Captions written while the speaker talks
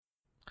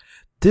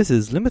This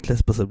is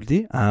Limitless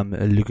Possibility. I'm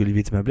Luc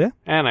Olivier Timablet.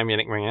 And I'm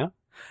Yannick Marien.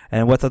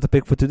 And what's our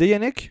topic for today,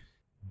 Yannick?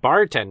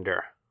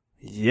 Bartender.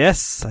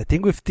 Yes, I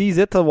think we've teased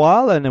it a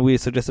while and we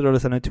suggested our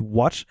listener to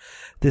watch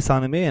this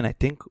anime, and I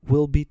think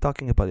we'll be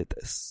talking about it.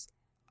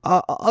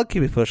 I'll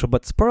keep it for sure,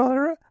 but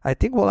spoiler, I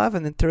think we'll have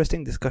an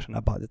interesting discussion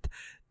about it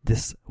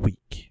this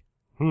week.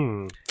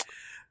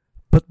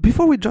 But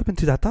before we jump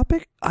into that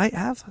topic, I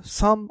have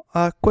some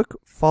quick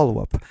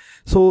follow-up.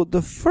 So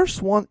the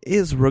first one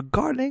is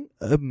regarding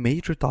a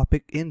major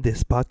topic in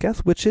this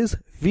podcast, which is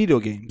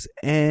video games.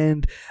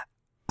 And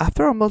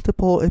after our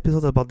multiple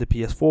episodes about the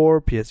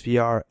PS4,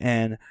 PSVR,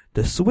 and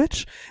the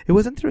Switch, it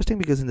was interesting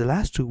because in the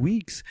last 2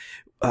 weeks,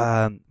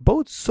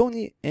 both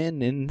Sony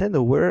and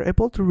Nintendo were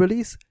able to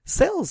release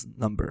sales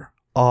number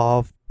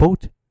of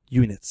both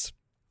units.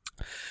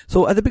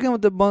 So at the beginning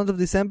of the month of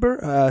December,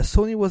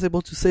 Sony was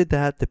able to say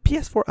that the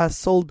PS4 has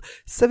sold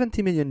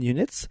 70 million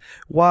units,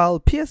 while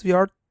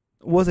PSVR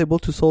was able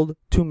to sold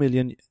 2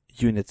 million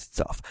units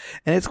itself.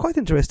 And it's quite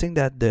interesting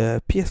that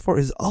the PS4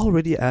 is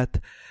already at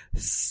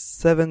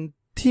 70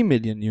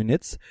 million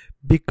units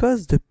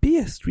because the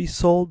PS3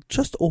 sold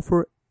just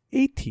over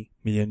 80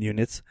 million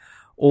units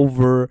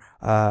over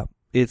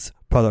its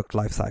product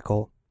life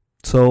cycle.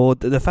 So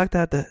the fact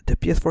that the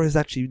PS4 is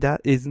actually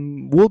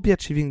will be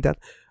achieving that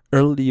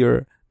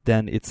earlier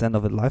than its end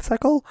of its life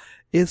cycle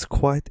is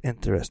quite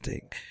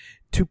interesting.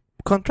 To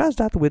contrast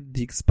that with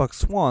the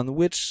Xbox One,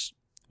 which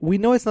we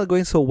know it's not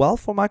going so well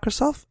for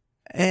Microsoft,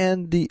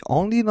 and the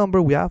only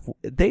number we have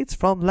dates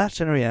from last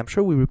January. I'm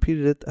sure we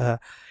repeated it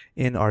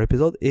in our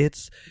episode.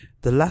 It's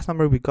the last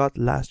number we got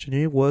last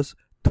January was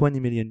 20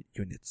 million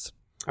units.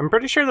 I'm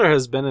pretty sure there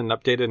has been an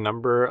updated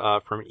number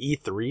from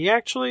E3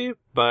 actually,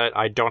 but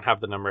I don't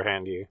have the number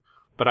handy.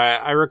 But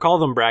I recall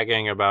them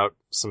bragging about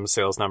some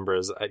sales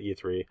numbers at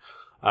E3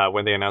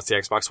 when they announced the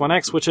Xbox One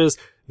X, which is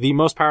the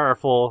most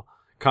powerful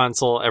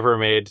console ever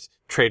made,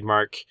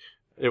 trademark.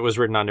 It was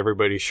written on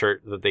everybody's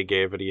shirt that they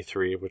gave at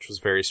E3, which was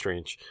very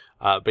strange.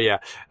 But yeah,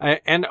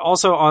 and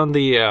also on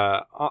the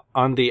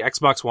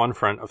Xbox One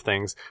front of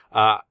things,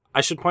 I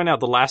should point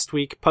out the last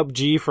week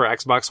PUBG for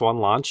Xbox One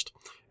launched,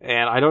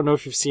 and I don't know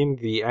if you've seen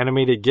the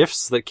animated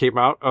GIFs that came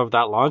out of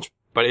that launch,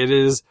 but it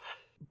is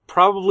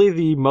probably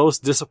the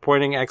most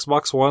disappointing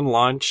Xbox One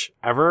launch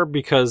ever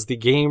because the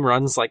game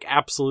runs like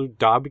absolute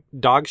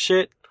dog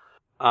shit.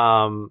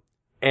 And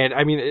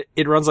I mean,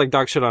 it runs like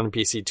dog shit on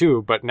PC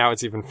too, but now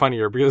it's even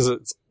funnier because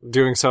it's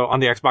doing so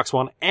on the Xbox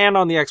One and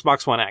on the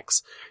Xbox One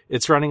X.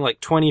 It's running like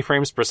 20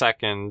 frames per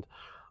second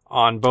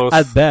on both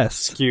at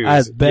best,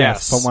 SKUs. At best,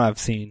 yes. From what I've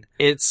seen.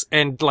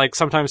 And like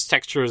sometimes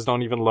textures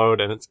don't even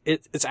load, and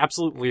it's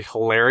absolutely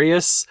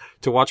hilarious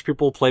to watch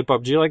people play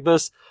PUBG like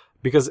this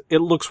because it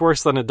looks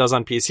worse than it does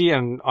on PC,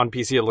 and on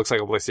PC it looks like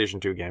a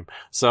PlayStation 2 game.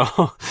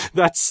 So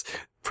that's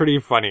pretty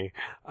funny.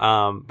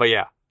 But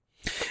yeah.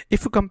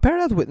 If we compare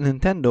that with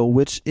Nintendo,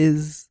 which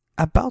is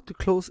about to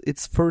close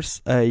its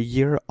first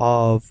year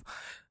of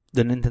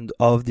the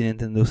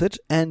Nintendo Switch,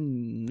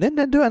 and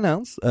Nintendo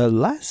announced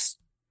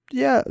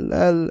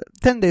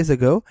 10 days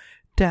ago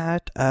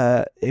that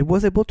it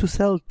was able to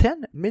sell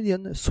 10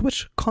 million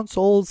Switch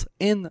consoles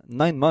in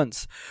 9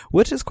 months,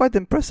 which is quite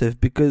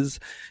impressive because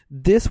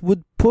this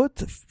would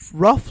put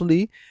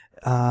roughly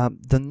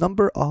the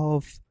number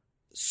of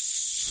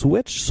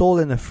Switch sold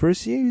in the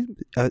first year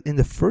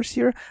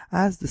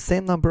as the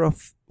same number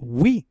of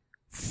Wii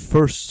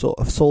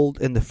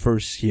sold in the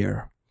first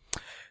year.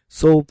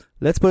 So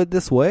let's put it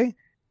this way: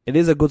 it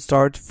is a good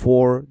start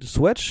for the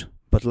Switch,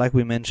 but like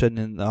we mentioned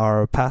in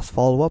our past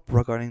follow-up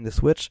regarding the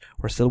Switch,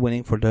 we're still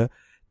waiting for the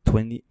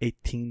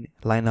 2018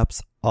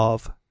 lineups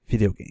of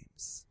video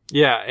games.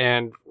 Yeah,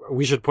 and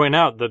we should point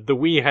out that the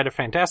Wii had a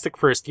fantastic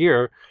first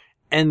year,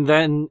 and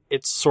then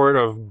it sort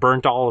of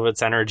burnt all of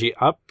its energy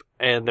up,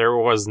 and there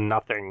was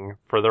nothing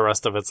for the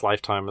rest of its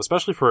lifetime,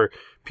 especially for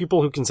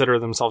people who consider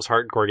themselves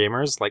hardcore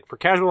gamers. Like, for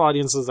casual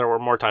audiences, there were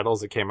more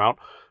titles that came out,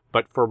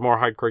 but for more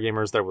hardcore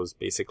gamers, there was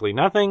basically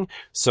nothing.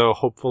 So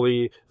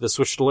hopefully the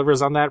Switch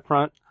delivers on that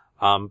front.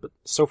 But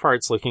so far,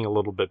 it's looking a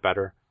little bit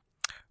better.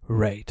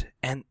 Right.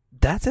 And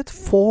that's it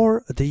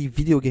for the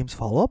video games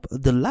follow-up.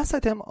 The last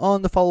item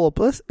on the follow-up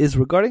list is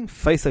regarding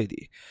Face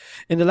ID.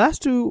 In the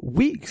last 2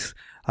 weeks,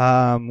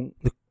 I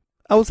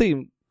would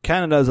say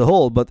Canada as a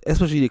whole, but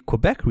especially the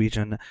Quebec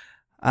region,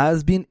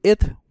 has been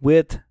hit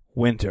with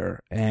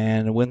winter.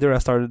 And winter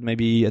has started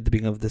maybe at the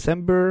beginning of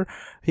December.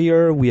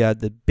 Here we had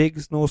the big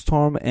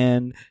snowstorm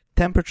and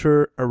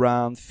temperature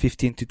around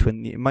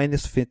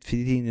minus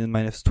 15 and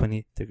minus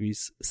 20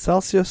 degrees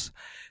Celsius.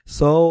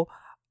 So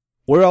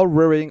we're all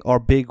wearing our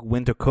big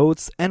winter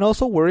coats and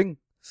also wearing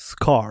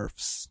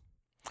scarves.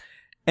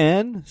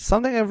 And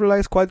something I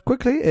realized quite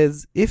quickly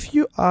is if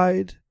you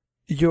hide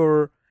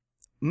your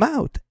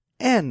mouth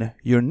and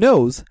your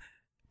nose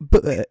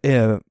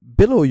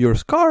below your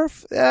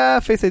scarf,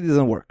 Face ID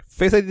doesn't work.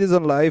 Face ID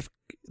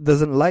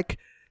doesn't like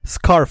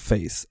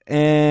Scarface.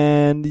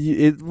 And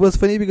it was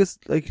funny because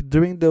like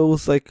during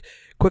those like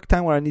quick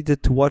time where I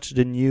needed to watch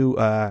the new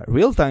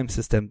real-time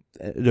system,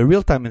 the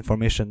real-time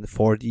information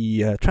for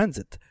the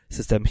transit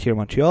system here in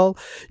Montreal,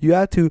 you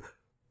had to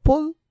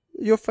pull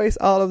your face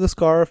out of the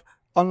scarf,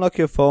 unlock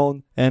your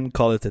phone, and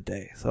call it a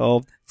day.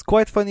 So it's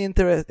quite funny.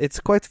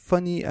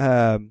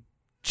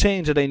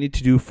 Change that I need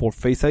to do for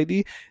Face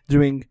ID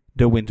during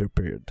the winter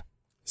period.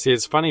 See,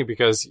 it's funny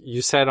because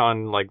you said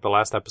on like the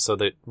last episode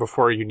that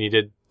before you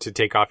needed to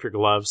take off your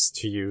gloves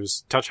to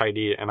use Touch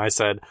ID, and I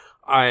said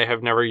I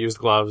have never used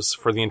gloves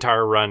for the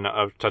entire run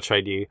of Touch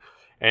ID,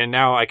 and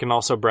now I can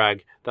also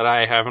brag that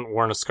I haven't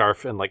worn a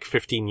scarf in like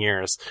 15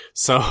 years,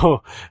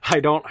 so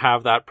I don't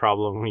have that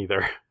problem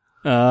either.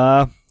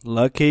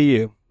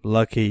 Lucky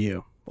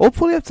you.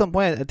 Hopefully at some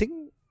point,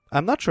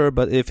 I'm not sure,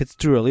 but if it's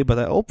too early, but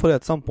hopefully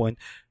at some point,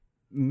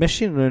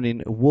 machine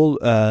learning will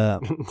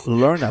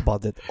learn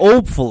about it.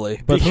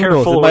 Hopefully. But be who knows?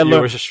 careful what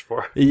you wish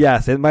for.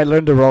 Yes, it might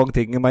learn the wrong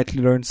thing. It might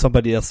learn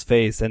somebody else's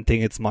face and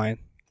think it's mine.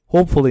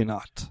 Hopefully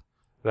not.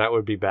 That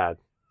would be bad.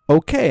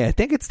 Okay, I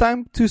think it's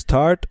time to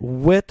start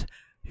with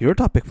your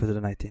topic for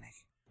the night, Danny.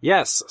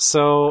 Yes,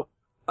 so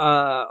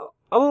a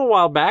little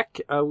while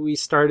back, we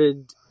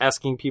started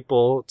asking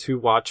people to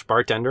watch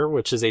Bartender,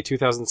 which is a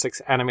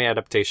 2006 anime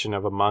adaptation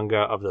of a manga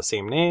of the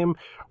same name,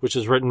 which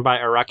is written by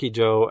Araki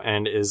Joe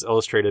and is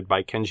illustrated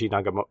by Kenji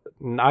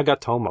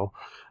Nagatomo.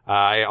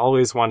 I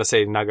always want to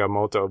say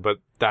Nagamoto, but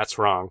that's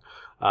wrong,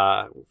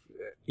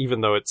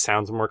 even though it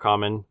sounds more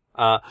common.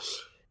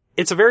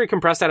 It's a very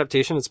compressed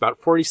adaptation. It's about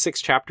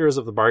 46 chapters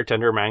of the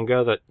Bartender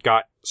manga that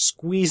got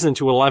squeezed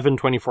into 11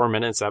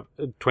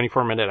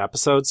 24-minute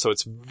episodes, so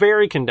it's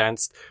very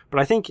condensed, but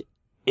I think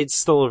it's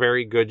still a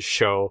very good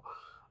show.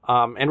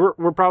 And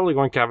we're probably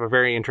going to have a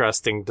very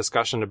interesting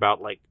discussion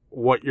about like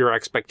what your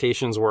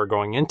expectations were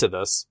going into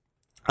this.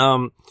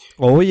 Oh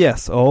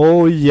yes.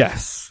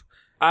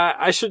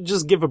 I should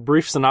just give a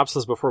brief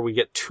synopsis before we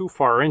get too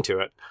far into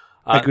it.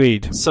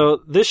 Agreed.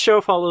 So this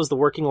show follows the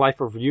working life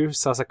of Ryu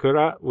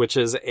Sasakura, which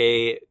is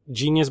a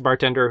genius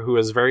bartender who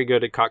is very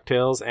good at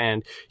cocktails,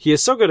 and he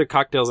is so good at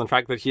cocktails, in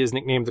fact, that he is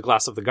nicknamed the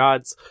Glass of the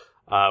Gods,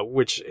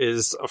 which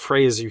is a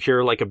phrase you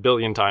hear like a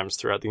billion times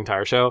throughout the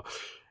entire show.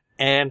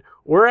 And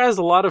whereas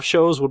a lot of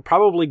shows would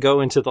probably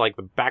go into the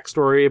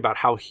backstory about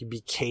how he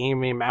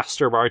became a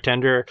master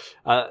bartender,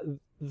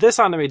 this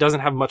anime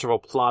doesn't have much of a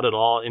plot at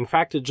all. In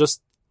fact, it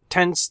just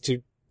tends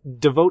to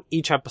devote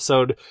each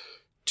episode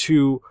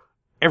to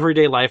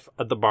everyday life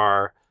at the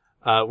bar,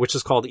 which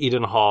is called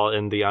Eden Hall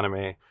in the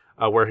anime,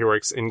 where he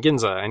works in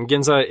Ginza. And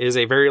Ginza is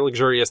a very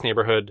luxurious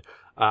neighborhood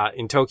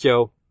in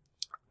Tokyo.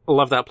 I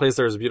love that place.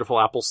 There's a beautiful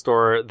Apple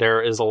store.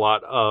 There is a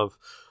lot of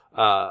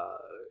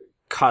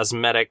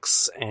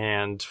cosmetics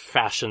and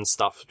fashion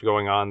stuff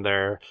going on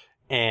there.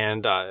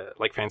 And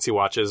fancy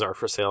watches are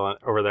for sale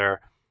over there.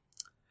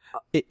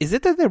 Is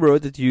it a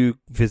neighborhood that you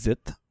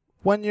visit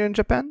when you're in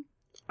Japan?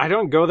 I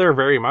don't go there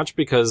very much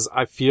because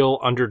I feel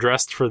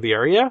underdressed for the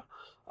area.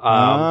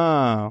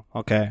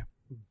 Okay.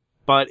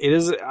 But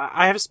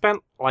I have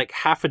spent like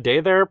half a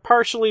day there,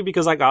 partially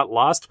because I got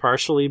lost,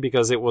 partially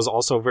because it was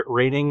also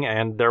raining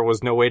and there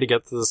was no way to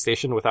get to the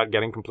station without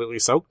getting completely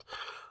soaked.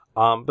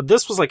 But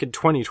this was like in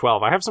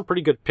 2012. I have some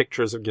pretty good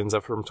pictures of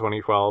Ginza from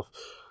 2012.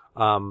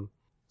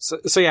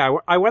 So yeah,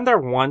 I went there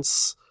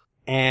once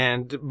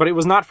but it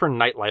was not for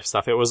nightlife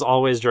stuff. It was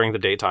always during the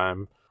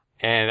daytime.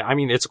 And I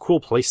mean, it's a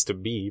cool place to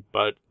be,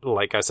 but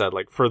like I said,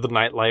 for the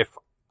nightlife,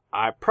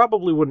 I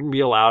probably wouldn't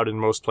be allowed in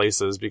most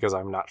places because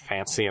I'm not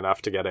fancy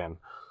enough to get in.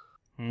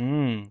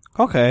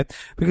 Okay.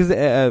 Because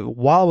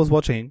while I was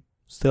watching,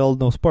 still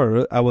no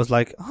spoiler, I was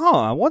like,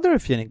 I wonder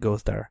if Yannick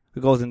goes there.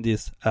 He goes in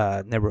this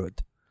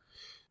neighborhood.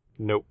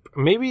 Nope.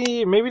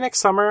 Maybe next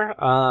summer.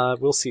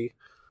 We'll see.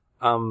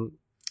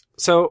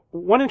 So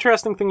one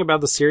interesting thing about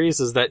the series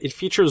is that it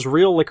features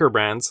real liquor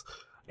brands.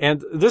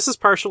 And this is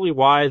partially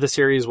why the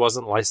series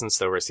wasn't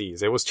licensed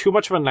overseas. It was too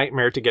much of a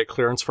nightmare to get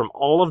clearance from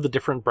all of the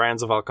different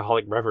brands of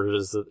alcoholic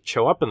beverages that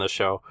show up in the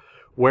show,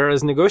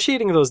 whereas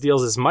negotiating those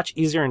deals is much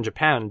easier in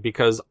Japan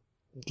because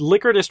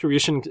liquor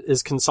distribution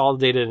is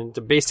consolidated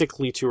into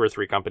basically 2 or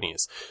 3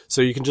 companies.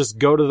 So you can just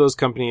go to those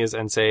companies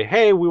and say,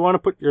 hey, we want to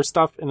put your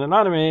stuff in an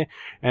anime,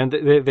 and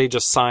they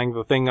just sign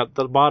the thing at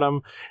the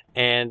bottom,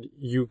 and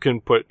you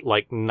can put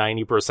like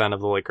 90%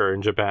 of the liquor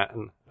in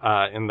Japan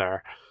in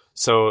there.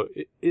 So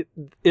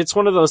it's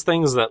one of those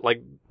things that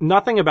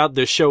nothing about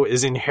this show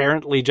is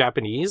inherently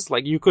Japanese.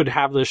 You could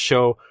have this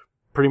show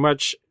pretty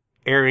much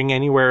airing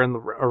anywhere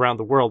around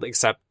the world,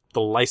 except the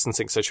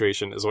licensing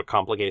situation is what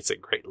complicates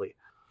it greatly.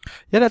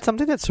 Yeah, that's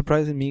something that's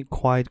surprising me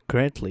quite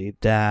greatly,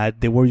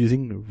 that they were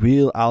using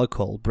real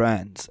alcohol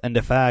brands. And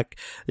the fact,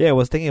 I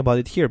was thinking about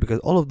it here because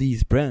all of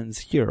these brands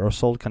here are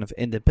sold kind of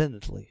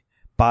independently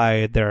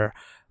by their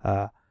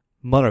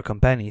mother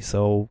company.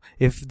 So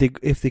if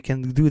they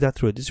can do that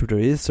through a distributor,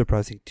 it is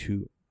surprising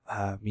to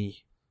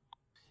me.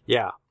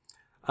 Yeah.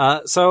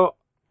 So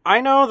I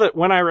know that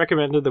when I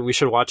recommended that we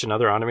should watch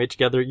another anime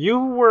together, you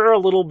were a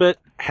little bit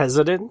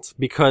hesitant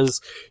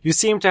because you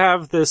seem to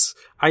have this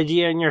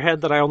idea in your head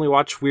that I only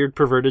watch weird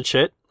perverted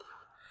shit.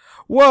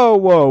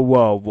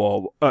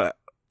 Whoa.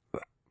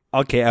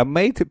 Okay, I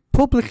may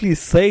publicly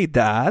say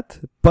that,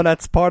 but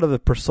that's part of the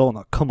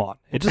persona. Come on.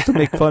 It's just to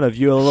make fun of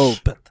you a little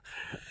bit.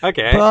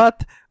 Okay.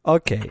 But,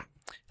 okay.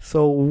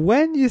 So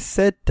when you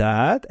said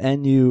that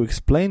and you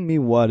explained me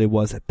what it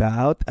was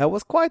about, I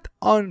was quite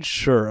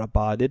unsure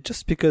about it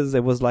just because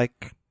it was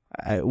like,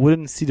 I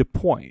wouldn't see the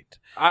point.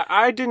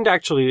 I didn't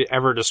actually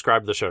ever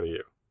describe the show to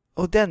you.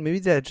 Oh, then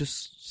maybe I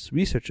just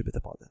research a bit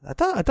about it. I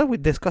thought we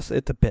discussed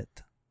it a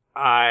bit.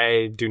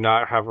 I do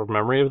not have a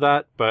memory of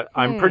that, but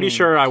I'm pretty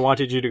sure I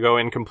wanted you to go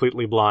in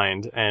completely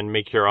blind and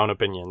make your own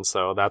opinion,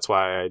 so that's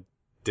why I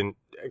didn't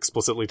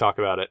explicitly talk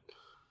about it.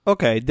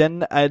 Okay,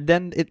 then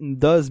it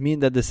does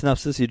mean that the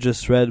synopsis you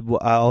just read,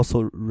 I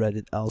also read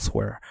it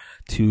elsewhere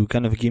to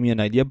kind of give me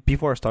an idea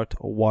before I start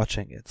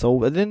watching it.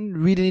 So I didn't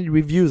read any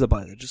reviews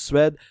about it. I just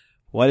read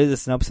what is the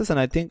synopsis, and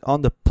I think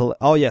on the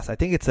I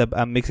think it's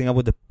I'm mixing up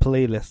with the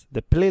playlist.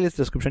 The playlist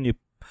description you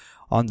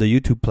on the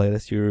YouTube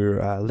playlist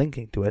you're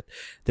linking to it.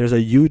 There's a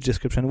huge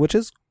description which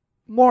is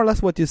more or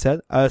less what you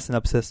said, a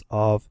synopsis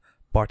of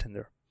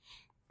Bartender.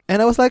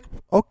 And I was like,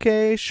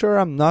 okay, sure,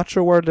 I'm not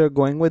sure where they're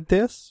going with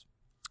this.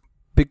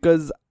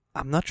 Because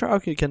I'm not sure how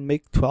you can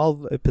make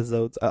 11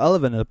 episodes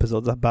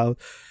about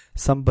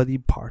somebody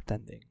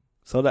bartending.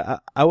 So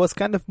that I was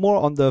kind of more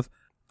on the,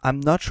 I'm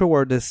not sure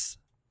where this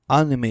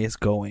anime is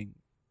going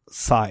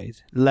side.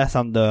 Less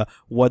on the,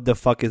 what the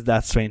fuck is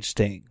that strange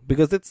thing?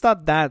 Because it's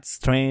not that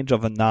strange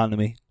of an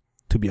anime,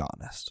 to be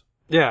honest.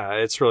 Yeah,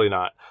 it's really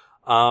not.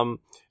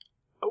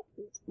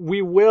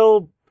 We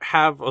will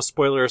have a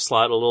spoiler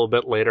slot a little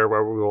bit later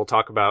where we will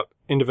talk about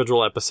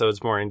individual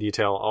episodes more in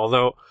detail,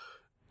 although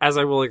as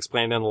I will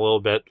explain in a little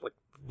bit, like,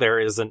 there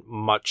isn't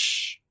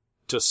much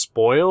to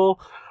spoil.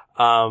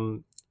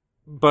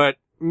 But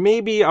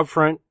maybe up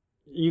front,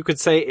 you could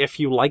say if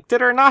you liked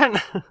it or not.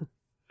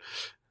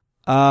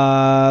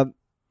 I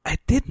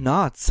did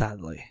not,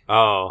 sadly.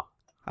 Oh.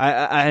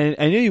 I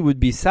knew you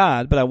would be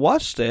sad, but I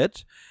watched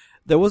it.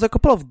 There was a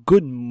couple of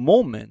good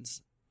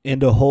moments in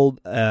the whole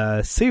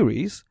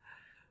series,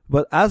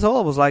 but as a whole,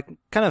 I was like,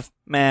 kind of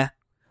meh.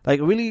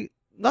 Like, really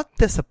not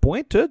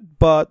disappointed,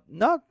 but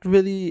not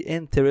really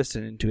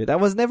interested into it. I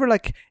was never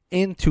like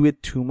into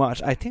it too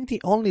much. I think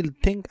the only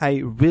thing I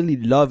really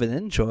love and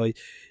enjoy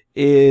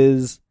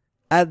is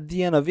at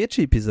the end of each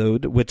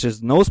episode, which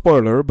is no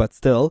spoiler, but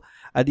still,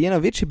 at the end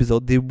of each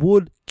episode, they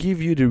would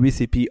give you the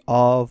recipe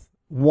of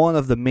one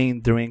of the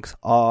main drinks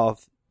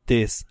of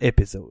this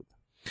episode.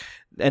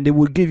 And they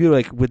would give you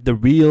like with the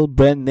real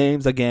brand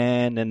names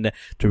again and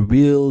the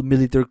real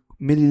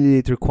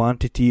milliliter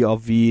quantity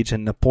of each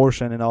and the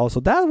portion and all.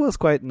 So that was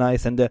quite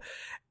nice. And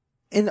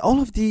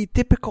all of the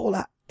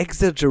typical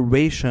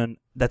exaggeration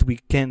that we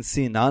can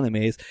see in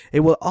animes,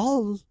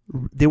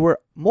 they were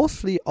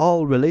mostly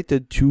all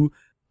related to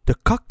the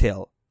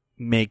cocktail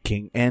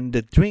making and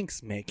the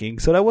drinks making.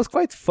 So that was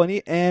quite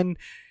funny, and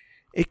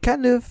it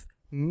kind of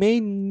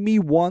made me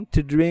want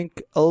to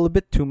drink a little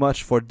bit too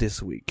much for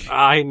this week.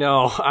 I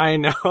know.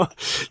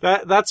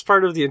 That's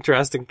part of the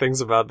interesting things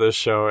about this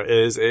show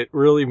is it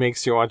really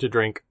makes you want to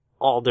drink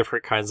all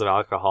different kinds of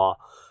alcohol.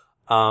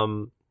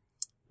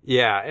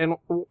 Yeah, and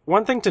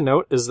one thing to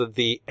note is that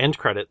the end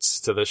credits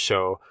to this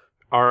show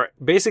are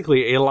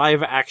basically a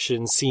live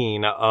action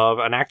scene of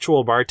an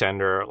actual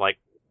bartender, like,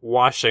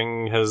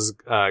 washing his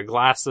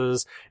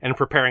glasses and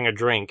preparing a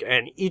drink,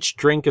 and each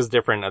drink is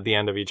different at the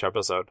end of each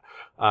episode,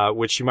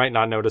 which you might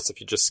not notice if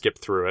you just skip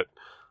through it.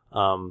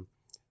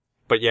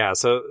 But yeah,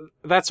 so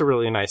that's a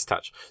really nice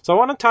touch. So I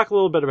want to talk a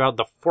little bit about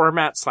the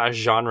format /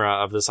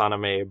 genre of this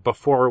anime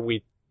before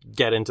we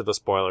get into the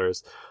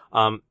spoilers.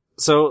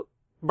 So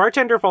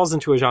Bartender falls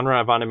into a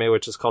genre of anime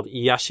which is called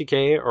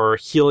Iyashikei, or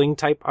healing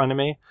type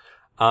anime.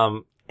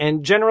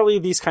 And generally,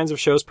 these kinds of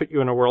shows put you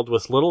in a world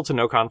with little to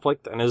no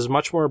conflict and is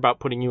much more about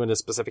putting you in a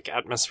specific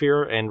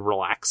atmosphere and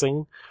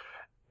relaxing.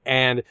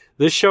 And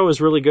this show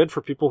is really good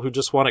for people who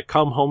just want to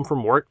come home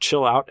from work,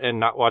 chill out, and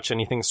not watch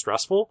anything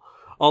stressful.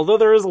 Although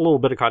there is a little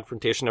bit of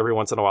confrontation every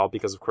once in a while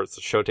because, of course,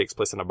 the show takes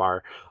place in a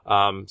bar.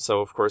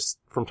 So, of course,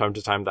 from time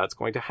to time, that's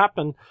going to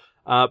happen.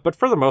 But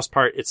for the most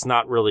part, it's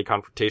not really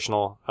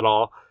confrontational at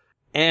all.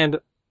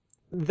 And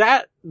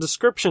that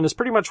description is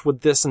pretty much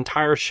what this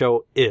entire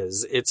show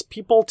is. It's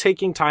people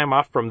taking time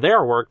off from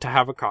their work to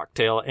have a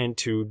cocktail and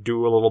to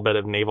do a little bit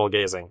of navel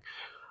gazing.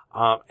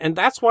 And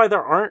that's why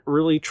there aren't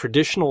really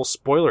traditional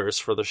spoilers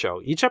for the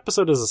show. Each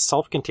episode is a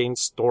self-contained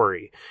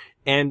story.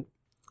 And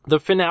the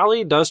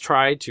finale does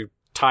try to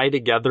tie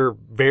together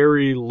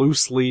very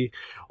loosely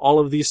all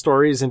of these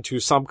stories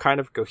into some kind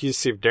of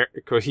cohesive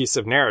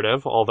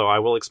narrative, although I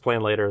will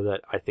explain later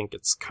that I think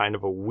it's kind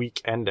of a weak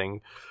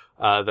ending.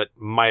 That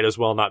might as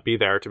well not be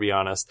there, to be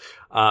honest.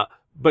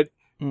 But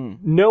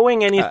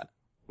knowing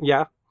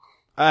yeah,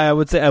 I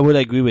would say I would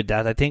agree with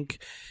that. I think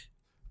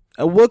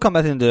we'll come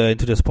back into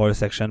the spoiler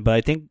section, but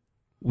I think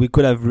they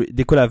could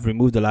have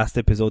removed the last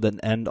episode and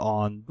end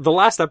on. The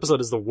last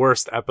episode is the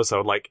worst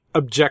episode, like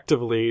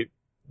objectively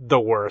the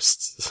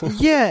worst.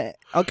 Yeah.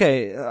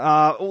 Okay.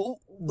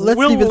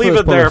 We'll leave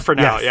it there for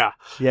now. Yes.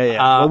 Yeah.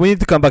 Well, we need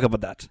to come back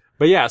about that.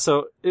 But yeah,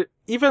 so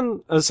if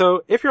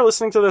you're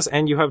listening to this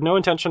and you have no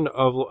intention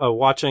of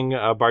watching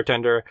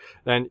Bartender,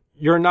 then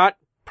you're not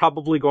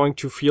probably going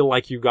to feel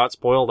like you got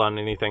spoiled on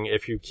anything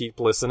if you keep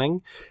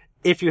listening.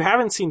 If you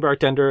haven't seen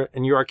Bartender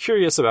and you are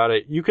curious about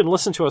it, you can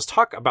listen to us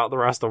talk about the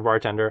rest of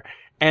Bartender.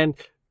 And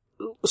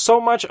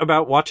so much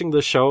about watching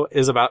this show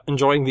is about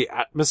enjoying the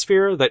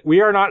atmosphere that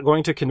we are not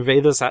going to convey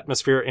this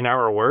atmosphere in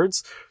our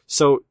words.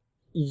 So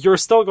you're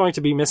still going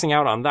to be missing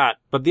out on that.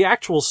 But the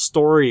actual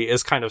story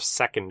is kind of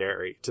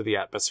secondary to the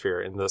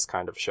atmosphere in this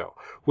kind of show,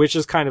 which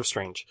is kind of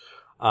strange.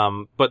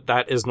 But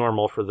that is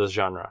normal for this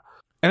genre.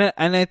 And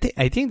I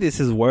think this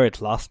is where it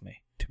lost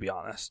me, to be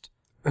honest.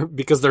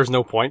 Because there's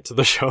no point to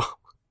the show.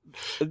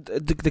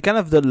 The kind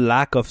of the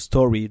lack of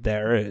story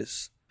there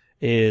is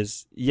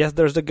yes,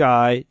 there's the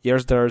guy,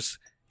 yes, there's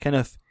kind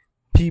of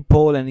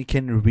people, and he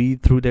can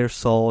read through their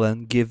soul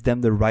and give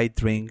them the right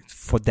drink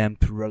for them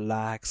to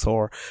relax,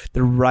 or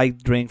the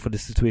right drink for the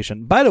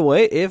situation. By the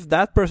way, if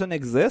that person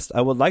exists,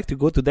 I would like to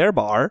go to their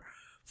bar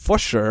for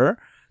sure,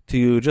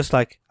 to just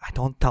like, I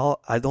don't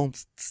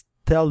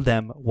tell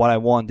them what I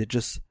want, they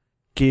just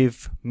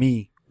give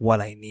me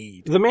what I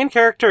need. The main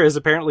character is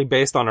apparently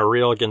based on a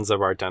real Ginza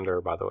bartender,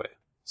 by the way.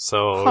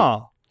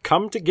 So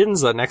come to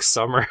Ginza next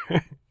summer.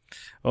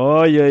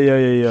 Oh,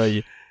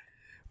 yeah.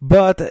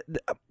 But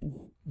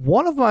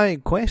one of my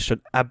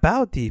questions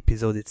about the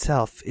episode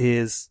itself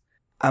is,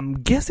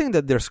 I'm guessing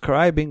that they're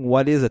describing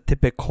what is a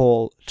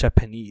typical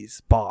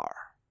Japanese bar.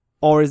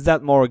 Or is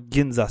that more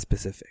Ginza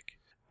specific?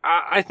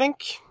 I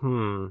think,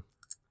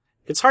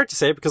 it's hard to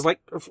say because, like,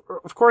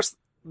 of course,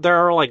 there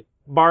are, like,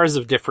 bars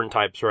of different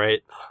types,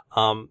 right?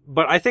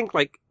 But I think,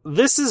 like,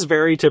 this is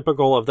very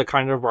typical of the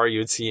kind of bar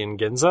you'd see in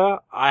Ginza.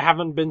 I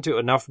haven't been to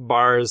enough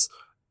bars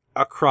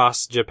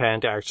across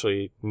Japan to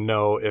actually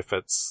know if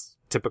it's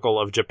typical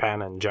of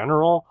Japan in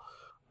general.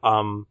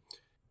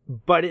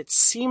 But it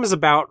seems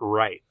about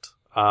right.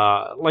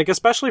 Like,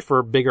 especially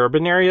for big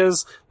urban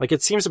areas, like,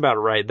 it seems about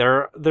right.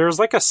 There's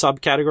like a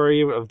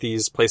subcategory of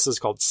these places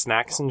called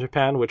snacks in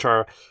Japan, which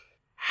are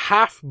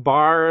half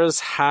bars,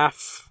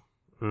 half,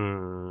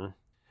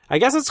 I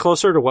guess it's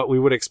closer to what we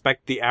would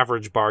expect the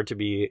average bar to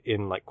be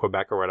in, like,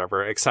 Quebec or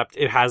whatever, except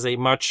it has a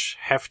much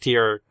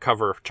heftier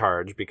cover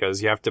charge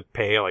because you have to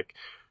pay, like,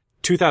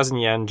 2,000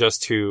 yen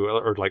just to,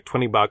 or like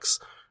 $20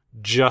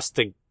 just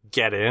to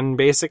get in,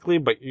 basically,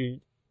 but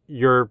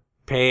you're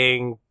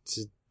paying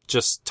to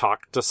just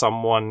talk to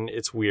someone.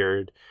 It's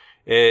weird.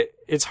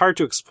 It's hard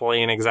to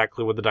explain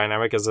exactly what the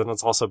dynamic is, and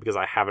it's also because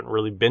I haven't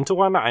really been to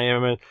one.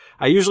 I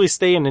usually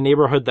stay in a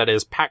neighborhood that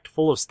is packed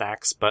full of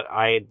snacks, but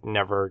I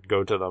never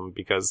go to them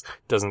because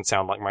it doesn't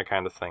sound like my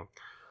kind of thing.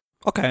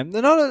 Okay,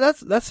 no,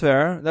 that's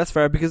fair. That's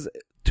fair, because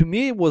to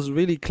me it was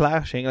really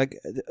clashing. Like,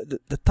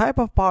 the type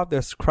of bar they're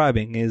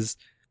describing is,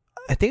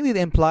 I think it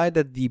implied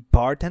that the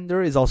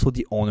bartender is also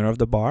the owner of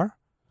the bar.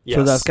 Yes.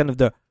 So that's kind of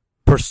the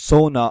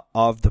persona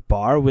of the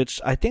bar, which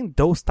I think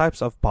those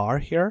types of bar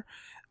here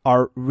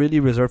are really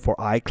reserved for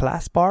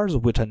high-class bars,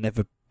 which I've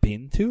never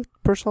been to,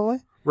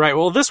 personally. Right,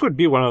 well, this would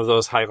be one of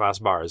those high-class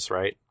bars,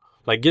 right?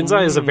 Like,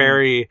 Ginza is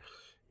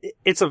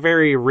it's a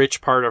very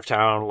rich part of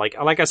town.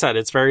 Like I said,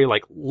 it's very,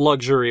 like,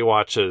 luxury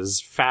watches,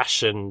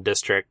 fashion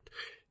district.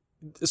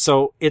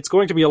 So it's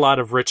going to be a lot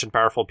of rich and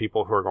powerful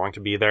people who are going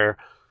to be there,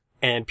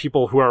 and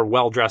people who are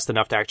well-dressed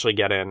enough to actually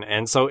get in.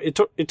 And so it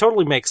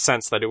totally makes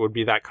sense that it would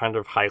be that kind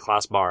of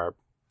high-class bar.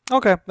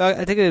 Okay,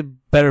 I think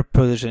it better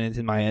position it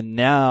in my end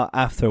now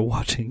after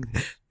watching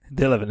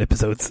the 11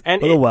 episodes.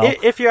 And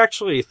if you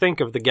actually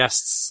think of the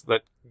guests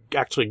that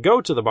actually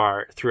go to the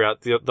bar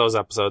throughout those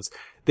episodes,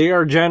 they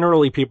are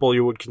generally people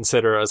you would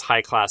consider as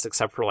high class,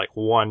 except for like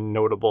one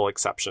notable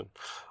exception.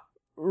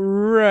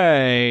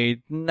 Right.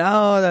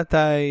 Now that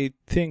I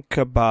think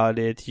about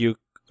it, you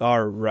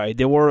are right.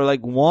 There were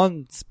like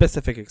one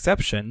specific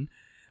exception,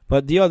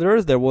 but the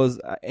others, there was,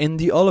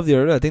 all of the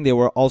others, I think there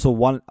were also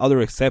one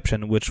other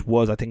exception, which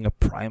was, I think, a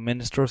prime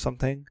minister or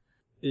something.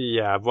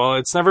 Yeah, well,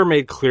 it's never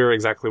made clear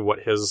exactly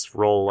what his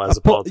role as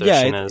a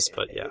politician is,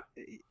 but yeah.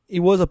 He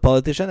was a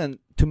politician, and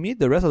to me,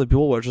 the rest of the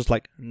people were just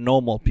like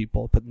normal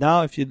people. But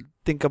now, if you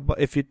think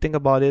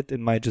about it, it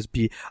might just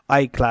be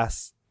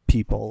high-class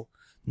people,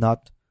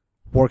 not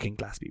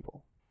working-class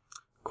people.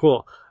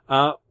 Cool.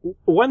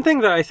 One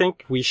thing that I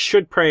think we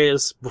should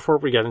praise before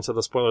we get into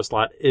the spoiler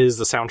slot is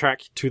the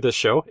soundtrack to this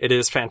show. It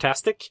is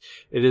fantastic.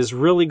 It is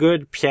really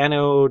good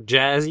piano,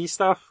 jazzy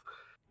stuff.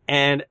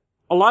 And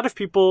a lot of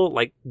people,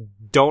 like,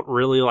 don't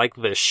really like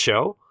this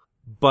show,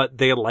 but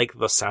they like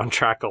the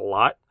soundtrack a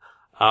lot,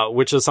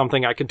 which is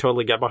something I can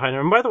totally get behind.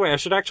 And by the way, I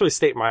should actually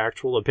state my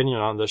actual opinion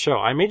on the show.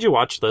 I made you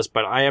watch this,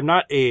 but I am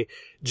not a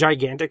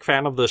gigantic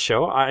fan of the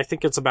show. I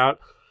think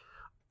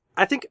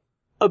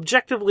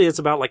objectively, it's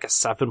about like a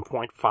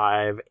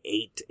 7.5,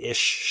 8-ish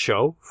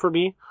show for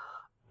me.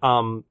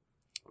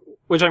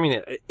 Which, I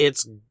mean,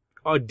 it's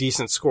a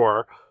decent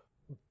score.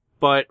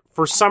 But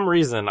for some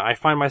reason, I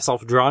find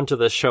myself drawn to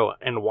this show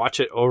and watch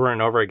it over and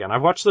over again.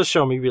 I've watched this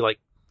show maybe like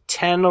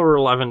 10 or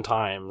 11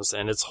 times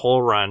in its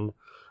whole run,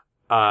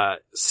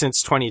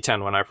 since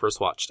 2010 when I first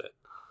watched it.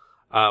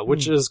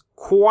 Which is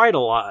quite a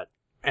lot.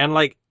 And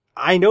like,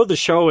 I know the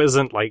show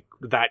isn't like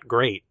that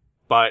great,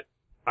 but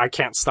I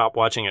can't stop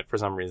watching it for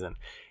some reason.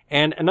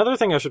 And another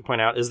thing I should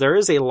point out is there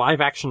is a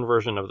live action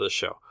version of this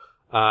show.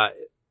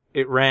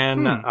 It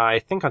ran, I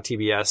think, on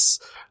TBS.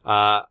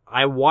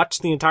 I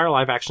watched the entire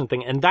live action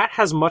thing, and that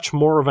has much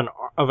more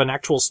of an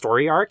actual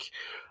story arc,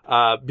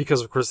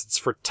 because of course it's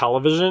for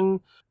television.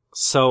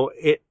 So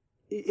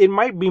it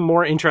might be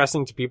more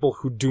interesting to people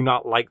who do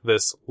not like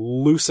this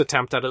loose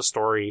attempt at a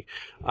story,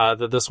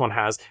 that this one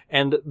has.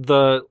 And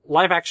the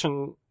live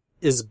action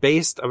is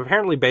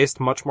apparently based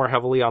much more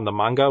heavily on the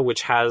manga,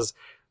 which has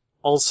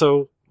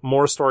also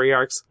more story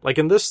arcs. Like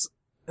in this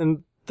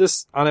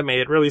anime,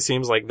 it really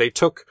seems like they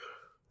took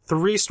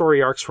 3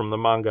 story arcs from the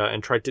manga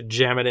and tried to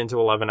jam it into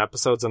 11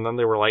 episodes, and then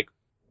they were like,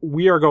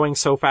 we are going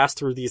so fast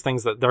through these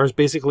things that there's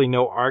basically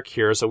no arc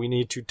here, so we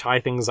need to tie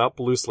things up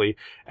loosely,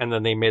 and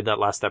then they made that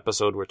last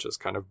episode, which is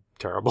kind of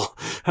terrible.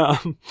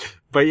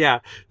 But yeah,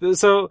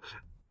 so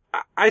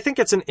I think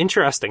it's an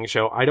interesting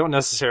show. I don't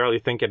necessarily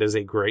think it is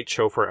a great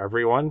show for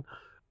everyone,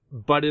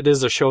 but it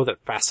is a show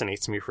that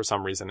fascinates me for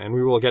some reason, and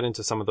we will get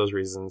into some of those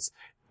reasons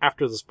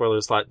after the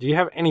spoiler slot. Do you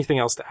have anything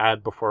else to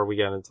add before we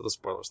get into the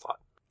spoiler slot?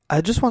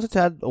 I just wanted to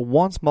add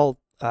one small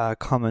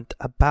comment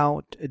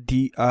about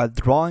the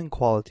drawing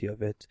quality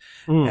of it.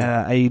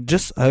 I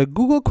just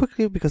Googled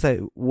quickly because I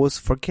was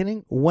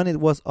forgetting when it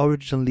was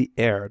originally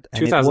aired.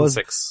 And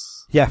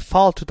 2006.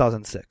 Fall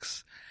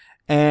 2006.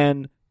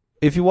 And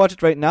if you watch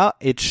it right now,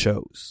 it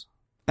shows.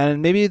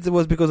 And maybe it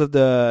was because of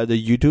the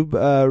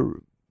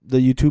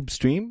YouTube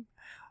stream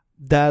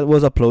that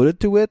was uploaded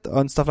to it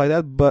and stuff like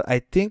that. But I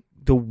think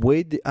the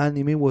way the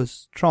anime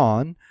was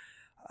drawn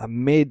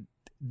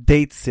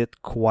dates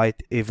it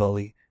quite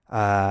heavily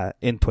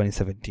in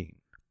 2017.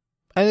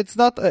 And it's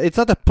not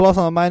a plus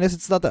or a minus,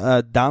 it's not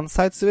a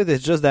downside to it,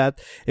 it's just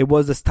that it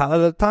was the style at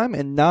the time,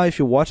 and now if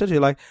you watch it, you're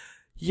like,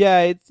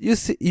 yeah, you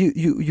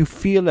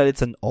feel that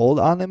it's an old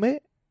anime,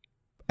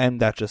 and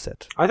that's just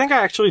it. I think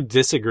I actually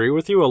disagree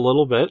with you a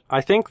little bit.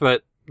 I think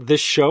that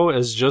this show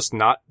is just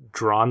not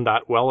drawn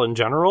that well in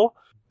general,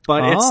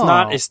 but it's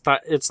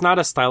not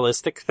a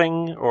stylistic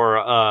thing or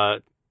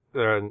a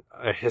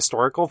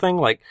historical thing.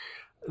 Like,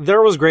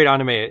 there was great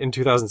anime in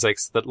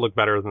 2006 that looked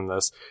better than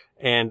this.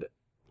 And,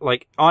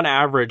 like, on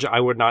average, I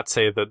would not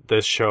say that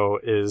this show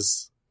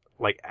is,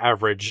 like,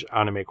 average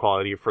anime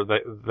quality for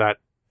that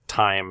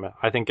time.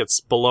 I think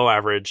it's below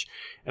average.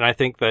 And I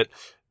think that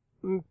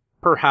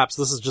perhaps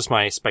this is just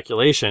my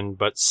speculation,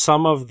 but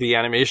some of the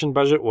animation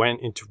budget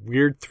went into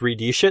weird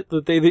 3D shit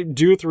that they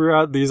do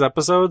throughout these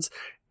episodes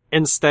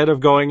instead of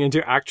going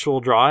into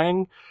actual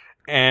drawing.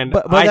 And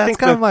but I that's think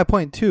kind of my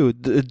point too.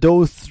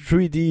 Those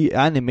 3D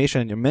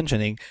animation you're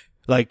mentioning,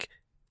 like,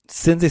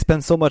 since they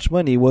spent so much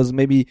money, was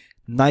maybe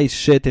nice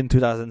shit in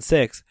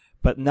 2006.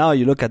 But now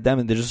you look at them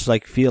and they just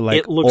like feel like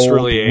it looks old,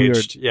 really weird.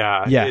 aged.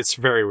 Yeah, it's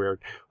very weird.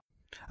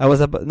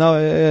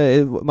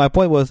 My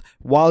point was,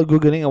 while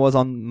googling, I was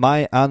on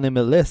My Anime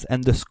List,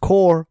 and the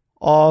score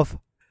of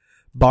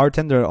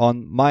Bartender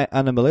on My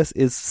Anime List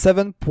is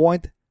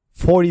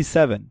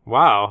 7.47.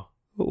 Wow.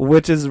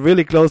 Which is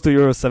really close to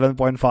your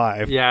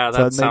 7.5. Yeah,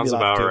 that sounds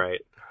about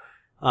right.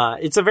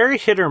 It's a very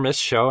hit or miss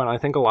show, and I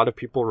think a lot of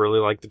people really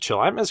like the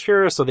chill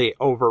atmosphere, so they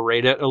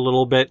overrate it a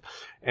little bit.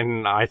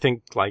 And I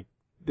think, like,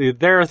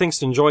 there are things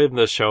to enjoy in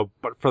this show,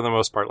 but for the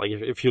most part, like,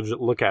 if you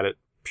look at it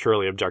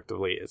purely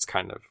objectively, it's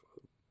kind of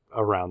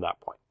around that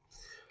point.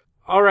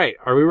 All right,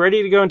 are we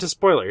ready to go into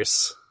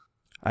spoilers?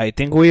 I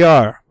think we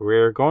are.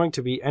 We're going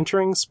to be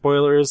entering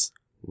spoilers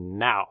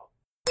now.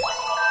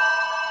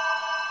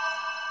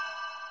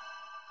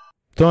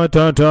 Dun,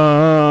 dun,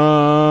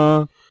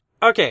 dun.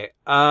 Okay,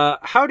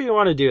 how do you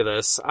want to do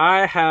this?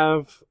 I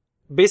have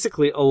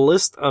basically a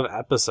list of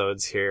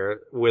episodes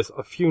here with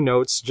a few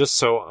notes just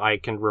so I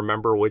can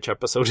remember which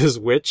episode is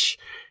which,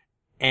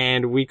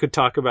 and we could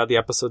talk about the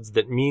episodes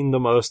that mean the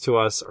most to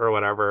us or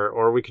whatever,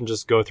 or we can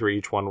just go through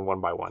each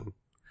one by one.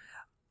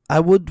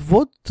 I would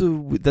vote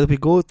that we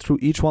go through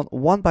each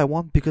one by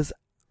one, because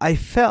I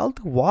felt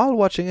while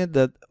watching it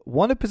that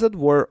one episode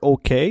were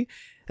okay,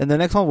 and the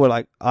next one were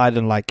like, I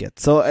didn't like it.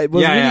 So it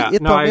was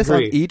hit or miss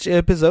on each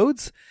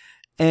episodes.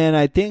 And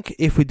I think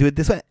if we do it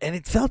this way, and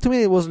it felt to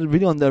me it was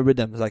really on the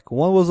rhythm. It's like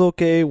one was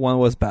okay, one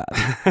was bad.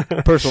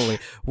 Personally,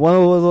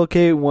 one was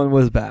okay, one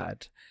was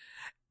bad.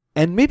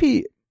 And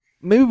maybe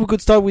we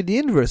could start with the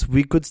inverse.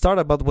 We could start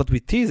about what we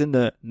tease in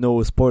the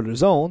no spoiler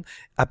zone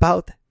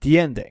about the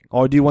ending.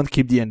 Or do you want to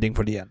keep the ending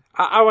for the end?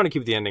 I want to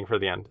keep the ending for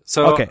the end.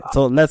 So okay,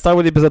 so let's start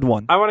with episode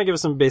 1. I want to give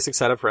some basic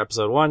setup for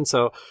episode 1.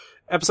 So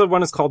episode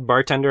 1 is called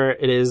Bartender.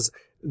 It is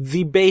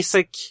the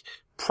basic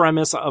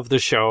premise of the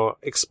show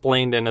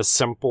explained in as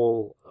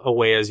simple a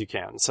way as you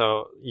can.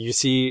 So you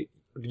see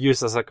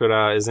Yusa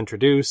Sakura is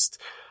introduced.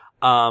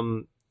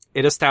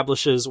 It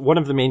establishes one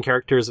of the main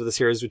characters of the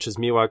series, which is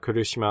Miwa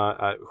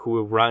Kurushima,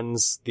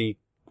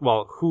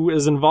 who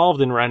is involved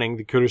in running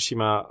the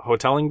Kurushima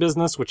hoteling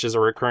business, which is a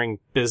recurring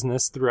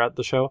business throughout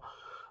the show.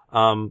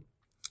 And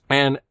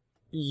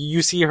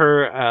you see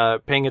her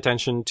paying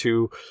attention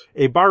to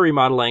a bar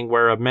remodeling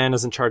where a man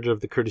is in charge of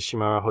the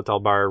Kurishima Hotel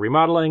bar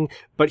remodeling,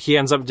 but he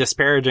ends up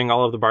disparaging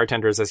all of the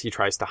bartenders as he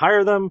tries to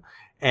hire them,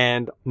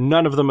 and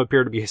none of them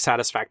appear to be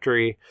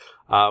satisfactory,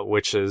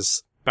 which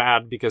is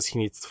bad because he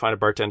needs to find a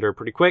bartender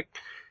pretty quick.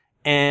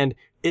 And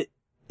it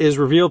is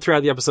revealed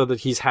throughout the episode that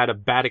he's had a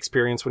bad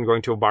experience when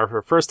going to a bar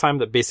for the first time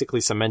that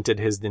basically cemented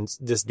his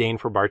disdain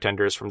for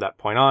bartenders from that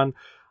point on.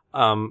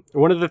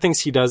 One of the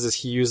things he does is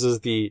he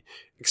uses the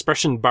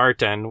expression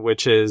barten,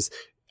 which is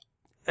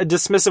a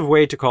dismissive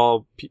way to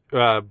call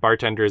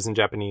bartenders in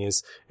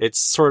Japanese. It's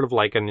sort of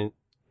like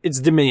it's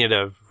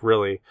diminutive,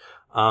 really.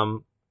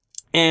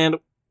 And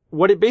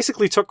what it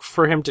basically took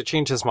for him to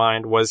change his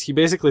mind was he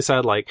basically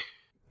said, like,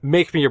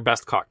 make me your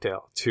best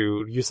cocktail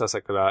to Yusa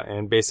Sakura.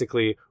 And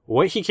basically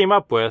what he came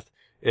up with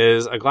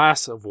is a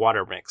glass of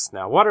water mix.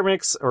 Now, water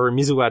mix, or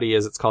mizuwari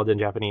as it's called in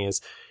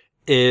Japanese,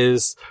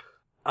 is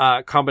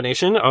a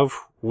combination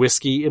of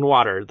whiskey and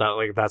water.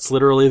 That's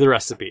literally the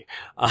recipe.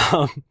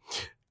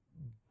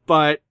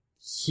 But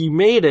he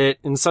made it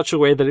in such a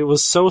way that it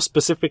was so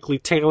specifically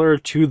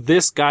tailored to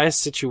this guy's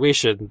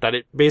situation that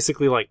it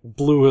basically like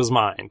blew his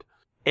mind.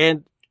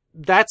 And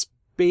that's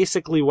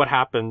basically what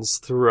happens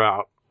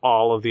throughout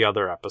all of the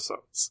other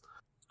episodes.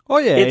 Oh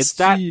yeah, it's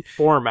that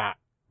format,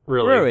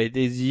 really. Right,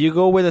 you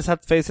go with a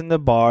sad face in the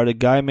bar, the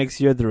guy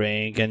makes you a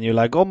drink, and you're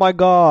like, oh my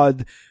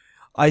god,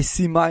 I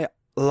see my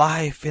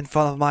life in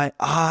front of my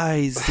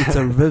eyes. It's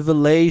a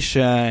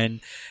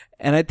revelation.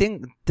 And I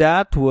think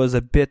that was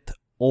a bit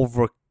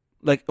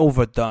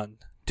overdone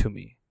to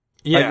me.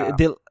 Yeah.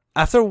 Like,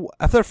 after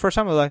the first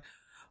time, I was like,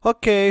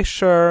 okay,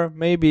 sure,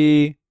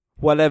 maybe,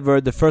 whatever.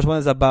 The first one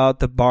is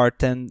about the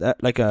bartender,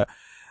 like a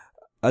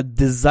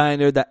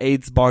designer that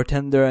aids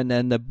bartender, and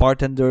then the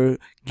bartender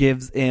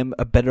gives him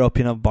a better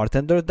opinion of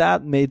bartender.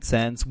 That made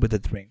sense with the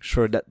drink.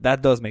 Sure,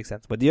 that does make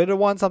sense. But the other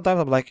one, sometimes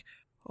I'm like,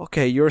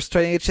 okay, you're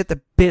stretching it shit a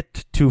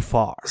bit too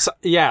far. So,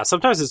 yeah,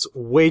 sometimes it's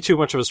way too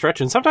much of a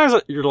stretch, and sometimes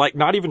you're like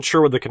not even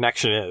sure what the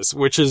connection is,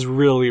 which is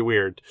really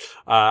weird.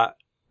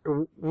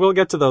 We'll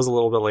get to those a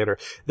little bit later.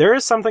 There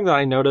is something that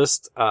I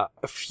noticed a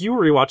few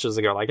rewatches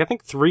ago, like I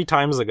think 3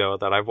 times ago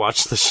that I've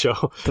watched the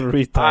show.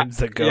 3 times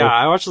ago. Yeah,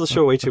 I watched the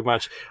show way too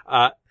much.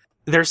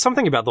 There's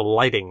something about the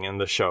lighting in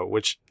the show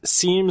which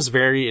seems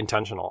very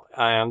intentional.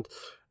 And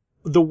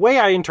the way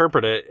I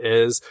interpret it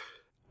is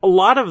a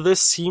lot of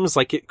this seems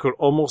like it could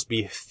almost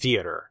be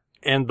theater.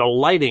 And the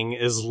lighting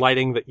is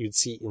lighting that you'd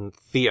see in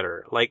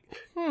theater. Like,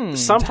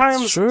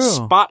 sometimes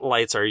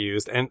spotlights are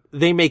used and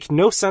they make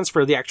no sense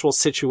for the actual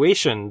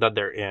situation that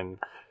they're in.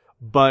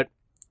 But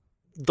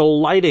the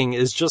lighting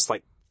is just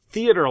like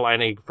theater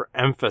lighting for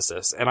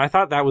emphasis. And I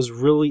thought that was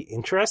really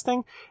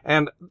interesting.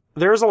 And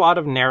there's a lot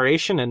of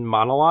narration and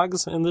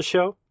monologues in the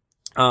show.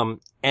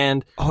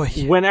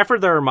 Whenever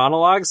there are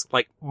monologues,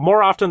 like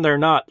more often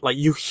than not, like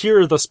you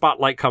hear the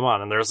spotlight come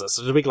on and there's this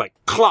big like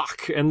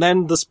clock and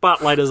then the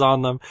spotlight is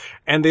on them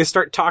and they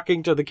start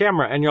talking to the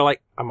camera and you're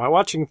like, am I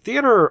watching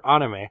theater or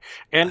anime?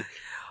 And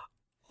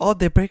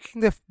they're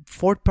breaking the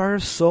fourth bar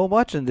so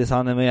much in this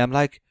anime. I'm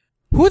like,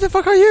 who the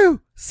fuck are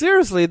you?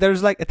 Seriously,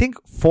 there's like, I think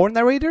 4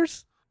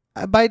 narrators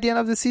by the end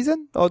of the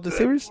season of the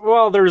series.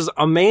 Well, there's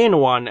a main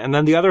one and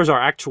then the others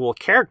are actual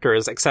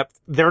characters, except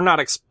they're not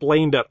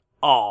explained at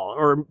all,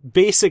 or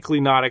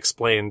basically not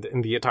explained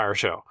in the entire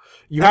show.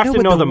 You have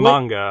to know the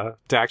manga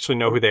to actually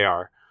know who they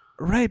are.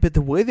 Right, but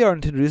the way they are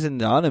introduced in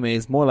the anime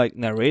is more like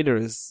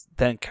narrators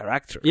than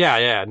characters.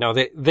 Yeah. No,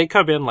 they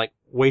come in like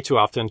way too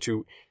often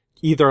to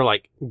either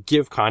like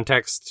give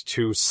context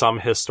to some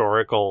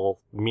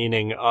historical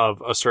meaning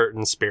of a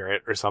certain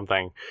spirit or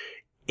something.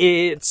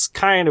 It's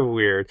kind of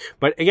weird.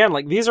 But again,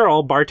 like these are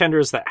all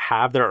bartenders that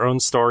have their own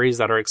stories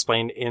that are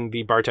explained in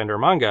the bartender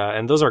manga,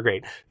 and those are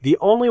great. The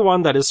only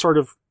one that is sort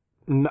of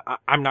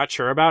I'm not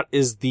sure about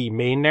is the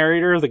main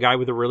narrator, the guy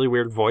with a really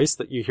weird voice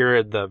that you hear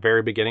at the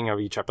very beginning of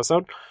each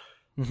episode.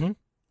 Mm-hmm.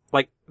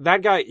 Like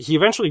that guy, he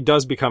eventually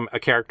does become a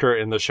character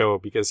in the show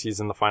because he's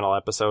in the final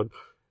episode,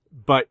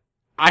 but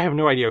I have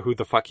no idea who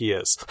the fuck he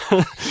is.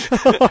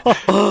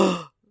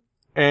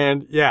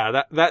 And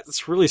yeah,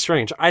 that's really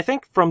strange. I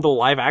think from the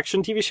live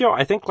action TV show,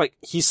 I think like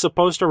he's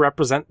supposed to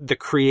represent the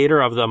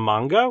creator of the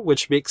manga,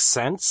 which makes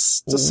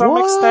sense to some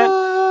extent.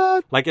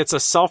 Like it's a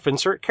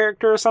self-insert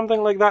character or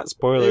something like that.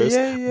 Spoilers.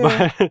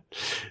 Yeah.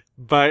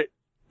 But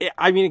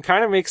I mean, it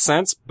kind of makes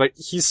sense, but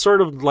he's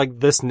sort of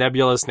like this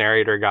nebulous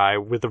narrator guy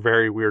with a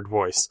very weird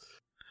voice.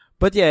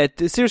 But yeah,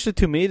 seriously,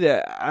 to me,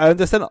 I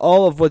understand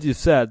all of what you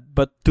said,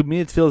 but to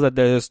me, it feels that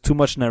there's too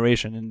much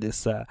narration in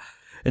this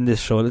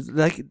show.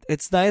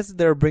 It's nice that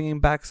they're bringing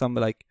back some,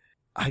 like,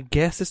 I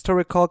guess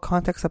historical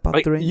context about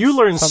like, drinks. You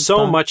learn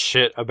so much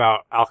shit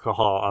about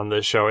alcohol on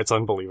this show. It's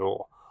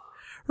unbelievable.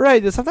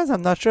 Right, but sometimes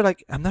I'm not sure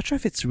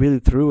if it's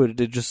really true, or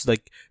they just,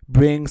 like,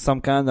 bring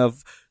some kind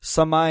of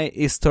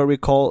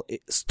semi-historical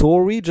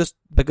story just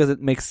because it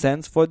makes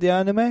sense for the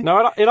anime.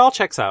 No, it all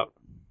checks out.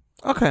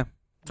 Okay,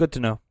 good to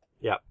know.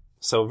 Yeah.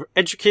 So,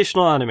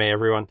 educational anime,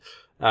 everyone.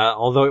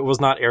 although it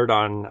was not aired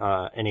on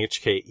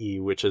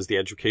NHKE, which is the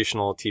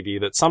educational TV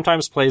that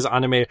sometimes plays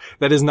anime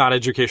that is not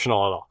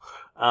educational at all.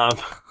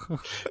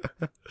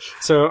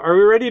 So are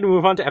we ready to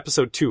move on to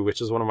episode 2,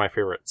 which is one of my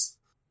favorites?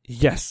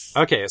 Yes.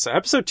 Okay, so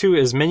episode 2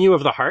 is Menu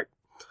of the Heart.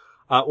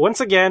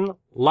 Once again,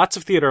 lots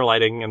of theater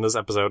lighting in this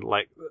episode.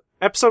 Like,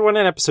 episode 1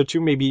 and episode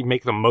 2 maybe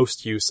make the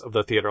most use of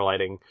the theater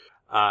lighting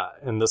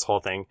in this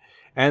whole thing.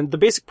 And the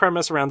basic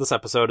premise around this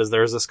episode is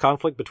there's this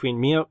conflict between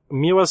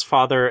Miwa's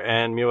father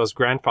and Miwa's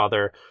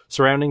grandfather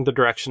surrounding the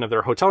direction of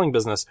their hoteling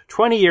business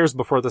 20 years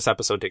before this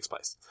episode takes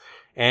place.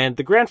 And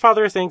the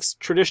grandfather thinks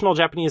traditional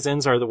Japanese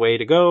inns are the way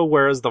to go,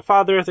 whereas the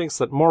father thinks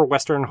that more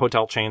Western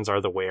hotel chains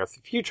are the way of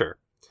the future.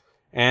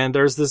 And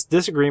there's this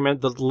disagreement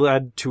that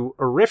led to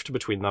a rift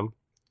between them.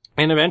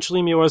 And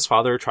eventually Miwa's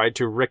father tried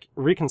to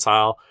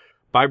reconcile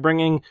by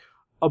bringing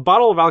a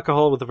bottle of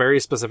alcohol with a very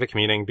specific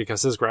meaning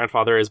because his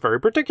grandfather is very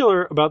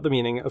particular about the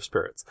meaning of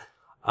spirits.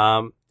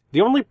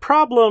 The only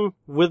problem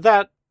with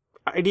that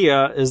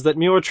idea is that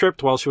Miwa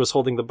tripped while she was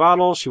holding the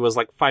bottle. She was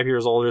like 5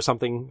 years old or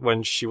something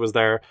when she was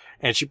there,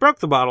 and she broke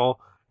the bottle.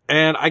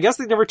 And I guess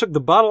they never took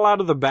the bottle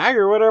out of the bag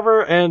or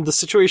whatever, and the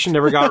situation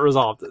never got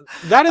resolved.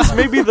 That is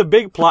maybe the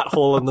big plot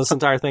hole in this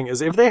entire thing,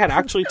 is if they had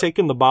actually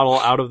taken the bottle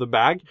out of the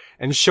bag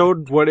and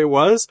showed what it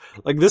was,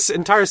 like, this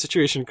entire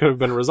situation could have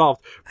been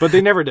resolved. But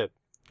they never did.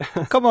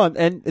 Come on,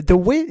 and the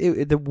way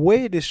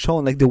it is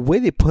shown, like the way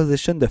they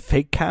position the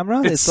fake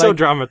camera, it's so like,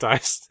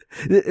 dramatized.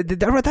 They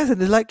dramatize it.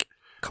 They're like,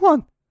 come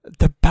on,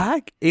 the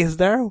bag is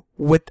there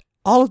with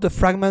all of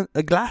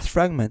the glass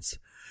fragments.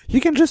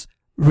 You can just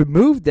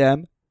remove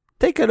them,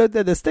 take a look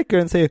at the sticker,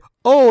 and say,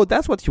 "Oh,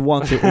 that's what you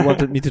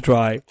wanted me to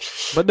try."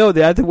 But no,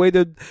 they had to wait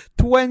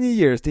 20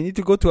 years. They need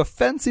to go to a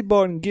fancy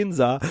bar in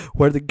Ginza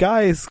where the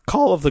guy is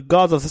called of the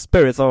gods of the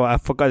spirits. Oh, I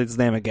forgot his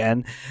name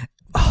again.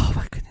 Oh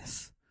my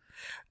goodness.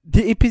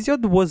 The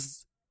episode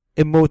was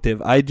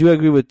emotive. I do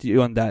agree with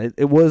you on that.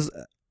 It was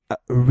a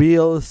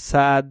real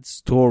sad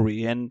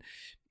story,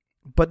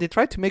 but they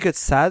tried to make a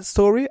sad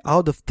story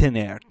out of thin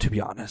air, to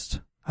be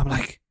honest. I'm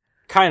like...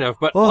 Kind of,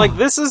 but like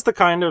this is the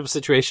kind of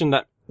situation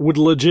that would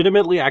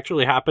legitimately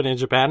actually happen in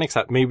Japan,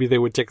 except maybe they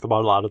would take the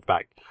bottle out of the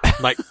bag.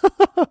 Like,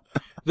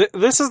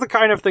 this is the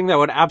kind of thing that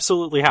would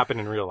absolutely happen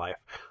in real life.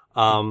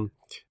 I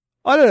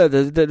don't know,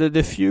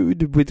 the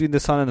feud between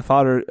the son and the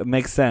father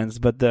makes sense,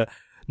 but the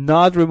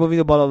not removing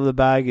the bottle of the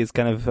bag is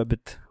kind of a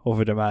bit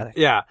overdramatic.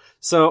 Yeah.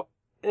 So,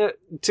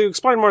 to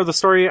explain more of the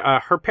story,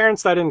 her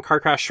parents died in a car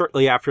crash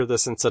shortly after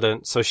this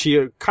incident, so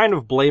she kind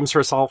of blames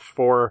herself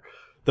for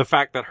the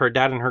fact that her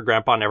dad and her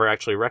grandpa never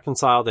actually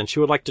reconciled, and she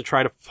would like to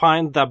try to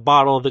find that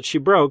bottle that she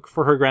broke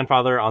for her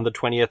grandfather on the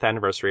 20th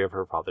anniversary of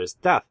her father's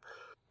death.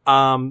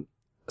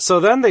 So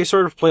then they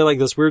sort of play like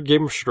this weird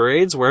game of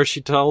charades where she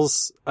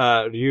tells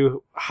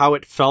you how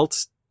it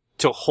felt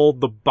to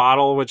hold the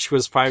bottle when she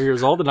was 5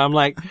 years old, and I'm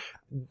like...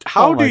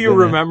 How do you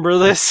remember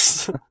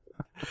this?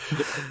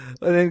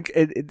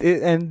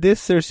 and this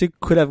seriously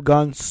could have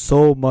gone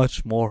so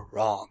much more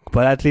wrong,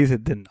 but at least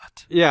it did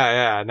not.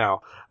 Yeah,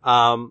 no.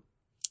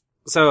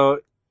 So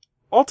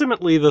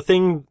ultimately the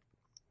thing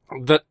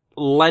that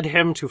led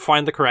him to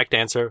find the correct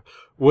answer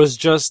was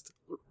just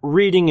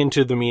reading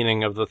into the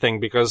meaning of the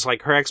thing, because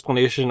like her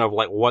explanation of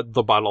like what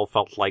the bottle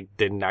felt like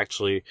didn't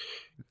actually,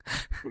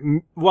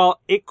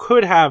 well, it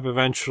could have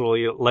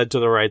eventually led to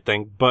the right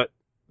thing, but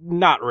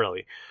not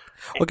really.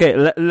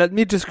 Okay, let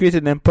me just create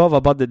an improv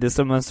about the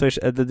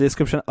demonstration, the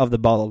description of the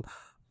bottle.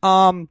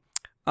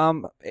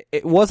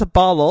 It was a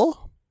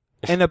bottle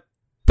in a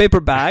paper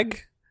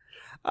bag.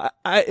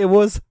 It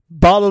was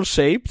bottle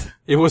shaped.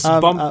 It was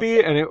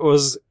bumpy and it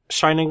was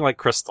shining like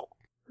crystal.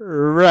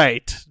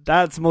 Right.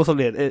 That's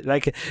mostly it.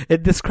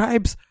 It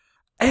describes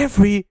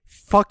every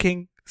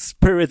fucking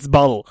spirit's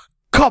bottle.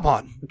 Come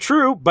on.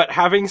 True, but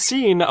having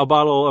seen a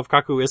bottle of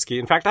Kaku whiskey,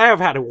 in fact, I have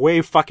had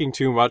way fucking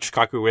too much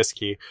Kaku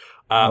whiskey.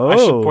 I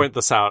should point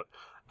this out.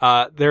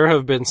 There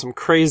have been some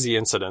crazy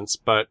incidents,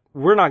 but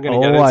we're not going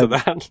to get into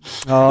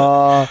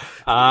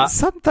that.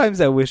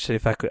 Sometimes I wish I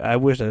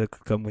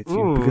could come with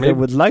you because I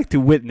would like to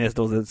witness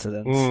those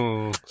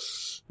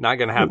incidents. Not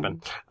going to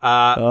happen.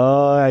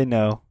 I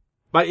know.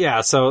 But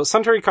yeah, so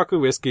Suntory Kaku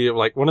whiskey,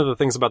 like one of the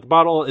things about the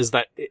bottle is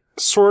that it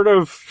sort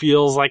of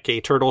feels like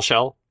a turtle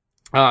shell.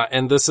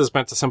 And this is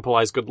meant to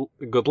symbolize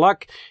good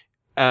luck,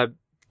 to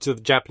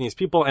the Japanese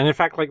people. And in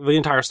fact, like the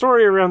entire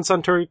story around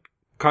Suntory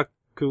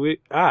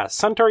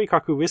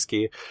Kaku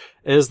whiskey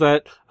is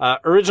that,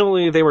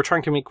 originally they were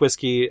trying to make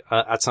whiskey,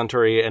 at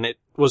Suntory, and it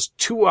was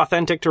too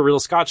authentic to real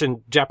Scotch,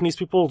 and Japanese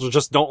people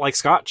just don't like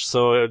Scotch,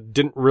 so it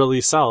didn't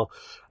really sell.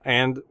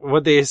 And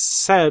what they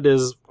said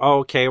is,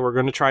 okay, we're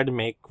going to try to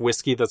make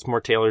whiskey that's more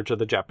tailored to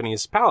the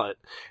Japanese palate.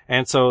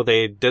 And so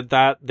they did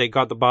that. They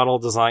got the bottle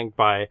designed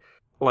by,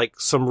 like,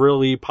 some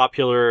really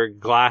popular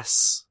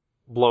glass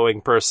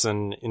blowing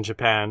person in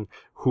Japan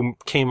who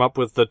came up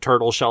with the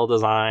turtle shell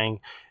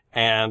design.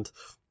 And,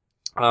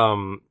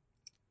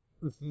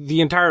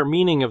 the entire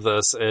meaning of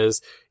this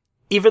is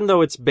even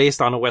though it's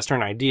based on a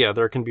Western idea,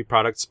 there can be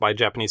products by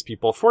Japanese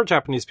people for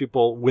Japanese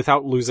people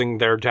without losing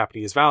their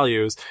Japanese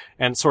values.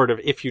 And sort of,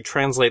 if you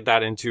translate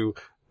that into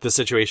the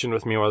situation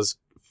with Miwa's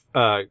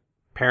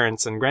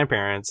parents and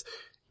grandparents,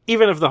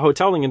 even if the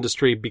hoteling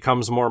industry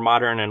becomes more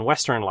modern and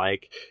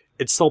Western-like,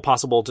 it's still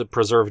possible to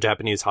preserve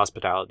Japanese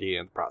hospitality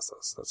in the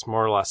process. That's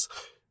more or less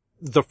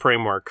the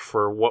framework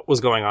for what was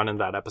going on in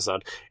that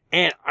episode.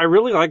 And I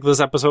really like this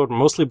episode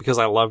mostly because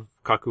I love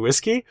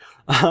Kakuiski.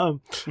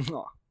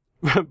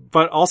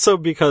 But also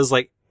because,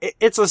 like,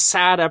 it's a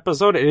sad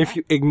episode, and if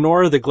you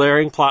ignore the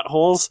glaring plot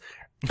holes,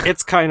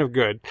 it's kind of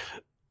good.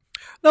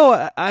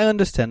 No, I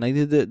understand. Like,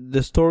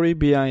 the story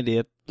behind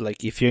it,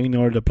 like, if you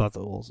ignore the plot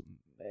holes,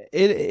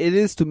 it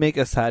is to make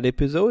a sad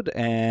episode,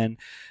 and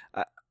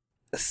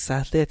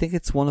sadly, I think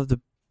it's one of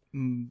the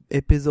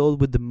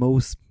episode with the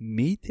most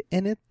meat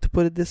in it, to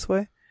put it this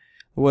way,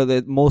 with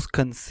the most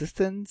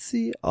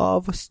consistency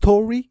of a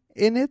story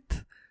in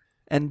it.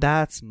 And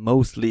that's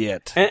mostly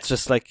it. And it's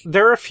just like...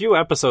 There are a few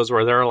episodes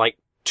where there are like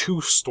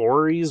 2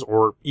 stories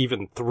or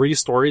even 3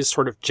 stories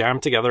sort of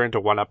jammed together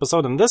into one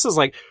episode. And this is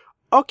like,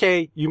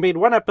 okay, you made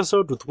one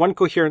episode with one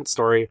coherent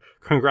story.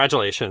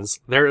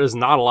 Congratulations. There is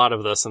not a lot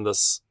of this in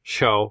this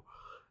show.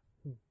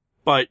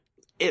 But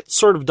it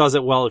sort of does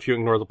it well if you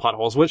ignore the plot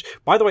holes, which,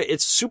 by the way,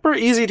 it's super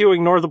easy to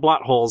ignore the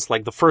plot holes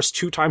like the first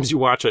 2 times you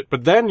watch it.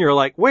 But then you're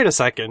like, wait a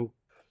second.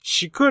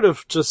 She could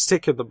have just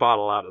taken the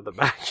bottle out of the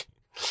bag.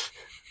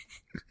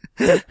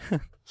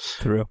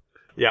 True.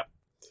 Yeah.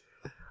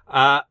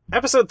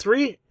 Episode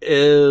 3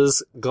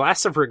 is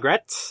Glass of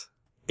Regret.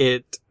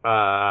 It,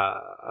 I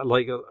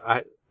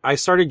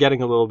started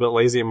getting a little bit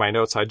lazy in my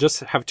notes. I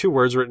just have 2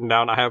 words written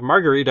down. I have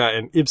Margarita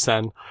and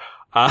Ibsen,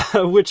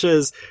 which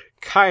is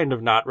kind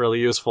of not really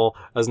useful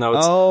as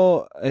notes.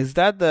 Oh, is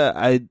that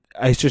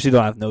I seriously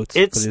don't have notes.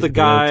 It's the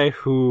guy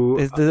who...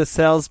 Is this a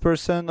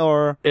salesperson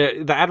or...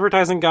 the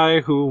advertising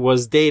guy who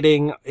was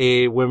dating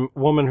a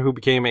woman who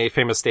became a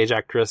famous stage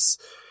actress,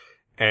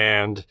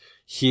 and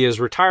he is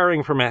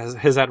retiring from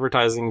his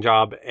advertising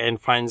job and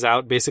finds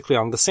out basically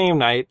on the same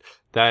night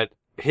that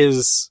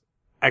his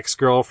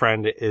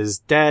ex-girlfriend is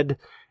dead,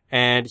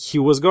 and he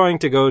was going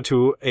to go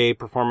to a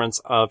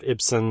performance of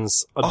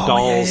Ibsen's A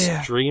Doll's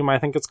Dream, I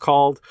think it's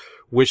called,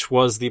 which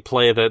was the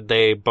play that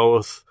they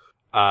both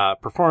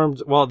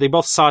performed. Well, they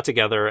both saw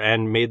together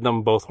and made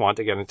them both want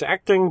to get into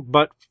acting,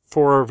 but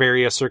for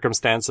various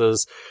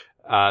circumstances,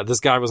 this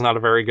guy was not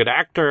a very good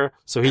actor,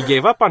 so he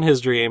gave up on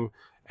his dream,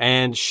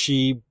 and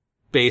she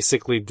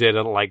basically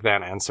didn't like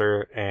that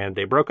answer, and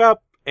they broke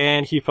up,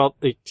 and he felt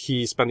like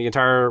he spent the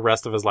entire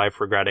rest of his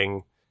life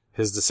regretting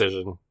his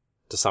decision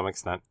to some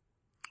extent.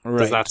 Right.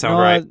 Does that sound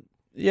right?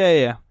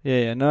 Yeah.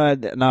 No,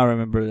 now I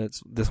remember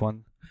this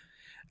one.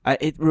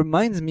 It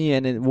reminds me,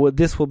 and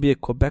this will be a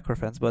Quebec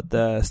reference, but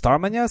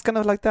Starmania is kind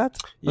of like that.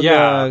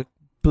 Yeah.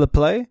 The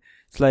play.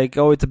 It's like,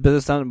 oh, it's a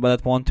businessman, but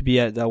I wanted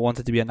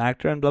to be an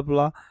actor and blah, blah,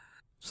 blah.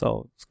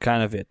 So it's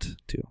kind of it,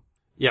 too.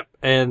 Yep.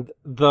 And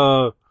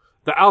the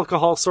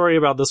alcohol story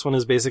about this one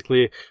is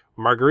basically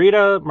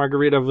Margarita.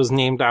 Margarita was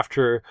named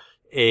after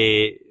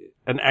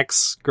an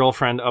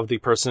ex-girlfriend of the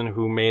person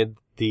who made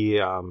the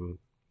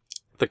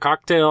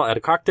cocktail at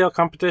a cocktail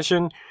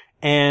competition.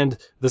 And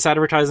this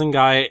advertising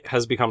guy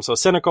has become so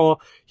cynical.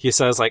 He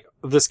says, like,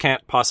 this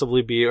can't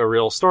possibly be a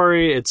real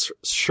story. It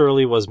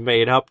surely was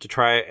made up to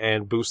try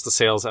and boost the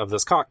sales of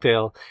this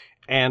cocktail.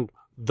 And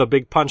the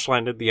big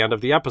punchline at the end of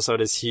the episode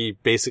is he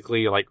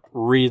basically, like,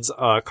 reads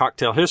a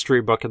cocktail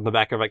history book in the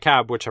back of a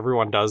cab, which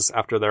everyone does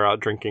after they're out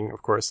drinking,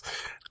 of course.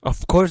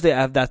 Of course they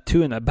have that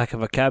too in the back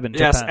of a cab in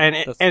Japan.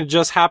 Yes, and it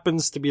just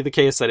happens to be the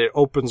case that it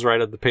opens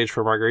right at the page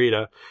for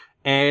Margarita.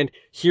 And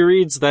he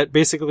reads that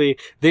basically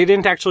they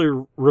didn't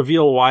actually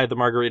reveal why the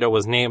Margarita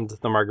was named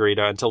the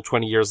Margarita until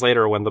 20 years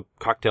later when the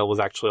cocktail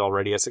was actually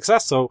already a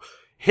success. So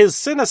his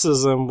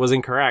cynicism was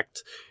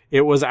incorrect.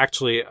 It was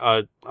actually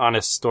a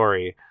honest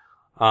story.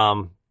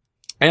 And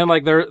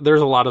like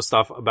there's a lot of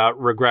stuff about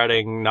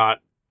regretting not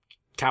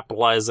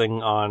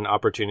capitalizing on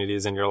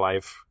opportunities in your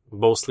life,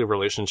 mostly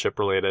relationship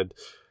related.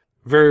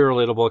 Very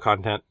relatable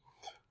content.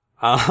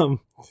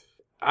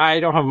 I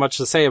don't have much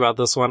to say about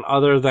this one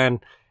other than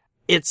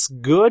it's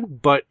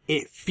good, but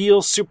it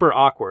feels super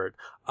awkward.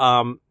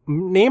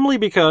 Namely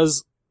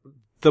because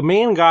the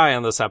main guy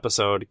in this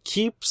episode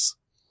keeps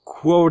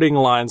quoting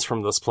lines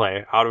from this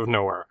play out of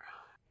nowhere.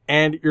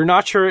 And you're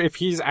not sure if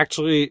he's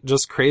actually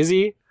just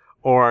crazy,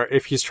 or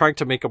if he's trying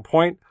to make a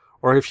point,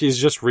 or if he's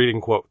just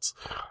reading quotes.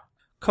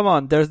 Come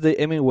on, there's the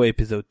Hemingway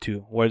episode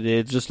too, where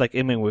it's just like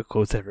Hemingway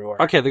quotes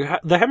everywhere. Okay,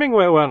 the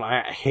Hemingway one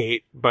I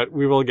hate, but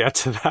we will get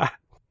to that.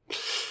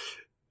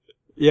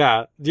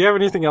 Yeah. Do you have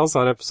anything else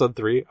on episode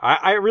 3?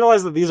 I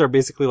realize that these are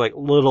basically like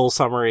little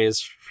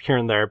summaries here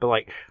and there, but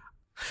like...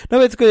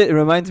 No, it's good. It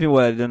reminds me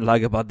what I didn't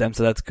like about them,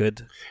 so that's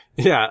good.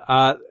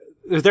 Yeah.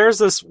 There's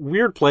this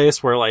weird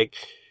place where like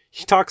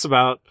he talks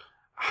about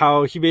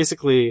how he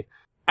basically,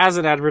 as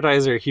an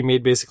advertiser, he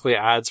made basically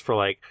ads for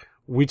like,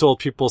 we told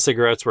people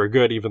cigarettes were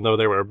good even though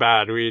they were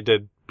bad. We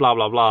did blah,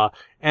 blah, blah.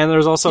 And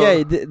there's also...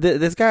 Yeah,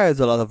 this guy has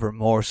a lot of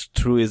remorse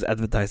through his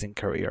advertising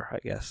career, I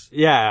guess.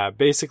 Yeah,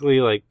 basically,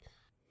 like,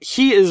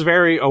 he is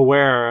very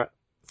aware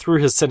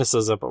through his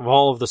cynicism of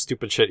all of the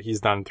stupid shit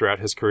he's done throughout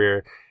his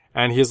career.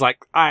 And he's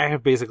like, I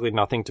have basically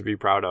nothing to be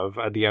proud of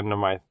at the end of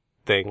my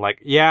thing. Like,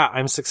 yeah,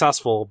 I'm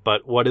successful,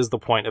 but what is the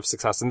point of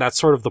success? And that's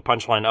sort of the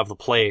punchline of the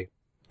play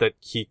that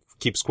he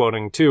keeps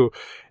quoting too,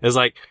 is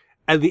like,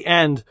 at the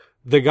end,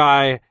 the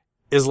guy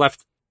is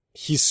left...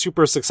 He's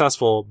super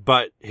successful,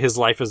 but his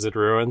life is in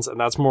ruins, and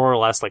that's more or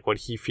less like what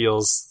he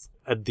feels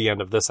at the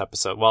end of this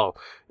episode. Well,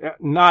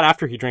 not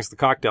after he drinks the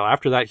cocktail.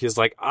 After that, he's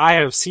like, I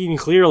have seen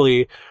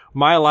clearly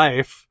my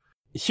life.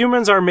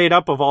 Humans are made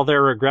up of all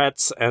their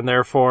regrets, and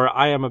therefore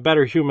I am a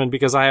better human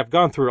because I have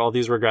gone through all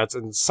these regrets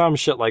and some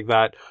shit like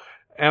that.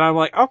 And I'm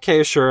like,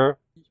 okay, sure.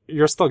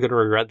 You're still gonna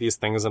regret these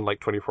things in like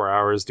 24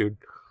 hours, dude.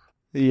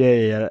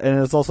 Yeah,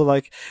 and it's also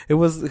like it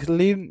was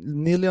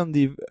nearly on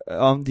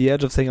the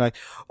edge of saying like,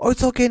 "Oh,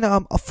 it's okay now.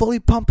 I'm fully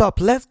pumped up.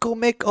 Let's go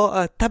make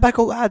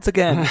tobacco ads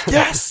again."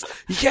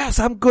 yes,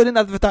 I'm good in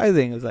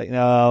advertising. It's like,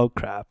 no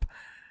crap.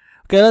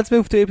 Okay, let's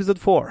move to episode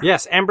 4.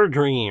 Yes, Amber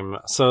Dream.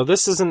 So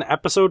this is an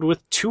episode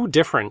with 2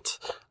 different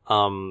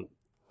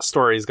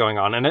stories going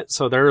on in it.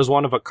 So there is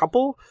one of a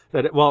couple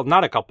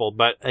not a couple,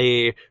 but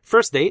a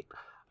first date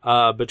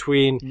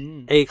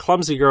between a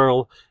clumsy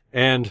girl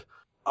and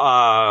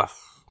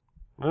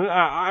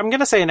I'm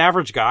gonna say an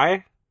average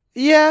guy.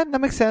 Yeah,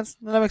 that makes sense.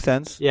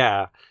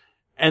 Yeah.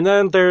 And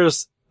then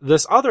there's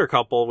this other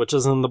couple, which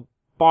is in the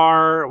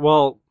bar.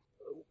 Well,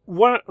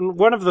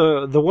 one of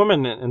the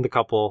women in the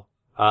couple,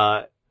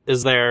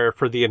 is there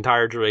for the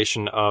entire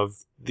duration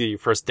of the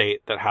first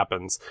date that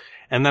happens.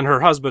 And then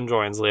her husband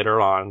joins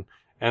later on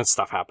and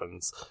stuff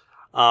happens.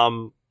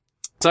 So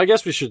I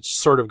guess we should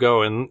sort of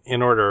go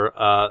in order.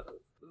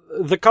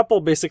 The couple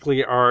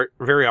basically are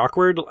very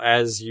awkward,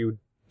 as you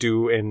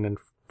do in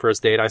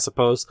first date, I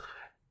suppose.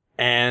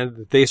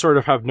 And they sort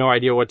of have no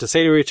idea what to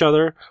say to each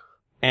other.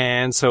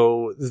 And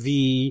so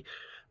the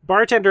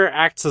bartender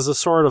acts as a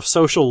sort of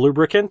social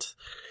lubricant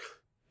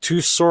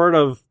to sort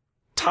of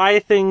tie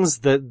things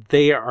that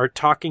they are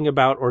talking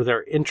about or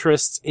their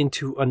interests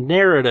into a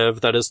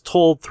narrative that is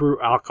told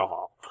through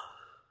alcohol.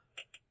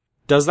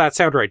 Does that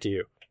sound right to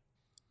you?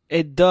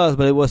 It does,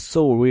 but it was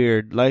so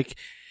weird. Like,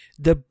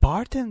 the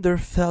bartender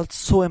felt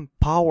so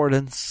empowered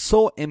and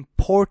so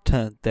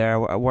important there,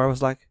 where I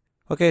was like,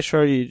 okay,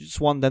 sure, you just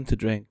want them to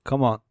drink.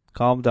 Come on,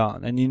 calm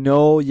down. And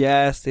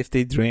yes, if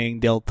they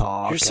drink, they'll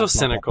talk. You're so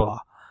cynical. Blah.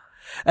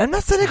 And I'm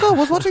not cynical. I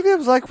was watching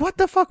this, like, what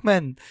the fuck,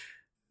 man?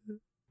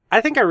 I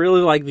think I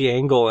really like the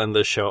angle in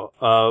this show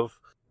of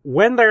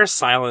when there's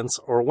silence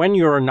or when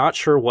you're not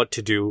sure what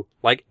to do.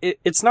 Like,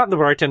 it's not the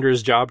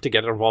bartender's job to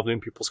get involved in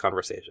people's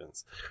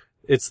conversations.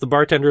 It's the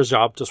bartender's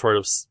job to sort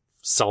of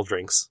sell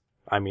drinks.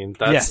 I mean,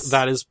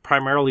 that is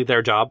primarily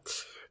their job.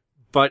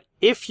 But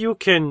if you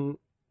can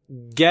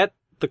get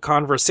the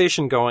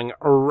conversation going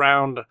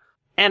around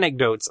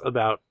anecdotes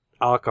about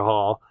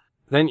alcohol,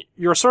 then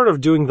you're sort of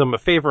doing them a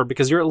favor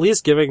because you're at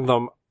least giving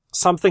them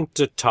something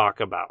to talk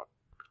about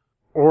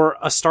or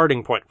a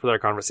starting point for their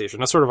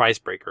conversation, a sort of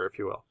icebreaker, if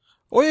you will.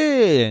 Oh,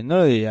 yeah.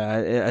 No,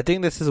 yeah. I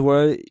think this is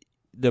where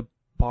the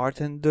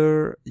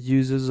bartender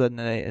uses an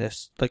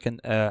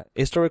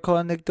historical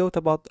anecdote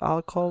about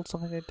alcohol,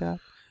 something like that.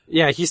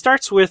 Yeah, he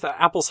starts with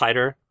apple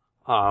cider.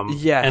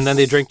 Yes. And then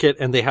they drink it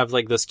and they have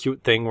like this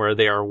cute thing where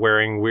they are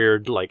wearing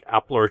weird like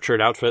apple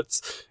orchard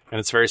outfits and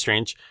it's very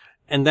strange.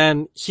 And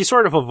then he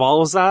sort of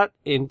evolves that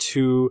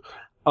into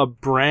a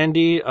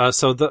brandy.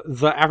 So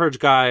the average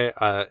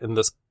guy, in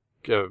this,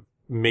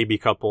 maybe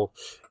couple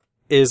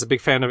is a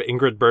big fan of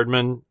Ingrid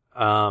Bergman,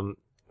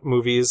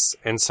 movies.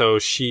 And so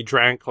she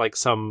drank like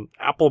some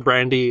apple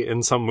brandy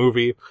in some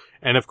movie.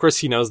 And of course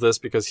he knows this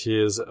because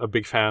he is a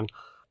big fan.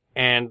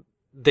 And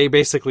they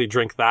basically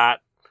drink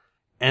that.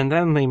 And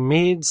then they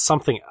made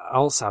something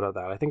else out of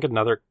that. I think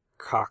another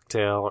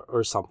cocktail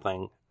or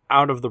something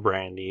out of the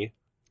brandy.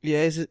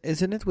 Yeah,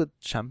 isn't it with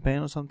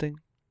champagne or something?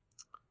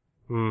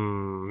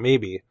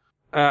 Maybe.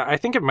 I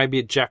think it might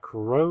be Jack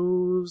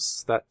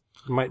Rose. That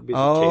might be the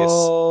case.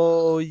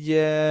 Oh,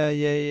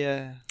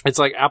 yeah. It's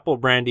like apple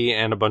brandy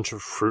and a bunch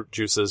of fruit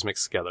juices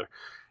mixed together.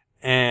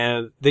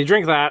 And they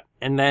drink that,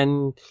 and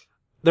then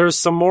there's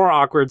some more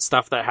awkward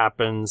stuff that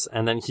happens,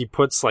 and then he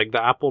puts like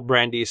the apple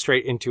brandy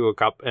straight into a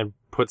cup and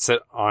puts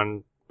it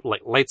on,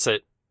 like, lights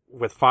it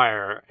with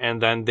fire, and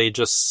then they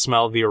just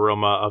smell the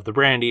aroma of the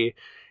brandy.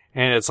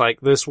 And it's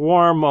like this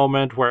warm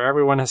moment where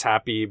everyone is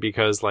happy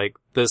because like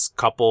this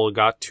couple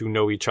got to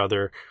know each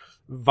other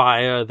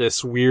via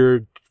this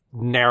weird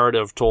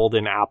narrative told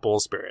in apple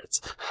spirits.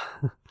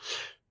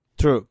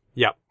 True.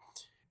 Yep.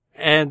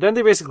 And then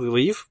they basically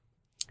leave,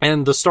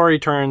 and the story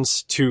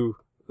turns to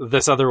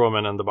this other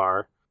woman in the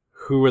bar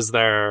who was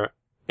there,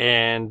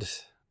 and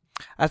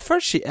at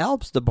first she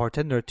helps the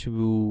bartender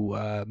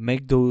to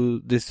make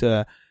this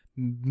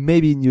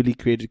maybe newly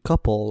created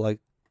couple like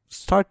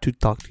start to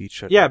talk to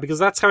each other. Yeah, because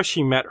that's how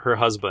she met her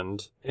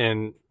husband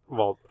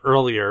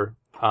earlier.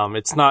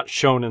 It's not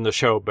shown in the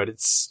show, but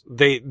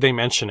they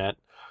mention it.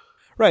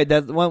 Right.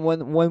 That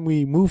when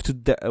we move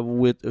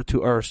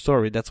to our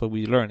story, that's what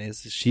we learn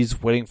is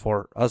she's waiting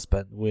for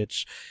husband,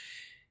 which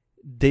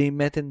they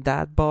met in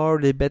that bar.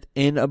 They met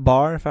in a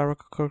bar, if I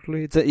recall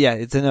correctly.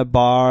 It's in a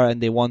bar,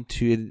 and they want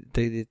to.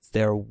 It's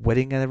their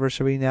wedding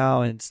anniversary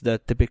now, and it's the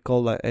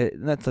typical,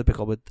 not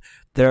typical, but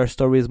their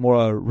story is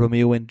more a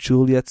Romeo and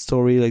Juliet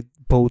story. Like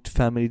both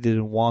family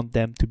didn't want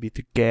them to be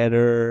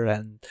together,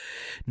 and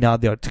now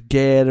they are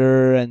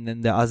together, and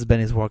then the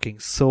husband is working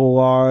so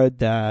hard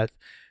that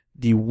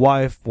the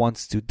wife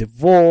wants to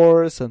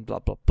divorce, and blah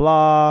blah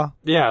blah.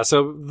 Yeah.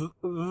 So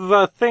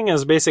the thing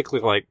is basically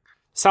like,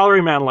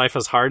 salaryman life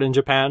is hard in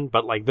Japan,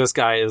 but like this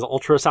guy is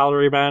ultra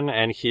salaryman,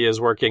 and he is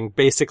working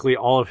basically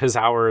all of his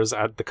hours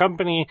at the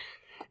company.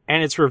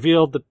 And it's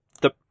revealed that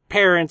the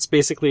parents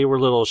basically were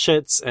little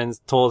shits and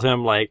told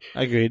him like,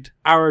 agreed,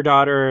 our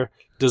daughter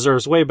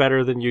deserves way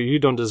better than you. You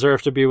don't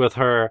deserve to be with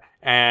her.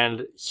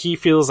 And he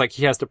feels like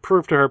he has to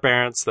prove to her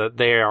parents that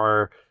they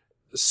are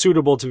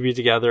suitable to be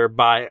together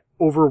by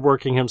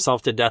overworking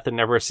himself to death and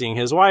never seeing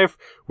his wife,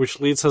 which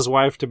leads his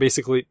wife to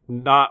basically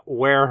not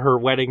wear her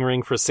wedding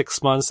ring for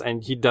 6 months,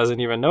 and he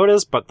doesn't even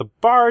notice, but the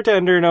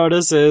bartender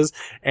notices,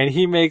 and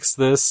he makes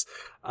this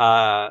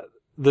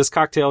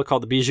cocktail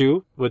called the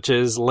bijou, which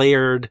is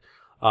layered,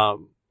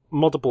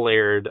 multiple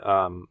layered,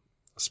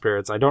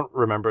 spirits. I don't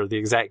remember the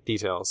exact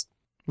details.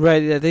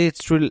 Right, I think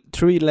it's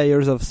three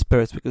layers of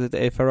spirits, because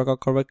if I recall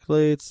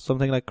correctly, it's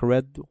something like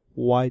red,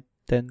 white,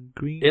 and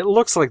green. It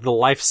looks like the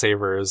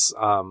Lifesavers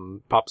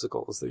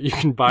popsicles that you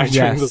can buy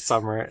during the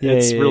summer.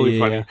 It's really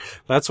funny. Yeah.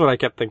 That's what I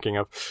kept thinking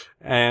of.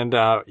 And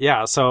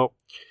so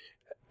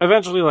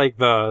eventually like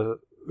the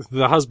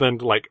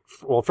husband, like,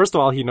 well, first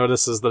of all, he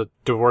notices the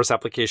divorce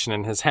application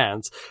in his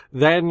hands.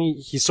 Then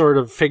he sort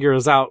of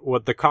figures out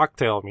what the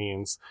cocktail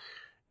means.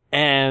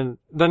 And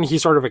then he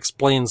sort of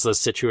explains the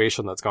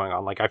situation that's going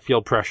on. Like, I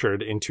feel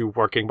pressured into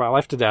working my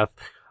life to death,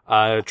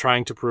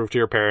 trying to prove to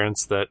your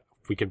parents that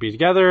we could be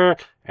together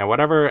and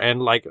whatever.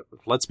 And like,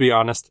 let's be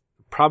honest,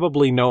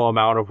 probably no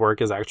amount of work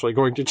is actually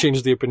going to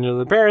change the opinion of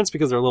the parents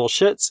because they're little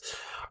shits.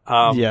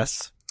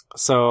 Yes.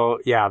 So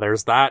yeah,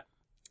 there's that.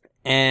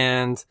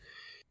 And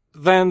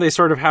then they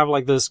sort of have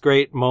like this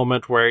great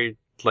moment where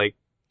like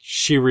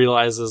she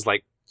realizes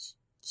like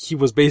he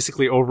was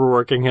basically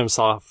overworking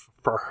himself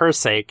for her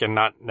sake and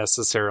not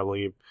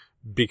necessarily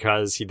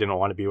because he didn't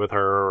want to be with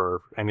her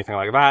or anything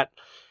like that.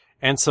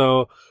 And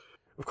so,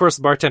 of course,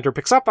 the bartender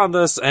picks up on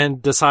this and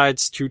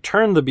decides to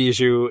turn the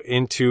bijou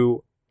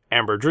into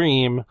Amber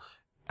Dream,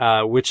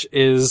 which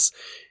is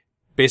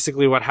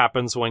basically what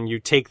happens when you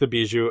take the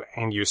bijou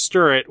and you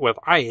stir it with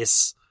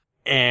ice,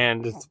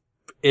 and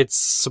it's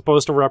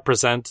supposed to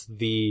represent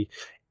the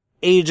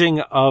aging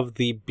of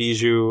the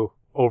bijou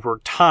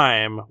over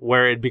time,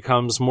 where it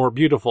becomes more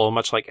beautiful,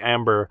 much like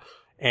amber,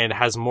 and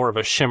has more of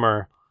a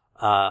shimmer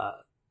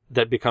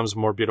that becomes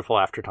more beautiful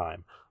after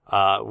time.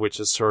 Which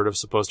is sort of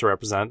supposed to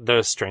represent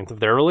the strength of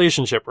their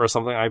relationship or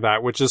something like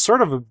that, which is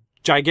sort of a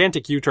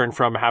gigantic U-turn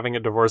from having a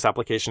divorce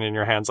application in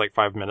your hands like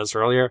 5 minutes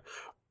earlier.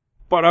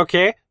 But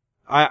okay,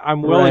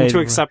 I'm willing to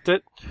accept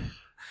it.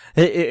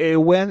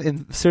 It went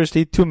in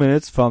seriously 2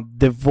 minutes from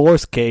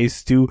divorce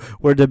case to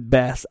we're the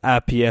best,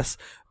 happiest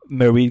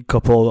married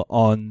couple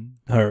on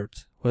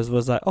earth.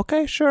 Was like,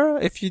 okay, sure,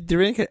 if you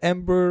drink an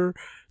amber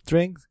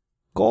drink,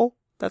 go,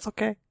 that's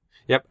okay.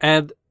 Yep,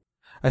 and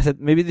I said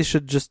maybe they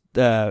should just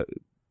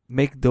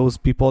make those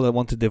people that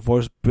want to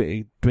divorce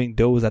bring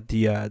those at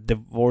the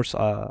divorce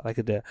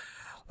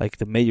like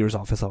the mayor's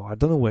office. Or I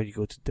don't know where you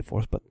go to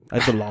divorce, but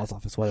at the law's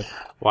office, whatever.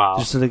 Wow.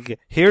 Just like,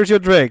 here's your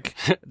drink.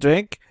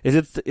 Drink.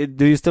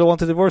 Do you still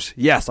want to divorce?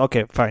 Yes.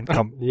 Okay. Fine.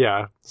 Come.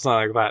 Yeah,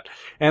 something like that.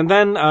 And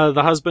then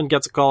the husband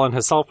gets a call on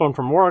his cell phone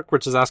from work,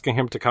 which is asking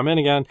him to come in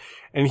again.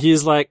 And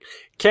he's like,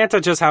 "Can't I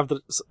just have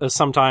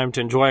some time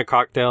to enjoy a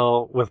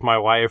cocktail with my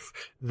wife?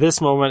 This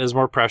moment is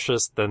more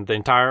precious than the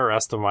entire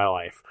rest of my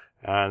life."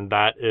 And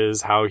that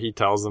is how he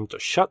tells them to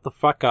shut the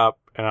fuck up,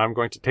 and I'm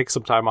going to take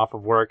some time off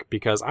of work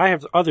because I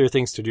have other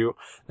things to do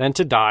than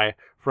to die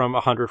from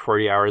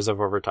 140 hours of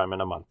overtime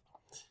in a month.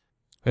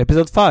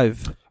 Episode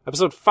 5.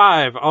 Episode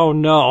 5. Oh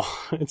no.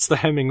 It's the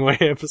Hemingway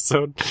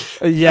episode.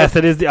 Yes,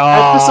 it is the...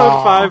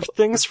 Episode 5,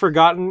 Things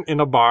Forgotten in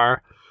a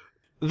Bar.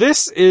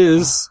 This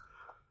is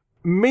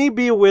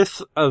maybe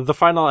with the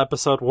final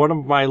episode, one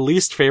of my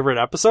least favorite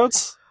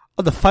episodes.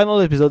 Oh, the final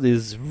episode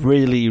is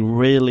really,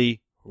 really...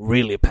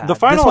 really bad. The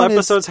final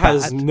episode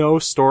has no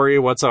story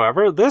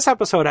whatsoever. This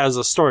episode has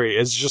a story.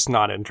 It's just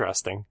not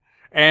interesting.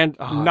 And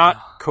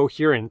not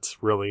coherent,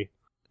 really.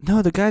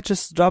 No, the guy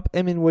just dropped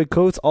Hemingway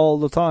quotes all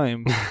the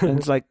time. And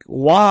it's like,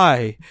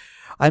 why?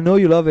 I know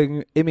you love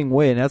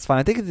Hemingway, and that's fine.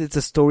 I think it's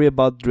a story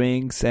about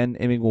drinks and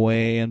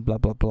Hemingway and blah,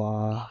 blah,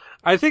 blah.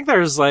 I think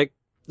there's like...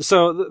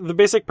 So, the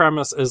basic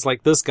premise is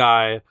like this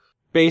guy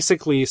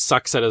basically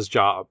sucks at his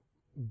job.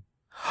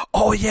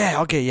 Oh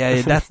yeah, okay,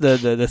 yeah, that's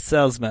the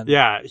salesman.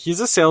 Yeah, he's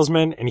a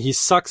salesman and he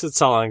sucks at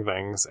selling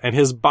things, and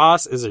his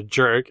boss is a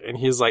jerk, and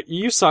he's like,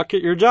 "You suck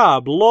at your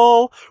job,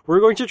 lol. We're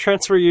going to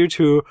transfer you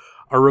to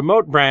a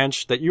remote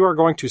branch that you are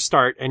going to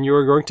start, and you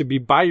are going to be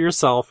by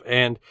yourself,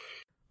 and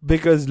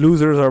because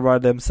losers are by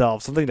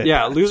themselves, something like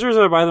Yeah, that. losers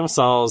are by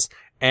themselves,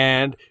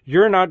 and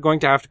you're not going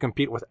to have to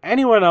compete with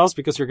anyone else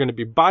because you're going to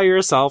be by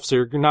yourself, so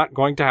you're not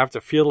going to have to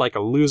feel like a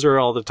loser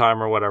all the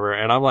time or whatever.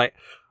 And I'm like,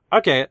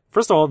 okay,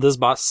 first of all, this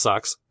boss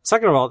sucks.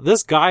 Second of all,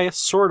 this guy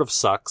sort of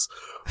sucks.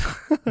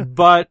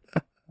 But,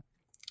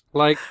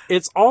 like,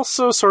 it's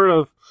also sort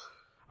of,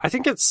 I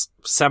think it's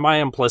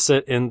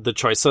semi-implicit in the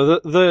choice. So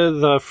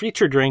the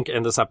feature drink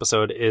in this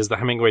episode is the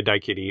Hemingway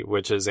Daiquiri,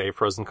 which is a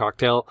frozen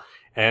cocktail.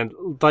 And,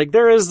 like,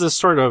 there is this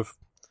sort of,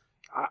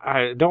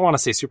 I don't want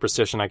to say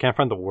superstition, I can't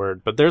find the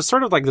word, but there's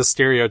sort of like this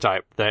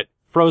stereotype that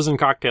frozen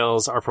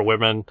cocktails are for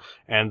women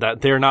and that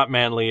they're not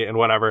manly and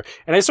whatever.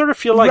 And I sort of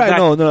feel like right,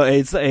 that. No,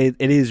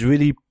 it is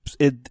really,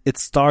 it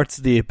starts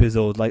the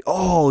episode like,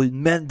 oh,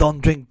 men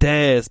don't drink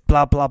this,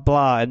 blah, blah,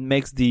 blah, and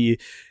makes the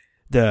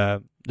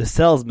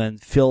salesman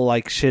feel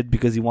like shit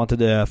because he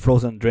wanted a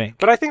frozen drink.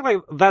 But I think like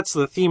that's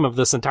the theme of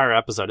this entire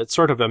episode. It's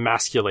sort of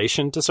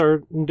emasculation to a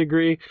certain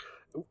degree.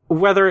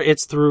 Whether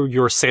it's through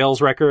your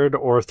sales record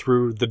or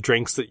through the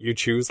drinks that you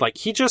choose, like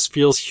he just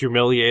feels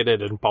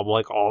humiliated in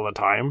public all the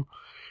time.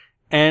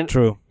 And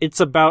True. It's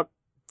about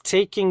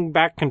taking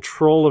back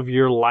control of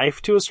your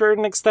life to a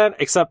certain extent,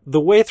 except the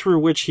way through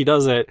which he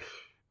does it,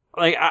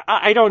 like,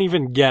 I don't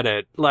even get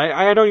it. Like,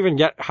 I don't even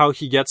get how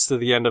he gets to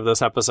the end of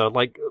this episode.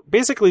 Like,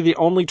 basically the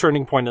only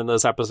turning point in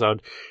this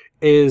episode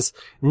is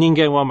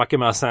Ningen wa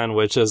makemasen,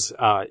 which is,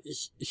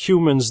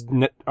 humans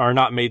are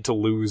not made to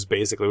lose,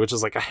 basically, which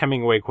is like a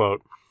Hemingway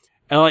quote.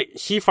 And like,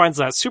 he finds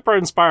that super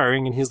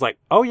inspiring and he's like,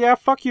 oh yeah,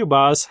 fuck you,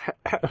 boss.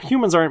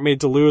 Humans aren't made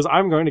to lose.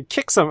 I'm going to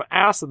kick some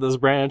ass at this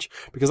branch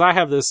because I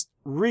have this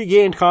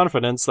regained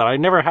confidence that I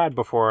never had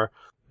before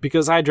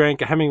because I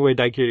drank a Hemingway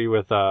daiquiri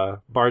with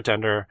a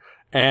bartender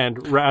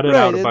and ratted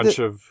out a bunch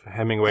of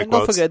Hemingway and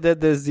quotes. Don't forget that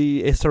there's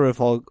the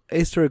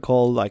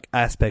historical like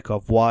aspect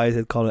of why is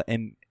it called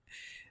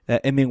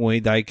Hemingway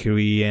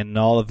daiquiri and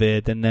all of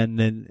it, and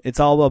then it's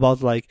all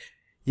about like,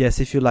 yes,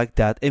 if you like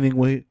that,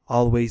 Hemingway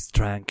always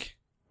drank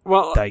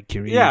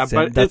daiquiris, yeah,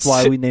 but and that's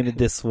why we named it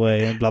this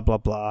way, and blah blah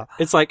blah.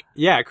 It's like,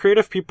 yeah,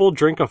 creative people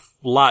drink a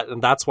lot,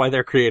 and that's why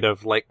they're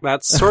creative. Like,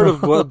 that's sort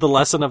of what the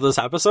lesson of this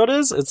episode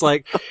is. It's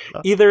like,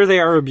 either they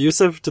are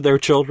abusive to their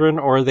children,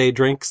 or they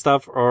drink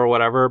stuff, or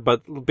whatever,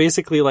 but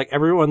basically, like,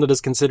 everyone that is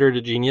considered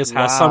a genius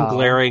has some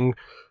glaring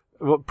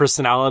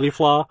personality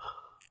flaw.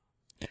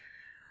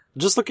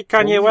 Just look at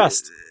Kanye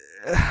West.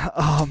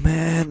 Oh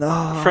man,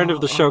 Friend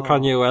of the show,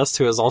 Kanye West,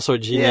 who is also a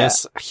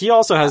genius. Yeah. He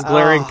also has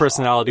glaring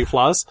personality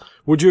flaws.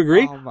 Would you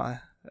agree? Oh my.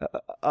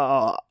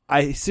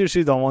 I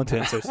seriously don't want to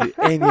answer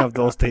any of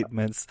those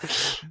statements.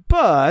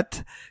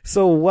 But,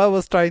 so what I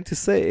was trying to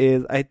say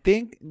is, I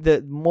think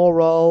the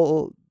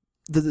moral,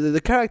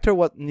 the character,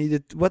 what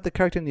the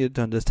character needed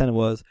to understand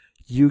was,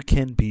 you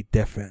can be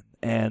different.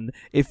 And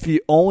if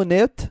you own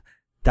it,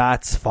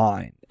 that's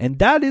fine. And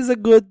that is a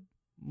good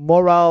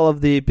morale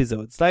of the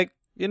episode. It's like,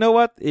 you know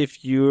what?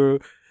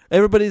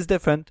 Everybody's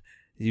different.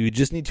 You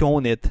just need to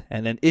own it.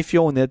 And then if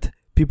you own it,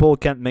 people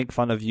can't make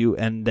fun of you.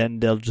 And then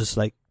they'll just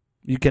like,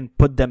 you can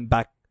put them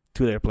back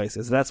to their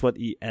places. That's what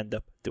he end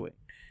up doing.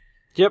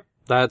 Yep.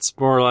 That's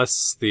more or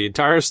less the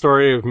entire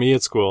story of me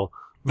at school.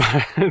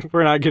 But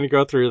we're not going to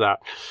go through that.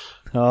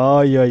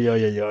 Oh,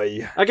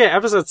 yeah. Okay,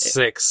 episode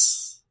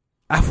 6.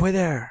 Halfway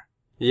there.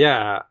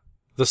 Yeah.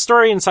 The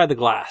story inside the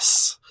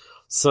glass.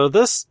 So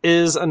this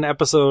is an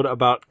episode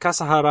about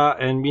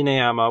Kasahara and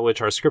Mineyama,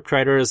 which are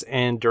scriptwriters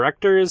and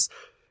directors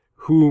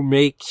who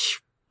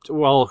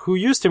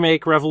used to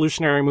make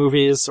revolutionary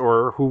movies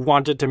or who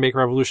wanted to make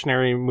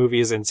revolutionary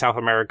movies in South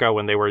America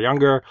when they were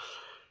younger.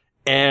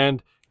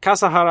 And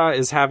Kasahara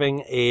is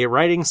having a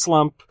writing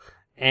slump,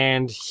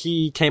 and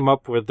he came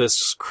up with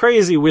this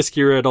crazy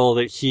whiskey riddle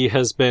that he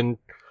has been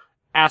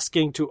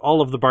asking to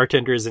all of the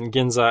bartenders in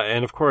Ginza,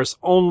 and of course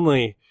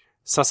only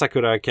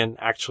Sasakura can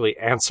actually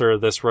answer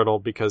this riddle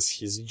because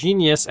he's a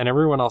genius and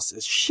everyone else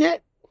is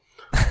shit.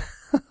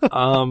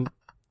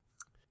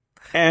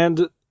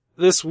 And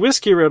this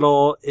whiskey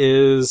riddle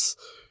is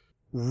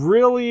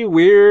really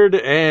weird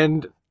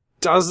and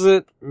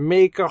doesn't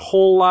make a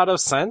whole lot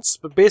of sense.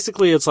 But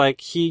basically it's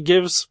like he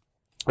gives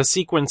a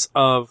sequence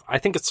of, I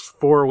think it's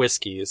 4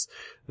 whiskeys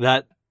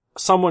that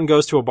someone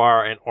goes to a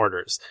bar and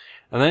orders.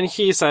 And then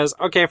he says,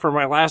 okay, for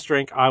my last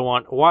drink, I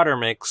want water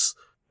mix.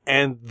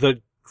 And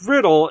the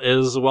riddle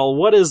is, well,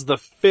 what is the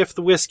 5th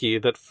whiskey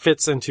that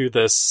fits into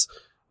this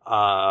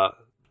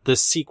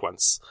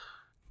sequence?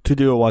 To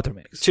do a water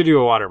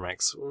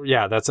mix.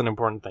 Yeah, that's an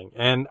important thing.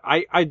 And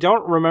I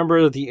don't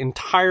remember the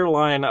entire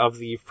line of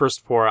the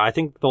first 4. I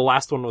think the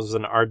last one was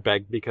an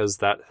Ardbeg because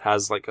that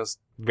has like a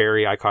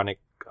very iconic,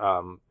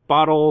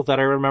 bottle that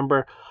I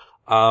remember.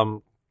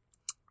 And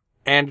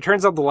it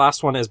turns out the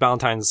last one is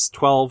Ballantine's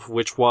 12,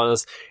 which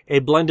was a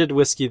blended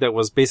whiskey that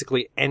was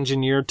basically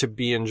engineered to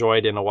be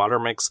enjoyed in a water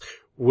mix,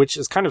 which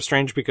is kind of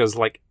strange because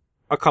like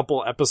a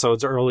couple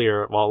episodes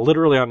earlier, well,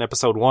 literally on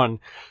episode 1,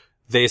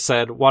 they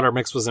said water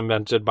mix was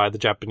invented by the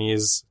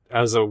Japanese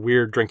as a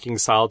weird drinking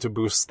style to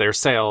boost their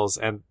sales.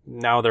 And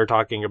now they're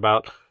talking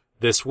about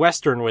this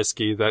Western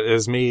whiskey that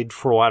is made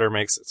for water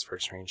mix. It's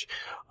very strange.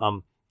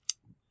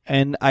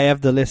 and I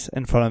have the list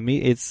in front of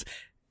me. It's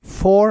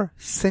 4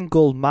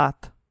 single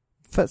malt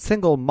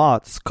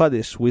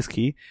Scottish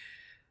whiskey: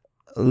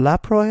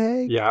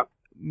 Laproig, Yeah.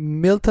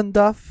 Milton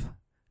Duff,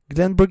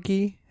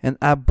 Glenburgie, and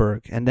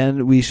Abberg. And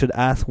then we should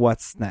ask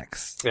what's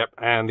next. Yep.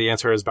 And the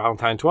answer is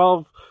Ballantine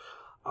 12.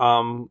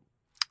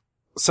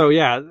 So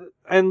yeah,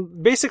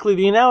 and basically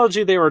the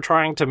analogy they were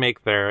trying to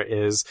make there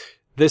is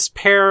this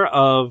pair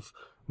of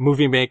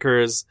movie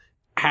makers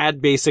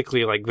had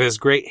basically like this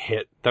great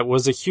hit that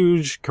was a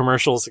huge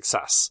commercial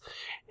success.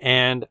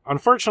 And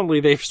unfortunately,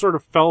 they sort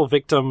of fell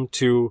victim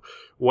to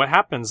what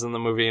happens in the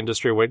movie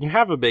industry when you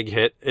have a big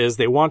hit is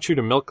they want you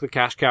to milk the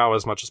cash cow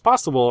as much as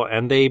possible,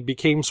 and they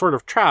became sort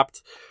of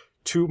trapped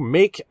to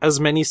make as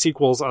many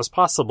sequels as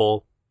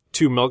possible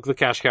to milk the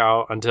cash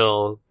cow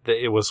until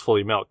it was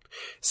fully milked.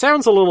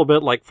 Sounds a little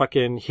bit like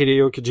fucking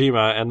Hideo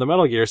Kojima and the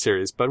Metal Gear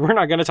series, but we're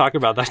not going to talk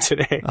about that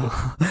today.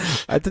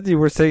 I thought you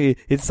were saying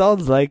it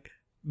sounds like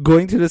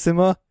going to the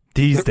cinema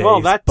these days.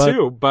 Well, that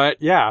too,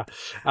 but yeah.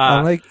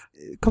 I'm like,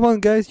 come on,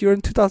 guys, you're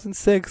in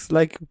 2006.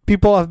 Like,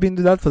 people have been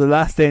doing that for the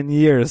last 10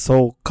 years,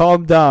 so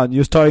calm down.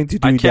 You're starting to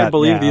do that I can't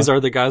believe now. these are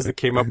the guys that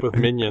came up with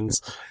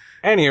Minions.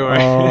 Anyway,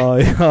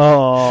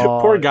 oh.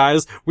 poor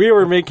guys. We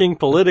were making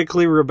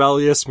politically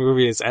rebellious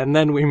movies, and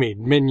then we made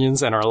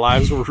Minions, and our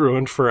lives were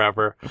ruined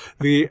forever.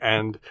 The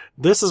end.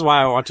 This is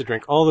why I want to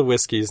drink all the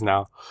whiskeys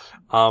now.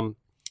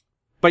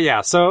 But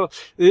yeah, so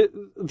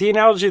the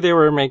analogy they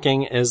were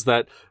making is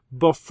that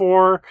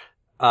before,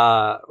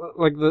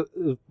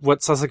 what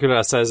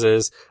Sasakura says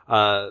is,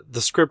 the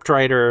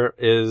scriptwriter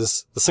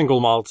is the single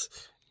malt,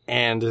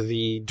 and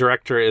the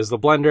director is the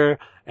blender,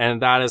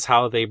 and that is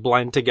how they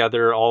blend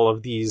together all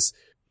of these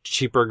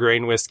cheaper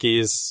grain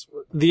whiskeys.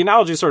 The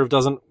analogy sort of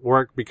doesn't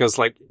work because,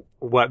 like,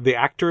 what, the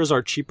actors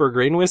are cheaper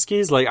grain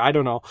whiskeys? Like, I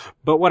don't know.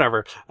 But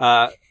whatever.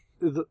 The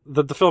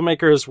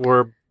filmmakers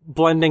were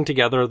blending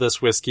together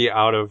this whiskey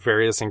out of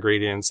various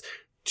ingredients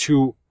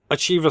to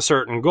achieve a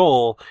certain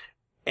goal.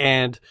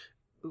 And,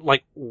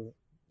 like,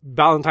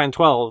 Ballantine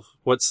 12,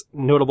 what's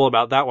notable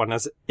about that one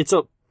is it's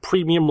a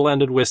premium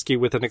blended whiskey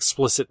with an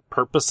explicit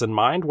purpose in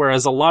mind,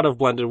 whereas a lot of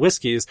blended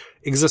whiskeys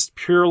exist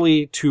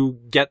purely to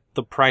get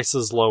the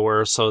prices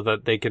lower so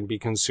that they can be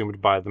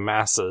consumed by the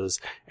masses.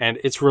 And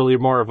it's really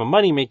more of a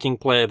money-making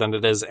play than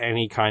it is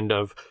any kind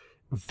of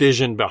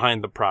vision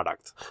behind the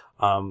product.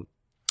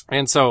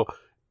 And so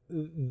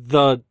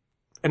the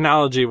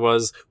analogy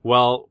was,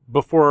 well,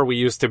 before we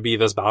used to be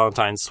this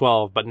Ballantine's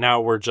 12, but now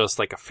we're just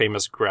like a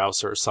famous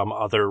grouse or some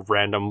other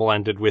random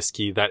blended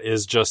whiskey that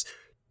is just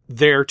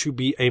there to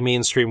be a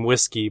mainstream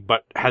whiskey,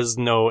 but has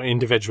no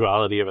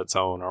individuality of its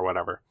own or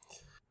whatever.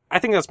 I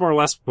think that's more or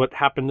less what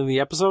happened in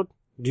the episode.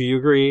 Do you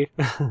agree?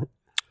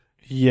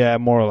 Yeah,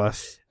 more or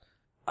less.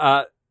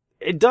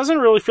 It doesn't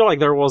really feel like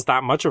there was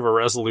that much of a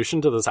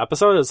resolution to this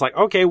episode. It's like,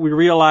 okay, we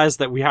realize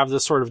that we have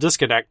this sort of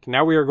disconnect.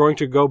 Now we are going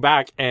to go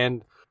back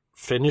and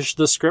finish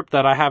the script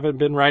that I haven't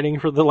been writing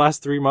for the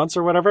last 3 months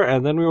or whatever,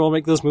 and then we will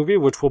make this movie,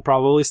 which will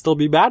probably still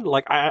be bad.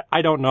 Like,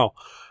 I don't know.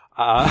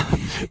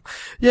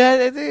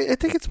 Yeah, I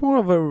think it's more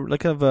of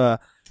a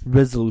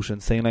resolution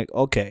saying like,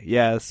 okay,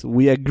 yes,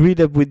 we agree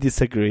that we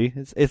disagree.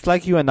 It's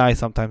like you and I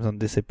sometimes on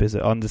this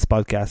episode, on this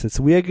podcast. It's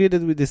we agree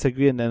that we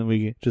disagree, and then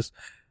we just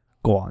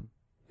go on.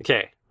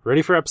 Okay,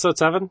 ready for episode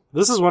 7?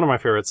 This is one of my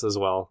favorites as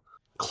well.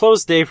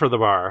 Closed day for the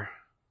bar.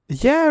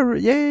 Yeah.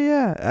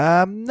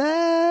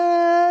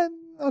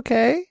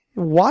 Okay.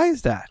 Why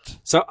is that?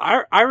 So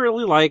I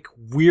really like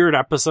weird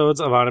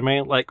episodes of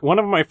anime. Like, one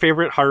of my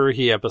favorite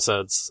Haruhi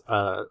episodes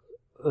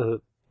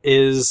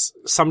is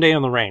Someday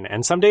in the Rain.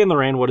 And Someday in the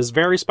Rain, what is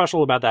very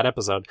special about that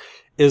episode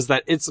is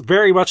that it's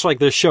very much like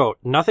this show.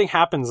 Nothing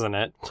happens in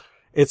it.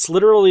 It's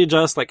literally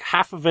just like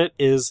half of it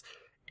is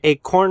a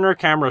corner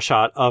camera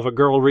shot of a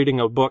girl reading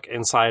a book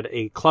inside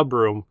a club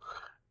room.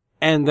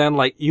 And then,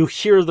 like, you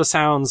hear the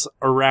sounds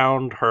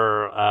around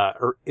her,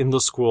 or in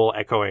the school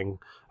echoing.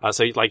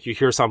 So, like, you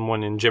hear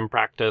someone in gym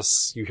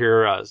practice, you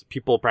hear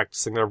people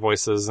practicing their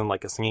voices in,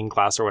 like, a singing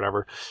class or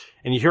whatever,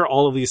 and you hear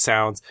all of these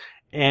sounds,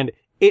 and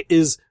it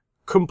is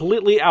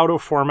completely out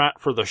of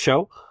format for the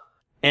show,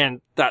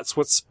 and that's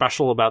what's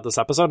special about this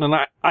episode, and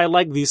I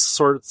like these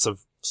sorts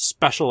of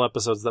special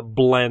episodes that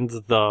blend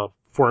the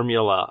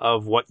formula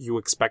of what you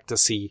expect to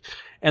see.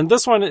 And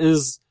this one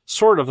is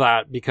sort of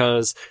that,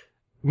 because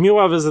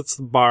Miwa visits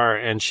the bar,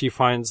 and she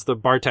finds the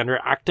bartender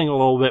acting a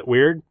little bit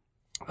weird.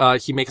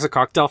 He makes a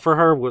cocktail for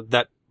her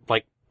that,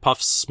 like,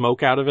 puffs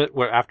smoke out of it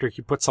after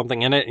he puts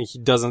something in it, and he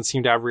doesn't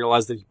seem to have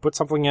realized that he put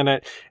something in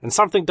it, and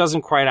something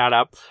doesn't quite add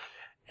up.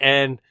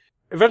 And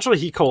eventually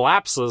he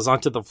collapses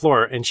onto the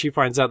floor, and she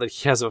finds out that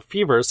he has a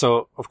fever,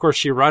 so, of course,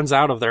 she runs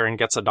out of there and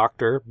gets a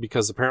doctor,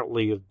 because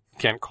apparently you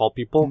can't call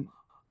people.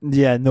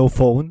 Yeah, no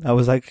phone. I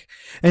was like,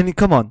 and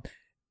come on.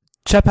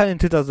 Japan in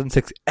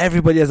 2006,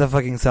 everybody has a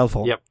fucking cell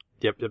phone. Yep.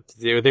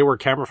 They were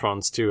camera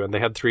phones too, and they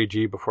had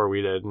 3G before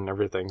we did and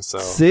everything, so.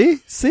 See?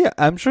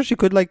 I'm sure she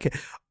could, like,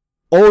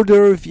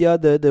 order via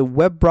the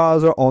web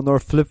browser on her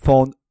flip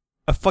phone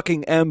a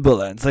fucking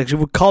ambulance. Like, she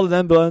would call an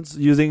ambulance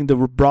using the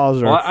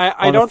browser. Well, I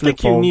on a don't flip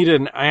think you phone. need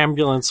an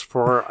ambulance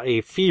for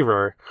a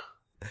fever.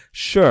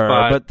 Sure,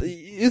 but- but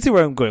you see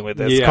where I'm going with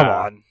this. Yeah. Come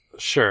on.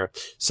 Sure.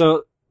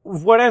 So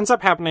what ends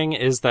up happening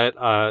is that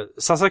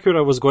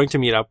Sasakura was going to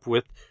meet up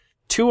with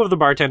two of the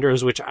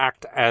bartenders, which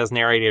act as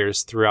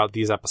narrators throughout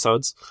these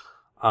episodes.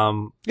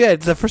 Yeah,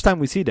 it's the first time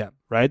we see them,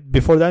 right?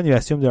 Before then, you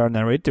assume there are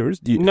narrators.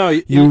 You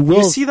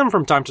will- see them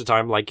from time to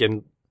time, like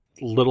in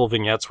little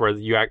vignettes where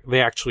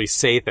they actually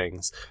say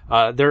things.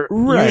 They're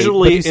Right,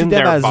 usually but you see in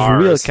them their as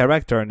bars. real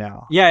character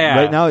now. Yeah.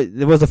 Right now,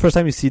 it was the first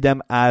time you see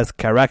them as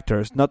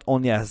characters, not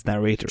only as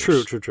narrators.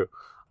 True.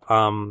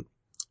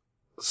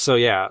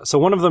 So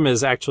one of them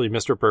is actually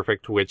Mr.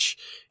 Perfect, which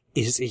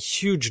is a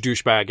huge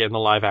douchebag in the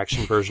live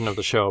action version of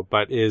the show,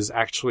 but is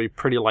actually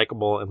pretty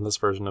likable in this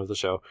version of the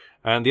show.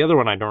 And the other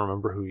one, I don't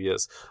remember who he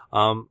is.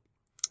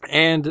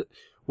 And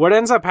what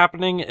ends up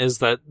happening is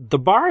that the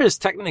bar is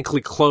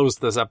technically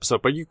closed this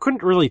episode, but you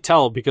couldn't really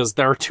tell because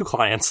there are two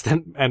clients that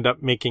end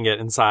up making it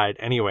inside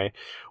anyway.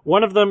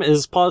 One of them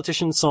is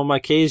politician Soma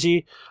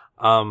Keiji,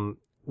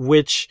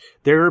 which